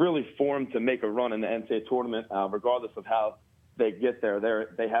really formed to make a run in the NCAA tournament, regardless of how they get there.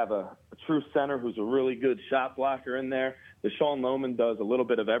 They have a true center who's a really good shot blocker in there. Deshaun Lohman does a little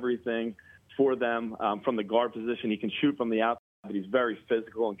bit of everything for them from the guard position. He can shoot from the outside, but he's very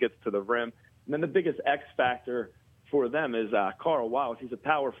physical and gets to the rim. And then the biggest X factor for them is Carl Wiles. He's a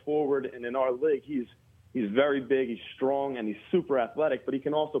power forward, and in our league, he's very big, he's strong, and he's super athletic, but he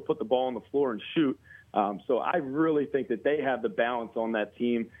can also put the ball on the floor and shoot. So I really think that they have the balance on that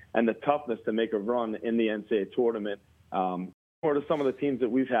team and the toughness to make a run in the NCAA tournament. Or to some of the teams that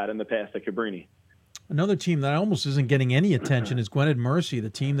we've had in the past at Cabrini. Another team that almost isn't getting any attention is Gwynedd Mercy, the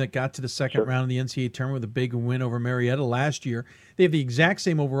team that got to the second round of the NCAA tournament with a big win over Marietta last year. They have the exact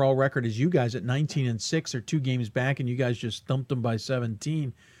same overall record as you guys at 19-6. They're 2 games back, and you guys just thumped them by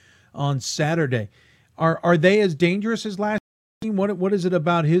 17 on Saturday. Are they as dangerous as last team? What is it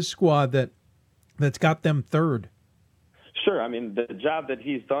about his squad that's got them third? Sure. I mean, the job that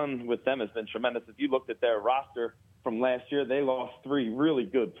he's done with them has been tremendous. If you looked at their roster from last year, they lost 3 really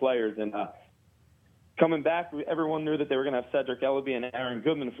good players, and coming back, everyone knew that they were going to have Cedric Ellaby and Aaron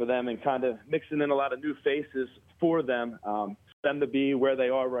Goodman for them, and kind of mixing in a lot of new faces for them. For them to be where they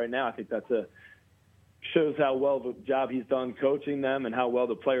are right now, I think shows how well the job he's done coaching them and how well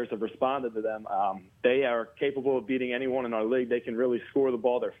the players have responded to them. They are capable of beating anyone in our league. They can really score the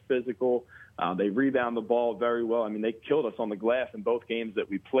ball. They're physical. They rebound the ball very well. I mean, they killed us on the glass in both games that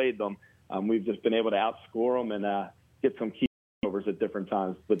we played them. We've just been able to outscore them and get some key overs at different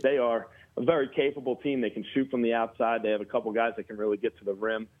times. But they are a very capable team. They can shoot from the outside. They have a couple guys that can really get to the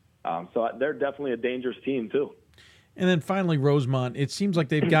rim. So they're definitely a dangerous team, too. And then finally, Rosemont, it seems like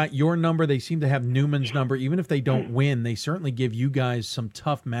they've got your number. They seem to have Newman's number. Even if they don't win, they certainly give you guys some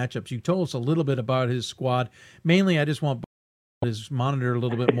tough matchups. You told us a little bit about his squad. Mainly, I just want his monitor a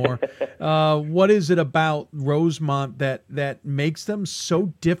little bit more. What is it about Rosemont that makes them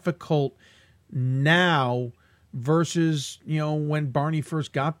so difficult now versus, when Barney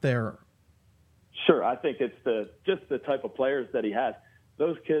first got there? Sure. I think it's just the type of players that he has.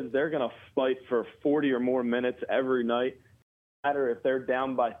 Those kids, they're going to fight for 40 or more minutes every night. No matter if they're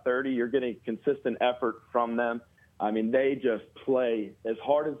down by 30, you're getting consistent effort from them. I mean, they just play as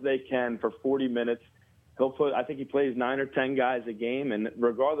hard as they can for 40 minutes. I think he plays 9 or 10 guys a game, and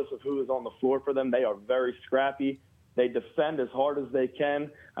regardless of who is on the floor for them, they are very scrappy. They defend as hard as they can.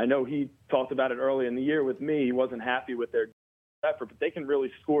 I know he talked about it early in the year with me. He wasn't happy with their effort, but they can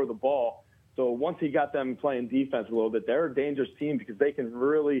really score the ball. So once he got them playing defense a little bit, they're a dangerous team because they can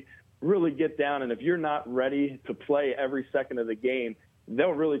really, really get down. And if you're not ready to play every second of the game, they'll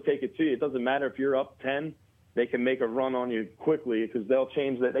really take it to you. It doesn't matter if you're up 10. They can make a run on you quickly because they'll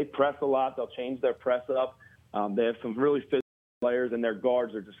change that. They press a lot. They'll change their press up. They have some really physical players, and their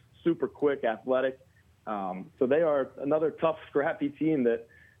guards are just super quick, athletic. So they are another tough, scrappy team that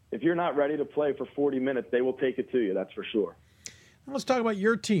if you're not ready to play for 40 minutes, they will take it to you, that's for sure. Let's talk about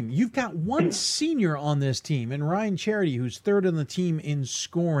your team. You've got one senior on this team, and Ryan Charity, who's third on the team in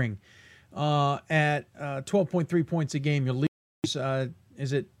scoring at 12.3 points a game. Your lead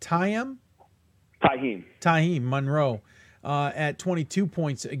is it Taheem Monroe at 22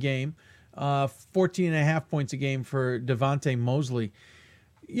 points a game, 14.5 points a game for Devontae Mosley.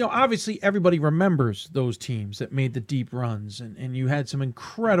 Obviously everybody remembers those teams that made the deep runs, and you had some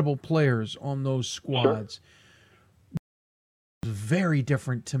incredible players on those squads. Sure. Very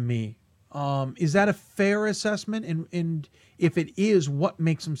different to me. Is that a fair assessment? And if it is, what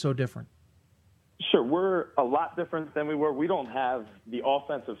makes them so different? Sure. We're a lot different than we were. We don't have the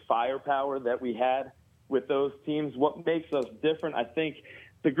offensive firepower that we had with those teams. What makes us different, I think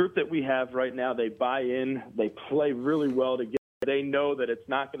the group that we have right now, they buy in, they play really well together. They know that it's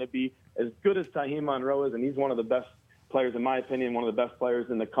not going to be as good as Taheem Monroe is, and he's one of the best players, in my opinion, one of the best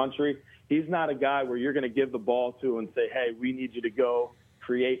players in the country. He's not a guy where you're going to give the ball to and say, hey, we need you to go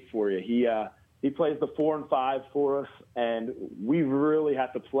create for you. He plays the 4 and 5 for us, and we really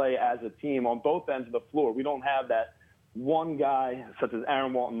have to play as a team on both ends of the floor. We don't have that one guy such as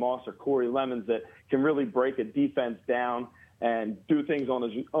Aaron Walton Moss or Corey Lemons that can really break a defense down and do things on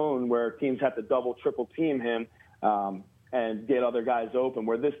his own where teams have to double, triple team him and get other guys open.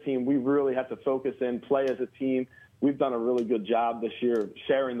 Where this team, we really have to focus in, play as a team. We've done a really good job this year of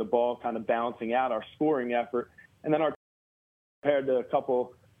sharing the ball, kind of balancing out our scoring effort. And then compared to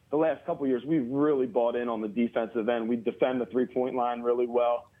the last couple of years, we've really bought in on the defensive end. We defend the three-point line really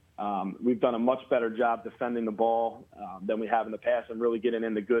well. We've done a much better job defending the ball than we have in the past and really getting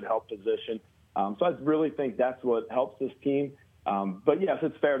into good help position. So I really think that's what helps this team. But, yes,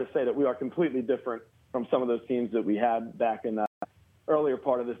 it's fair to say that we are completely different from some of those teams that we had back in the earlier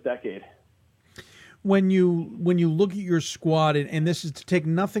part of this decade. When you look at your squad, and this is to take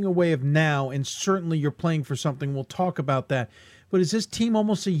nothing away of now, and certainly you're playing for something, we'll talk about that, but is this team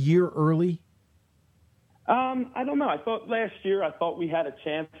almost a year early? I don't know. I thought last year, we had a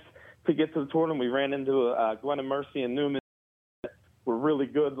chance to get to the tournament. We ran into Gwynedd Mercy and Newman. Were really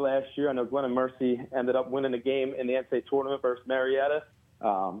good last year. I know Gwynedd Mercy ended up winning a game in the NCAA tournament versus Marietta.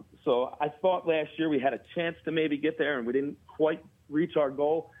 So I thought last year we had a chance to maybe get there, and we didn't quite reach our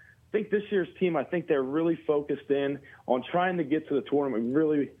goal. I think this year's team, they're really focused in on trying to get to the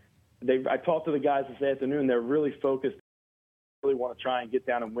tournament. I talked to the guys this afternoon. They're really focused. They really want to try and get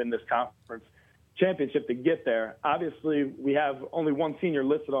down and win this conference. championship to get there. Obviously, we have only one senior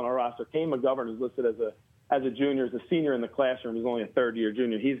listed on our roster. Kane McGovern is listed as a junior, as a senior in the classroom. He's only a third-year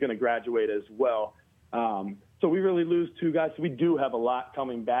junior. He's going to graduate as well. So we really lose two guys. So we do have a lot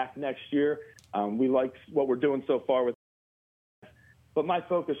coming back next year. We like what we're doing so far with. But my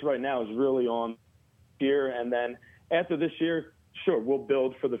focus right now is really on here, and then after this year, sure, we'll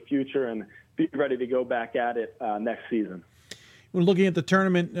build for the future and be ready to go back at it next season. We're looking at the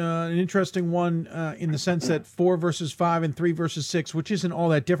tournament, an interesting one in the sense that 4 versus 5 and 3 versus 6, which isn't all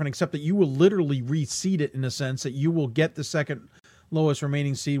that different, except that you will literally reseed it in a sense that you will get the second lowest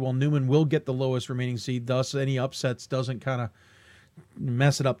remaining seed, while Newman will get the lowest remaining seed. Thus, any upsets doesn't kind of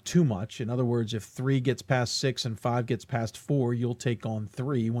mess it up too much. In other words, if 3 gets past 6 and 5 gets past 4, you'll take on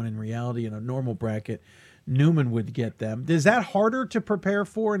 3, when in reality, in a normal bracket, Newman would get them. Is that harder to prepare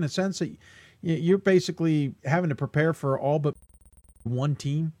for in the sense that you're basically having to prepare for all but one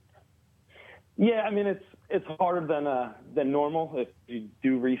team? Yeah, I mean, it's harder than normal if you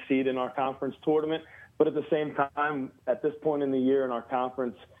do reseed in our conference tournament. But at the same time, at this point in the year in our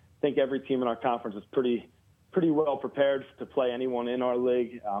conference, I think every team in our conference is pretty well prepared to play anyone in our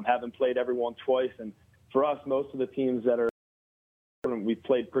league, having played everyone twice. And for us, most of the teams that are we've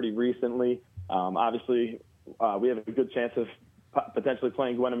played pretty recently. Obviously, we have a good chance of potentially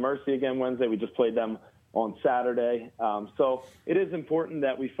playing Gwen and Mercy again Wednesday. We just played them on Saturday. So it is important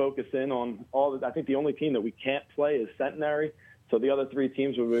that we focus in on I think the only team that we can't play is Centenary. So the other 3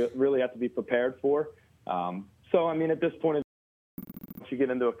 teams we really have to be prepared for. So, I mean, at this point, once you get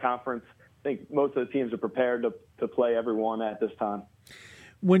into a conference, I think most of the teams are prepared to play everyone at this time.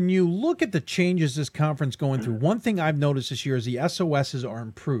 When you look at the changes this conference going through, one thing I've noticed this year is the SOSs are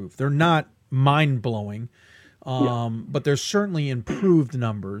improved. They're not mind-blowing, but they're certainly improved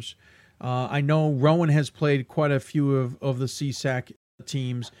numbers. I know Rowan has played quite a few of the CSAC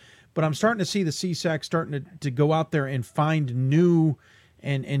teams, but I'm starting to see the CSAC starting to go out there and find new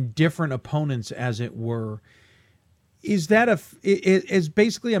and different opponents, as it were. Is that is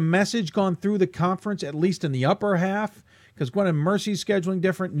basically a message gone through the conference, at least in the upper half? Because Gwen and Mercy's scheduling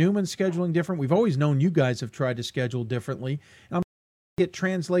different, Newman's scheduling different. We've always known you guys have tried to schedule differently. And I'm get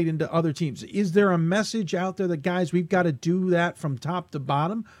translated into other teams. Is there a message out there that, guys, we've got to do that from top to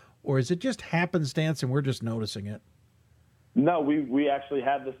bottom? Or is it just happenstance and we're just noticing it? No, we actually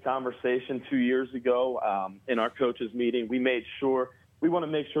had this conversation 2 years ago in our coaches meeting. We want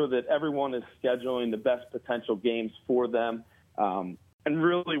to make sure that everyone is scheduling the best potential games for them, and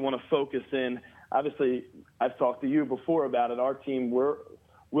really want to focus in. Obviously, I've talked to you before about it. Our team, we're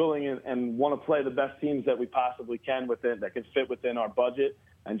willing and want to play the best teams that we possibly can that can fit within our budget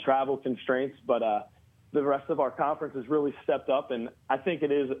and travel constraints. But the rest of our conference has really stepped up, and I think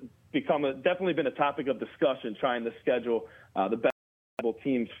it is definitely been a topic of discussion, trying to schedule the best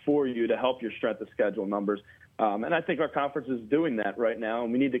teams for you to help your strength of schedule numbers. And I think our conference is doing that right now,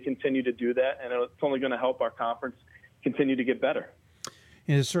 and we need to continue to do that, and it's only going to help our conference continue to get better.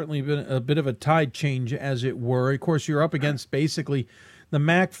 It has certainly been a bit of a tide change, as it were. Of course, you're up against basically the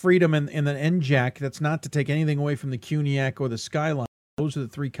MAC, Freedom, and the NJAC. That's not to take anything away from the CUNYAC or the Skyline. Those are the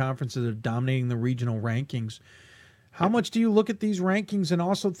 3 conferences that are dominating the regional rankings. How much do you look at these rankings and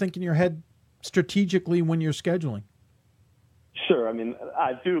also think in your head strategically when you're scheduling? Sure. I mean,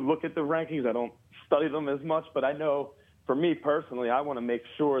 I do look at the rankings. I don't study them as much, but I know for me personally, I want to make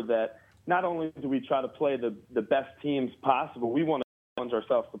sure that not only do we try to play the best teams possible, we want to challenge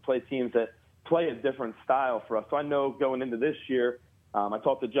ourselves to play teams that play a different style for us. So I know going into this year, I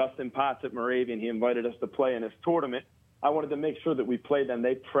talked to Justin Potts at Moravian. He invited us to play in his tournament. I wanted to make sure that we played them.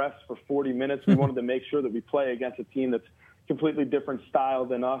 They pressed for 40 minutes. We wanted to make sure that we play against a team that's completely different style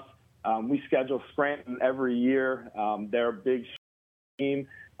than us. We schedule Scranton every year. They're a big team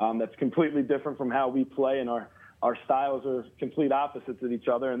that's completely different from how we play, and our styles are complete opposites of each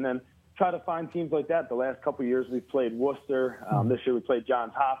other. And then try to find teams like that. The last couple of years we've played Worcester. This year we played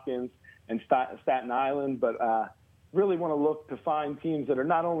Johns Hopkins and Staten Island. But really want to look to find teams that are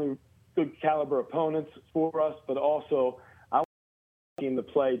not only good caliber opponents for us, but also I want the team to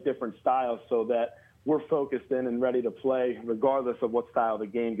play different styles so that we're focused in and ready to play regardless of what style the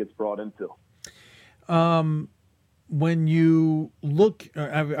game gets brought into. When you look,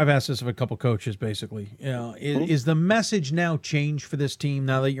 I've asked this of a couple coaches basically, is the message now changed for this team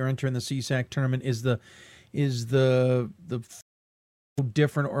now that you're entering the CSAC tournament? Is the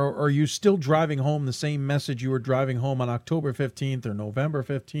different, or are you still driving home the same message you were driving home on October 15th or November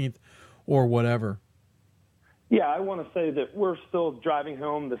 15th or whatever? Yeah, I want to say that we're still driving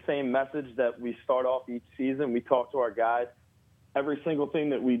home the same message that we start off each season. We talk to our guys. Every single thing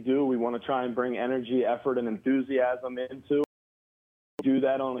that we do, we want to try and bring energy, effort, and enthusiasm into. do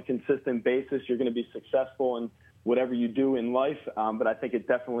that on a consistent basis, you're going to be successful in whatever you do in life. But I think it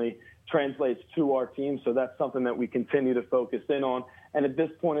definitely translates to our team. So that's something that we continue to focus in on. And at this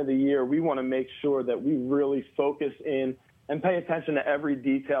point of the year, we want to make sure that we really focus in and pay attention to every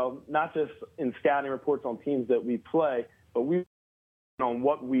detail, not just in scouting reports on teams that we play, but we on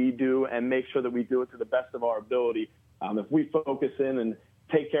what we do and make sure that we do it to the best of our ability. If we focus in and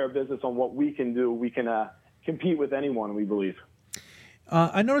take care of business on what we can do, we can compete with anyone, we believe.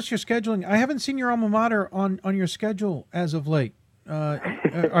 I noticed your scheduling. I haven't seen your alma mater on your schedule as of late.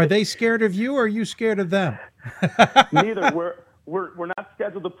 Are they scared of you, or are you scared of them? Neither. We're not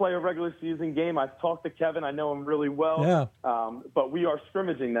scheduled to play a regular season game. I've talked to Kevin. I know him really well. Yeah. But we are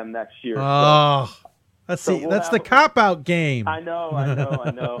scrimmaging them next year. Oh, that's the cop-out game. I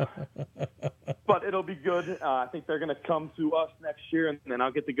know. But it'll be good. I think they're going to come to us next year, and then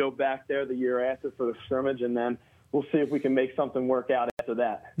I'll get to go back there the year after for the scrimmage, and then we'll see if we can make something work out after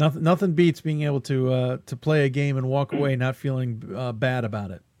that. Nothing beats being able to play a game and walk away not feeling bad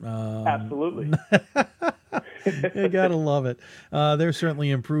about it. Absolutely. You gotta love it. They're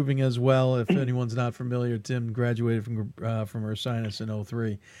certainly improving as well. If anyone's not familiar, Tim graduated from Ursinus in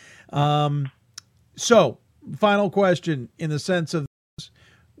 2003. So, final question in the sense of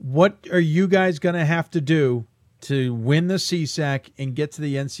what are you guys going to have to do to win the CSAC and get to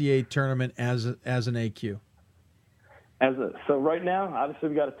the NCAA tournament as an AQ? So right now, obviously,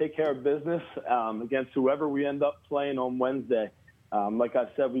 we got to take care of business against whoever we end up playing on Wednesday. Like I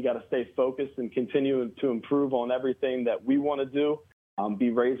said, we got to stay focused and continue to improve on everything that we want to do, be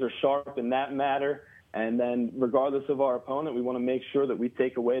razor sharp in that matter. And then regardless of our opponent, we want to make sure that we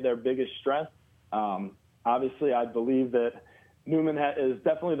take away their biggest strength. Obviously, I believe that Newman is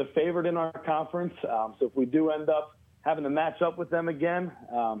definitely the favorite in our conference. So if we do end up having to match up with them again,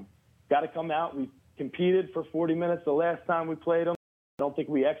 got to come out. We competed for 40 minutes the last time we played them. I don't think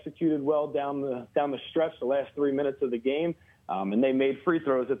we executed well down the stretch, the last 3 minutes of the game. And they made free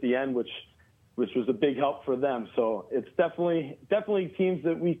throws at the end, which was a big help for them. So it's definitely teams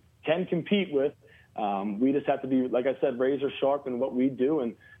that we can compete with. We just have to be, like I said, razor sharp in what we do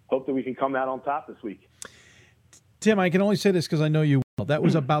and hope that we can come out on top this week. Tim, I can only say this because I know you well. That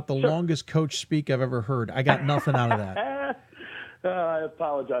was about the longest coach speak I've ever heard. I got nothing out of that. I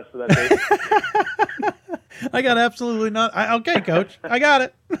apologize for that, Dave. I got absolutely not. Okay, Coach, I got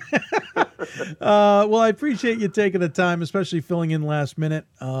it. Well, I appreciate you taking the time, especially filling in last minute.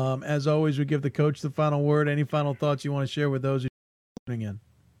 As always, we give the coach the final word. Any final thoughts you want to share with those who are tuning in?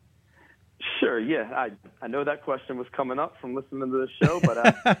 Sure, yeah. I know that question was coming up from listening to the show,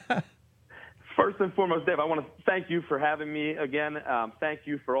 but first and foremost, Dave, I want to thank you for having me again. Thank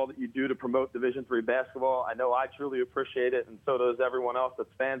you for all that you do to promote Division III basketball. I know I truly appreciate it, and so does everyone else that's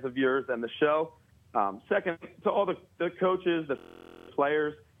fans of yours and the show. Second, to all the coaches, the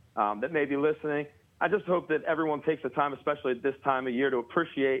players that may be listening, I just hope that everyone takes the time, especially at this time of year, to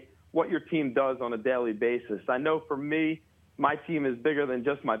appreciate what your team does on a daily basis. I know for me, my team is bigger than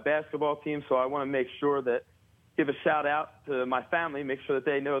just my basketball team, so I want to make sure that give a shout out to my family, make sure that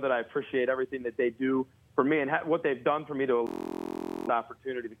they know that I appreciate everything that they do for me and what they've done for me to the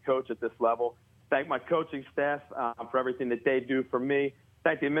opportunity to coach at this level. Thank my coaching staff for everything that they do for me.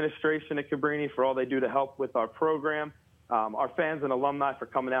 Thank the administration at Cabrini for all they do to help with our program, our fans and alumni for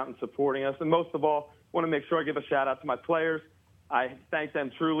coming out and supporting us. And most of all, I want to make sure I give a shout out to my players. I thank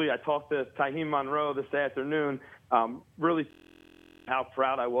them truly. I talked to Taheem Monroe this afternoon, really how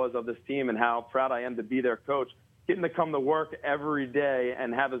proud I was of this team and how proud I am to be their coach. Getting to come to work every day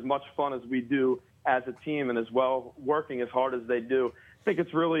and have as much fun as we do as a team and as well working as hard as they do. I think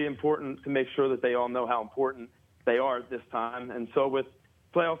it's really important to make sure that they all know how important they are at this time. And so with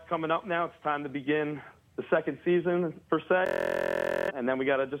playoffs coming up now, it's time to begin the second season per se. And then we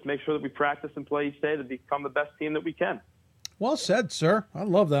got to just make sure that we practice and play each day to become the best team that we can. Well said, sir. I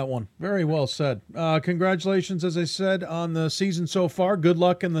love that one. Very well said. Congratulations, as I said, on the season so far. Good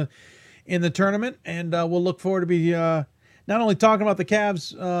luck in the tournament, and we'll look forward to be not only talking about the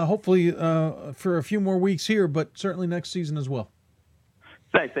Cavs, hopefully for a few more weeks here, but certainly next season as well.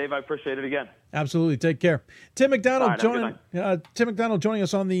 Thanks, Dave. I appreciate it again. Absolutely. Take care. Tim McDonald joining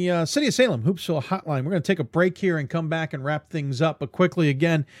us on the City of Salem Hoopsville Hotline. We're going to take a break here and come back and wrap things up. But quickly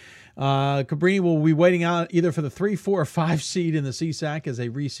again, Cabrini will be waiting out either for the 3, 4, or 5 seed in the CSAC as they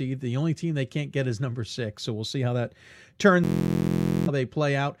reseed. The only team they can't get is number 6, so we'll see how that turns, how they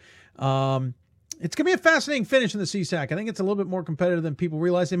play out. It's going to be a fascinating finish in the CSAC. I think it's a little bit more competitive than people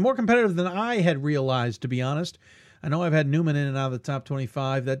realize, and more competitive than I had realized, to be honest. I know I've had Newman in and out of the top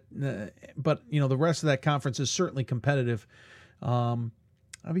 25, but the rest of that conference is certainly competitive.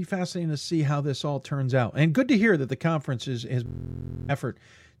 I'll be fascinated to see how this all turns out. And good to hear that the conference is effort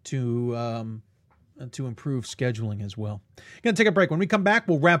to improve scheduling as well. Going to take a break. When we come back,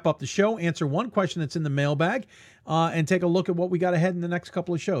 we'll wrap up the show, answer one question that's in the mailbag, and take a look at what we got ahead in the next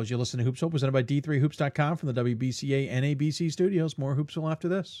couple of shows. You'll listen to Hoopsville, presented by D3Hoops.com from the WBCA NABC studios. More Hoopsville after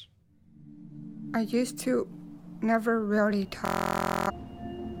this. I used to never really talk,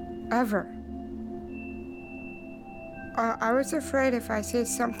 ever. I was afraid if I said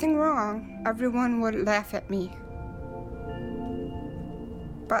something wrong, everyone would laugh at me.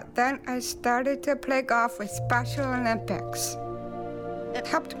 But then I started to play golf with Special Olympics. It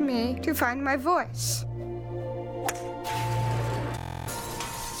helped me to find my voice.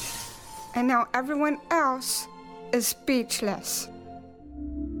 And now everyone else is speechless.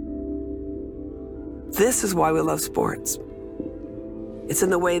 This is why we love sports. It's in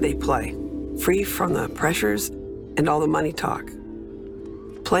the way they play, free from the pressures and all the money talk.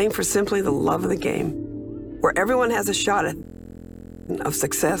 Playing for simply the love of the game, where everyone has a shot of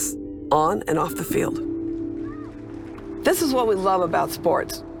success on and off the field. This is what we love about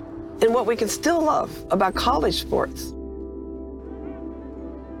sports, and what we can still love about college sports.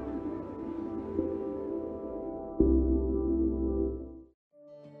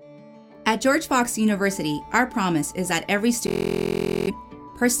 At George Fox University, our promise is that every student,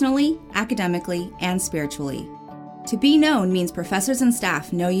 personally, academically, and spiritually. To be known means professors and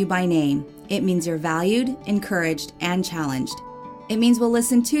staff know you by name. It means you're valued, encouraged, and challenged. It means we'll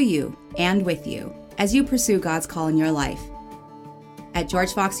listen to you and with you as you pursue God's call in your life. At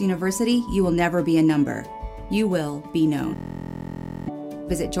George Fox University, you will never be a number. You will be known.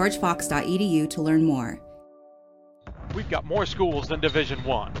 Visit georgefox.edu to learn more. We've got more schools than Division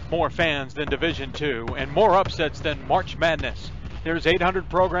I, more fans than Division II, and more upsets than March Madness. There's 800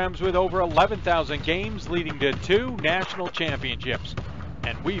 programs with over 11,000 games leading to 2 national championships.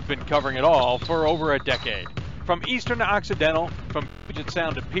 And we've been covering it all for over a decade. From Eastern to Occidental, from Puget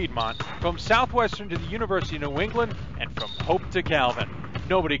Sound to Piedmont, from Southwestern to the University of New England, and from Hope to Calvin.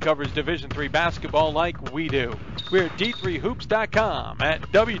 Nobody covers Division III basketball like we do. We're at D3Hoops.com at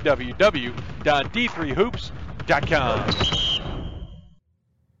www.D3Hoops.com.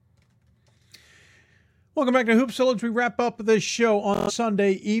 Welcome back to Hoopsville as we wrap up this show on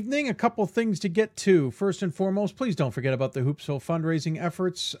Sunday evening. A couple things to get to. First and foremost, please don't forget about the Hoopsville fundraising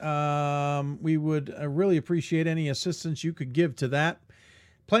efforts. We would really appreciate any assistance you could give to that.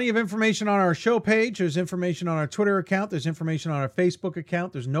 Plenty of information on our show page. There's information on our Twitter account. There's information on our Facebook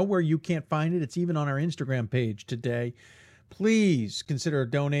account. There's nowhere you can't find it. It's even on our Instagram page today. Please consider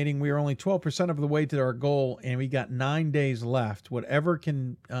donating. We are only 12% of the way to our goal, and we got 9 days left. Whatever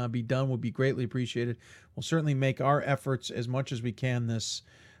can be done would be greatly appreciated. We'll certainly make our efforts as much as we can this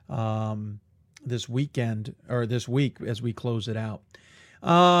weekend or this week as we close it out.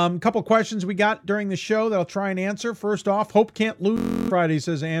 A couple questions we got during the show that I'll try and answer. First off, Hope can't lose Friday,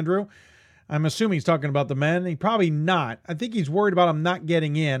 says Andrew. I'm assuming he's talking about the men. He probably not. I think he's worried about them not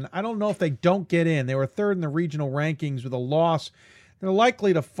getting in. I don't know if they don't get in. They were third in the regional rankings with a loss. They're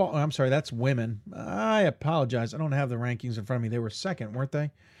likely to fall. I'm sorry, that's women. I apologize. I don't have the rankings in front of me. They were second, weren't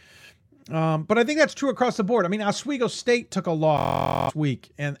they? But I think that's true across the board. I mean, Oswego State took a loss last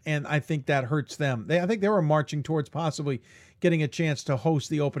week, and I think that hurts them. I think they were marching towards possibly getting a chance to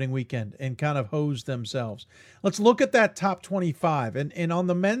host the opening weekend and kind of hose themselves. Let's look at that top 25. And on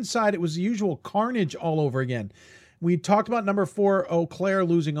the men's side, it was the usual carnage all over again. We talked about number 4, Eau Claire,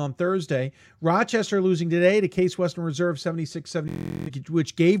 losing on Thursday. Rochester losing today to Case Western Reserve 76-70,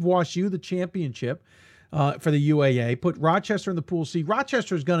 which gave WashU the championship for the UAA. Put Rochester in the Pool C.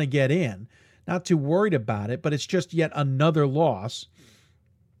 Rochester's going to get in. Not too worried about it, but it's just yet another loss.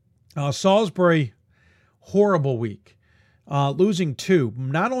 Salisbury, horrible week. Losing 2,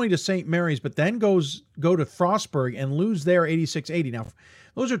 not only to St. Mary's, but then go to Frostburg and lose there 86-80. Now,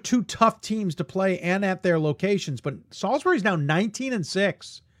 those are 2 tough teams to play and at their locations, but Salisbury's now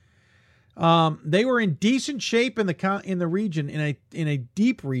 19-6. They were in decent shape in the region, in a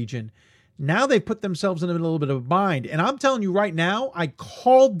deep region. Now they've put themselves in a little bit of a bind. And I'm telling you right now, I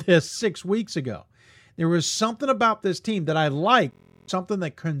called this 6 weeks ago. There was something about this team that I like, something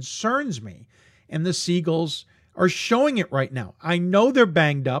that concerns me, and the Seagulls are showing it right now. I know they're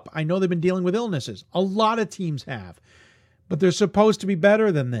banged up. I know they've been dealing with illnesses. A lot of teams have. But they're supposed to be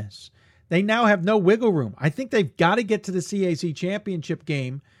better than this. They now have no wiggle room. I think they've got to get to the CAC championship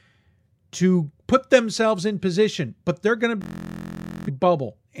game to put themselves in position. But they're going to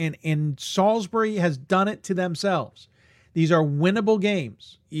bubble. And Salisbury has done it to themselves. These are winnable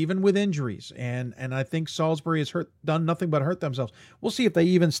games, even with injuries. And I think Salisbury has done nothing but hurt themselves. We'll see if they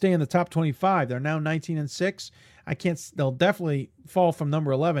even stay in the top 25. They're now 19-6. They'll definitely fall from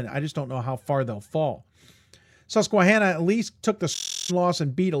number 11. I just don't know how far they'll fall. Susquehanna at least took the loss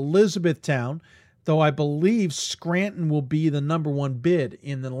and beat Elizabethtown, though I believe Scranton will be the number 1 bid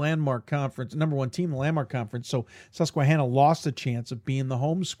in the Landmark Conference, number 1 team in the Landmark Conference. So Susquehanna lost a chance of being the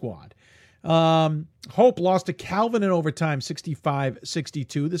home squad. Hope lost to Calvin in overtime,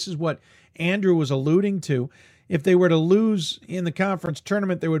 65-62. This is what Andrew was alluding to. If they were to lose in the conference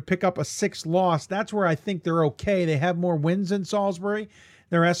tournament, they would pick up a 6th loss. That's where I think they're okay. They have more wins than Salisbury.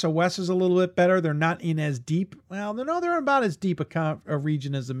 Their SOS is a little bit better. They're not in as deep. Well, they're about as deep a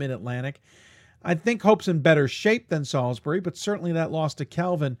region as the Mid-Atlantic. I think Hope's in better shape than Salisbury, but certainly that loss to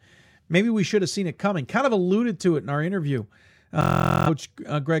Calvin, maybe we should have seen it coming. Kind of alluded to it in our interview, Coach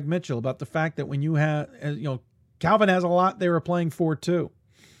Greg Mitchell, about the fact that when you have, Calvin has a lot they were playing for too.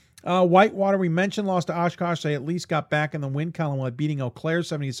 Whitewater, we mentioned, lost to Oshkosh. They at least got back in the win column while beating Eau Claire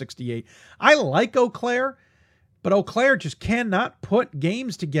 70-68. I like Eau Claire, but Eau Claire just cannot put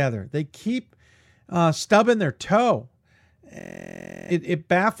games together. They keep stubbing their toe. It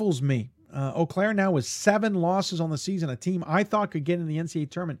baffles me. Eau Claire now with 7 losses on the season, a team I thought could get in the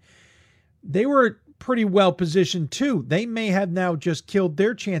NCAA tournament. They were pretty well positioned too. They may have now just killed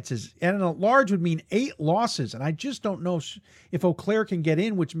their chances. And at large would mean 8 losses. And I just don't know if Eau Claire can get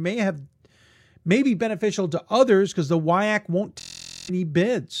in, which may be beneficial to others because the WIAC won't take any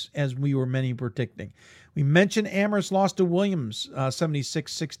bids, as we were many predicting. We mentioned Amherst lost to Williams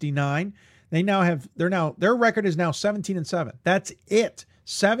 76-69. Their record is now 17-7. That's it.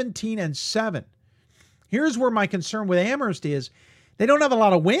 17-7. Here's where my concern with Amherst is. They don't have a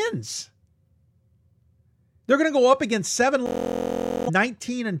lot of wins. They're going to go up against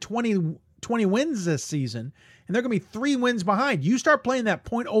 19 and 20 wins this season, and they're going to be 3 wins behind. You start playing that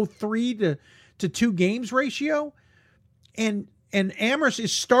 .03 to 2 games ratio, and Amherst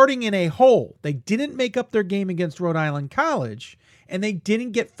is starting in a hole. They didn't make up their game against Rhode Island College, and they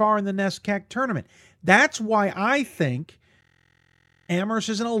didn't get far in the NESCAC tournament. That's why I think Amherst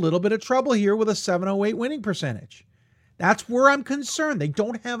is in a little bit of trouble here with a 708 winning percentage. That's where I'm concerned. They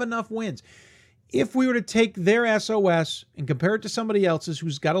don't have enough wins. If we were to take their SOS and compare it to somebody else's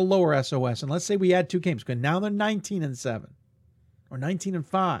who's got a lower SOS, and let's say we add 2 games, because now they're 19-7 or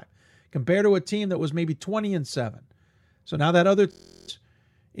 19-5, compared to a team that was maybe 20-7. So now that other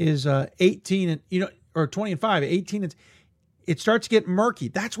is 18 or 20-5, 18, it starts to get murky.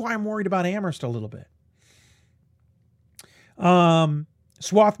 That's why I'm worried about Amherst a little bit.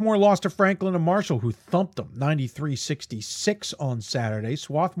 Swarthmore lost to Franklin and Marshall, who thumped them 93-66 on Saturday.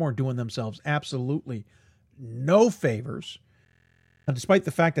 Swarthmore doing themselves absolutely no favors, despite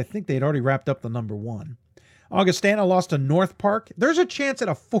the fact I think they had already wrapped up the number 1. Augustana lost to North Park. There's a chance at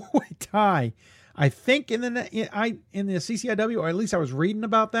a 4-way tie, I think, in the CCIW, or at least I was reading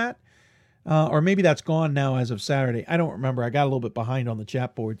about that. Or maybe that's gone now as of Saturday. I don't remember. I got a little bit behind on the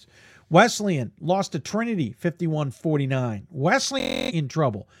chat boards. Wesleyan lost to Trinity 51-49. Wesleyan in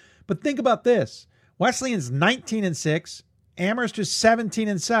trouble. But think about this. Wesleyan's 19-6. Amherst is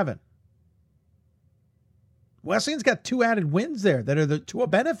 17-7. Wesleyan's got 2 added wins there that are to a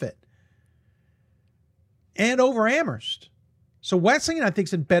benefit. And over Amherst. So Wesleyan, I think,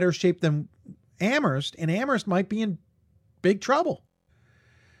 is in better shape than Amherst, and Amherst might be in big trouble.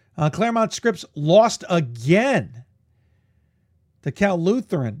 Claremont Scripps lost again to Cal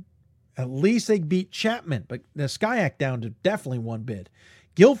Lutheran. At least they beat Chapman, but the SCIAC down to definitely 1 bid.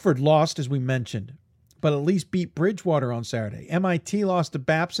 Guilford lost, as we mentioned, but at least beat Bridgewater on Saturday. MIT lost to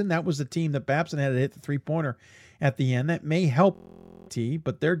Babson. That was the team that Babson had to hit the 3-pointer at the end. That may help T,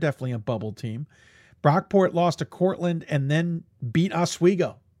 but they're definitely a bubble team. Brockport lost to Cortland and then beat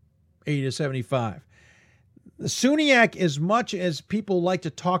Oswego 80-75. The SUNYAC, as much as people like to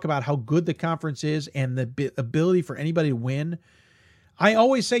talk about how good the conference is and the ability for anybody to win, I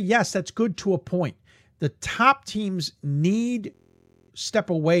always say, yes, that's good to a point. The top teams need step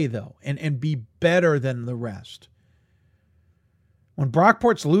away, though, and be better than the rest. When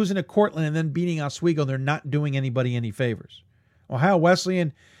Brockport's losing to Cortland and then beating Oswego, they're not doing anybody any favors. Ohio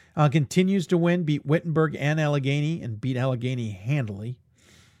Wesleyan continues to win, beat Wittenberg and Allegheny, and beat Allegheny handily.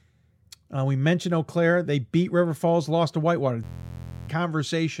 We mentioned Eau Claire. They beat River Falls, lost to Whitewater.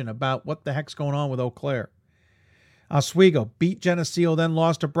 Conversation about what the heck's going on with Eau Claire. Oswego beat Geneseo, then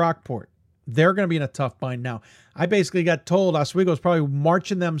lost to Brockport. They're going to be in a tough bind now. I basically got told Oswego's probably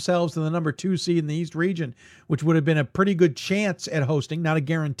marching themselves to the number 2 seed in the East region, which would have been a pretty good chance at hosting. Not a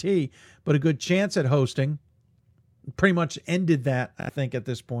guarantee, but a good chance at hosting. Pretty much ended that, I think, at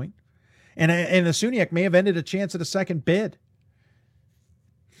this point. And the SUNYAC may have ended a chance at a second bid.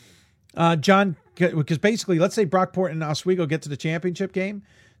 John, because basically, let's say Brockport and Oswego get to the championship game,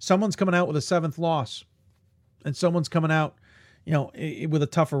 someone's coming out with a 7th loss. and someone's coming out, with a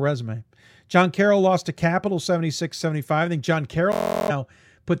tougher resume. John Carroll lost to Capital 76-75. I think John Carroll now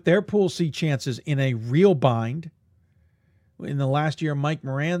put their Pool C chances in a real bind. In the last year of Mike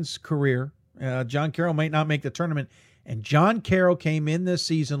Moran's career, John Carroll might not make the tournament, and John Carroll came in this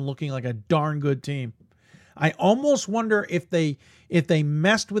season looking like a darn good team. I almost wonder if they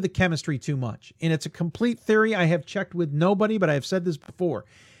messed with the chemistry too much. And it's a complete theory. I have checked with nobody, but I have said this before.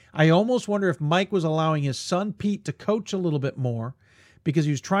 I almost wonder if Mike was allowing his son Pete to coach a little bit more because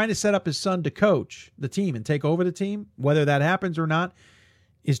he was trying to set up his son to coach the team and take over the team. Whether that happens or not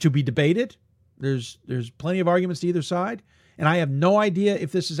is to be debated. There's plenty of arguments to either side. And I have no idea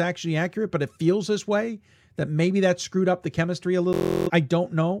if this is actually accurate, but it feels this way, that maybe that screwed up the chemistry a little. I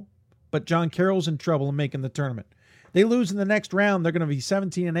don't know. But John Carroll's in trouble in making the tournament. They lose in the next round, they're going to be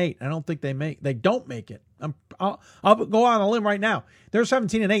 17-8. I don't think they don't make it. I'll go on a limb right now. They're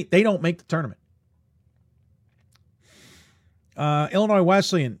 17-8. They don't make the tournament. Illinois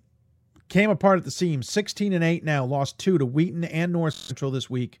Wesleyan came apart at the seams. 16-8 now. Lost 2 to Wheaton and North Central this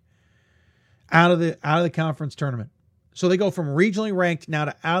week. Out of the conference tournament. So they go from regionally ranked now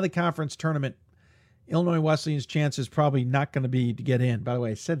to out of the conference tournament. Illinois Wesleyan's chance is probably not going to be to get in. By the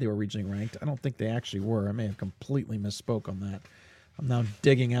way, I said they were regionally ranked. I don't think they actually were. I may have completely misspoke on that. I'm now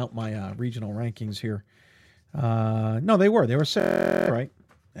digging out my regional rankings here. No, they were. They were set, right?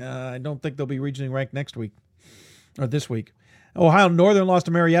 I don't think they'll be regionally ranked next week or this week. Ohio Northern lost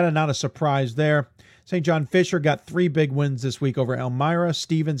to Marietta. Not a surprise there. St. John Fisher got 3 big wins this week over Elmira,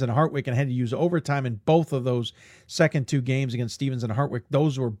 Stevens, and Hartwick, and had to use overtime in both of those second 2 games against Stevens and Hartwick.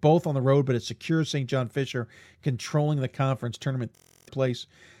 Those were both on the road, but it secures St. John Fisher controlling the conference tournament place.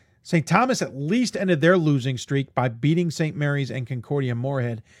 St. Thomas at least ended their losing streak by beating St. Mary's and Concordia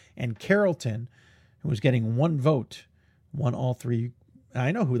Moorhead, and Carrollton, who was getting 1 vote, won all 3.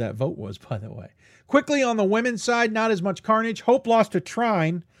 I know who that vote was, by the way. Quickly on the women's side, not as much carnage. Hope lost to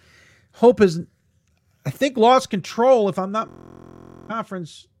Trine. Hope is, I think, lost control, if I'm not,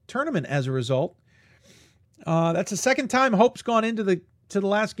 conference tournament as a result. That's the second time Hope's gone into the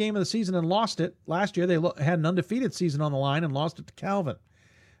last game of the season and lost it. Last year they had an undefeated season on the line and lost it to Calvin.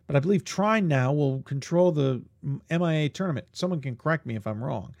 But I believe Trine now will control the MIA tournament. Someone can correct me if I'm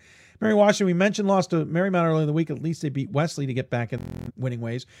wrong. Mary Washington, we mentioned, lost to Marymount earlier in the week. At least they beat Wesley to get back in winning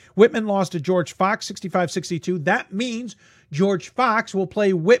ways. Whitman lost to George Fox, 65-62. That means George Fox will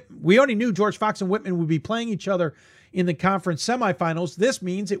play Whitman. We already knew George Fox and Whitman would be playing each other in the conference semifinals. This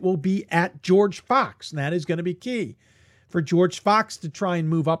means it will be at George Fox, and that is going to be key for George Fox to try and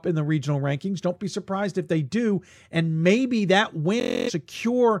move up in the regional rankings. Don't be surprised if they do, and maybe that win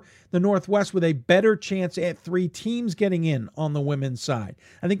secure the Northwest with a better chance at 3 teams getting in on the women's side.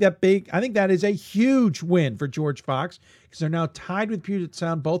 I think that is a huge win for George Fox because they're now tied with Puget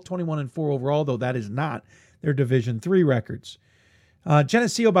Sound, both 21-4 overall, though that is not their Division III records.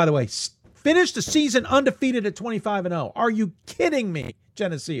 Geneseo, by the way, finished the season undefeated at 25-0. Are you kidding me,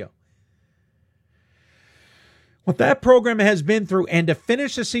 Geneseo? What that program has been through, and to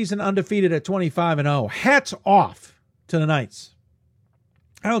finish the season undefeated at 25-0, hats off to the Knights.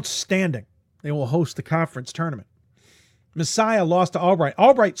 Outstanding. They will host the conference tournament. Messiah lost to Albright.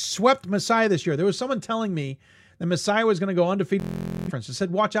 Albright swept Messiah this year. There was someone telling me that Messiah was going to go undefeated in the conference. I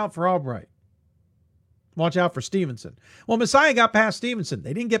said, watch out for Albright. Watch out for Stevenson. Well, Messiah got past Stevenson.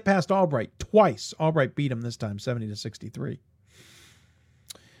 They didn't get past Albright twice. Albright beat him this time, 70-63.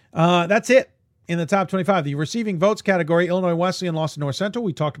 That's it. In the top 25, the receiving votes category, Illinois Wesleyan lost to North Central.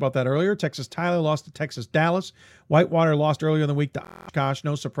 We talked about that earlier. Texas Tyler lost to Texas Dallas. Whitewater lost earlier in the week to Oshkosh.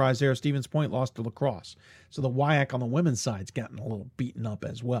 No surprise there. Stevens Point lost to La Crosse. So the WIAC on the women's side's gotten a little beaten up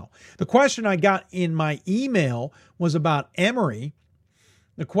as well. The question I got in my email was about Emory.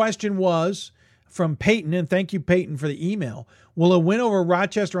 The question was from Peyton, and thank you, Peyton, for the email. Will a win over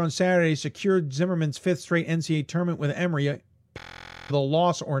Rochester on Saturday secure Zimmerman's 5th straight NCAA tournament with Emory? The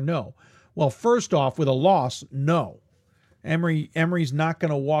loss or no? Well, first off, with a loss, no. Emory's not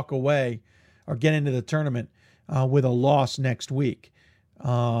going to walk away or get into the tournament with a loss next week.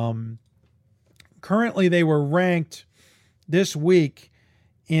 Currently, they were ranked this week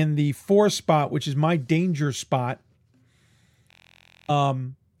in the 4th spot, which is my danger spot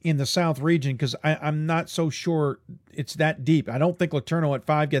in the South region, because I'm not so sure it's that deep. I don't think Laterno at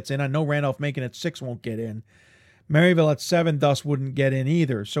 5 gets in. I know Randolph-Macon at 6 won't get in. Maryville at 7 thus wouldn't get in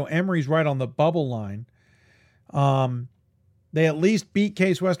either. So Emory's right on the bubble line. They at least beat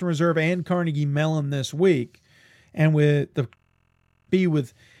Case Western Reserve and Carnegie Mellon this week. And with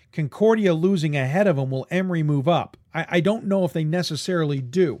Concordia losing ahead of them, will Emory move up? I don't know if they necessarily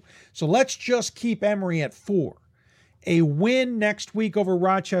do. So let's just keep Emory at 4. A win next week over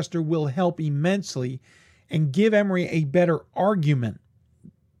Rochester will help immensely. and give Emory a better argument,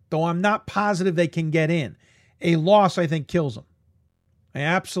 though I'm not positive they can get in. A loss, I think, kills them. I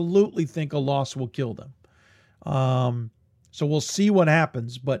absolutely think a loss will kill them. So we'll see what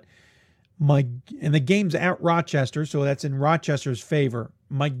happens. But and the game's at Rochester, so that's in Rochester's favor.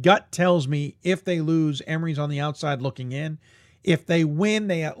 My gut tells me if they lose, Emory's on the outside looking in. If they win,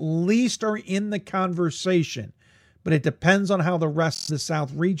 they at least are in the conversation. But it depends on how the rest of the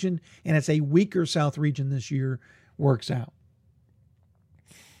South region, and it's a weaker South region this year, works out.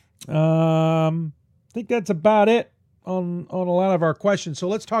 I think that's about it on a lot of our questions. So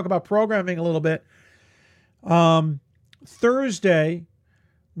let's talk about programming a little bit. Thursday,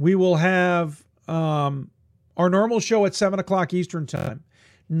 we will have our normal show at 7 o'clock Eastern Time.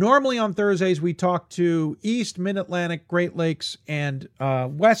 Normally on Thursdays, we talk to East, Mid-Atlantic, Great Lakes, and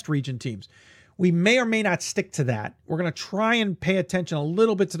West region teams. We may or may not stick to that. We're going to try and pay attention a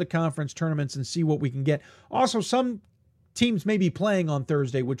little bit to the conference tournaments and see what we can get. Also, some teams may be playing on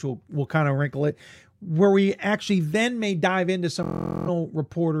Thursday, which will kind of wrinkle it, where we actually then may dive into some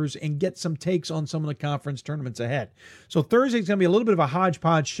reporters and get some takes on some of the conference tournaments ahead. So Thursday's going to be a little bit of a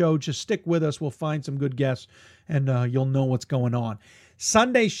hodgepodge show. Just stick with us. We'll find some good guests, and you'll know what's going on.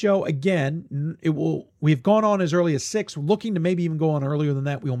 Sunday show, again, we've gone on as early as 6. We're looking to maybe even go on earlier than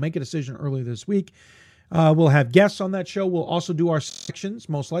that. We will make a decision earlier this week. We'll have guests on that show. We'll also do our sections,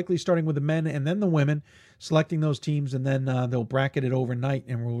 most likely starting with the men and then the women, selecting those teams, and then they'll bracket it overnight,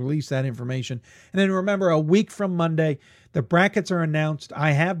 and we'll release that information. And then remember, a week from Monday, the brackets are announced.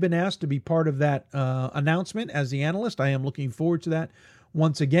 I have been asked to be part of that announcement as the analyst. I am looking forward to that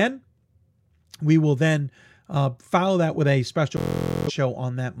once again. We will then follow that with a special show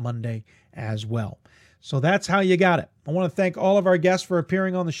on that Monday as well. So that's how you got it. I want to thank all of our guests for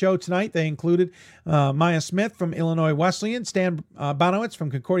appearing on the show tonight. They included Maya Smith from Illinois Wesleyan, Stan Bonowitz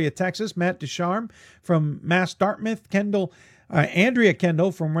from Concordia, Texas, Matt Ducharme from Mass Dartmouth, Andrea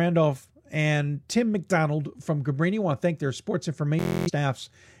Kendall from Randolph, and Tim McDonald from Cabrini. I want to thank their sports information staffs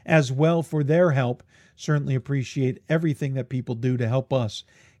as well for their help. Certainly appreciate everything that people do to help us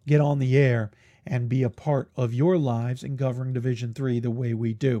get on the air and be a part of your lives in covering Division III the way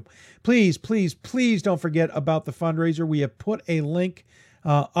we do. Please, please, please don't forget about the fundraiser. We have put a link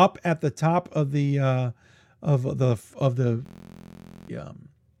up at the top of the at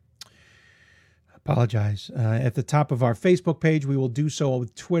the top of our Facebook page. We will do so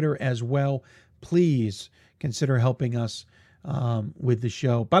with Twitter as well. Please consider helping us with the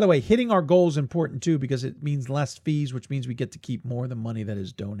show. By the way, hitting our goal is important too, because it means less fees, which means we get to keep more of the money that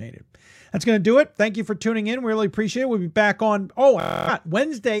is donated. That's going to do it. Thank you for tuning in. We really appreciate it. We'll be back on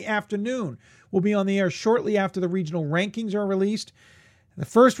Wednesday afternoon. We'll be on the air shortly after the regional rankings are released. The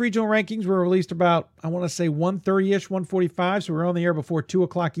first regional rankings were released about, I want to say 1:30-ish, 1:45, so we're on the air before 2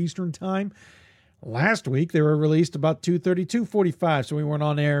 o'clock Eastern time. Last week, they were released about 2:30, 2:45, so we weren't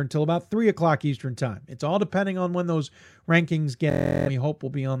on air until about 3 o'clock Eastern time. It's all depending on when those rankings get. We hope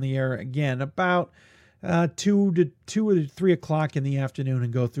we'll be on the air again about 2 to 3 o'clock in the afternoon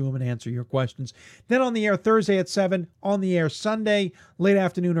and go through them and answer your questions. Then on the air Thursday at 7, on the air Sunday, late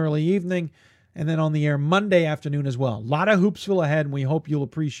afternoon, early evening, and then on the air Monday afternoon as well. A lot of Hoopsville ahead, and we hope you'll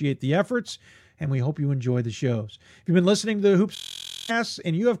appreciate the efforts, and we hope you enjoy the shows. If you've been listening to the Hoops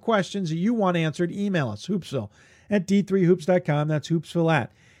and you have questions that you want answered, email us, hoopsville@d3hoops.com. That's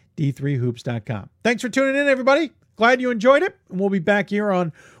hoopsville@d3hoops.com. Thanks for tuning in, everybody. Glad you enjoyed it, and we'll be back here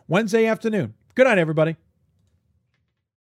on Wednesday afternoon. Good night, everybody.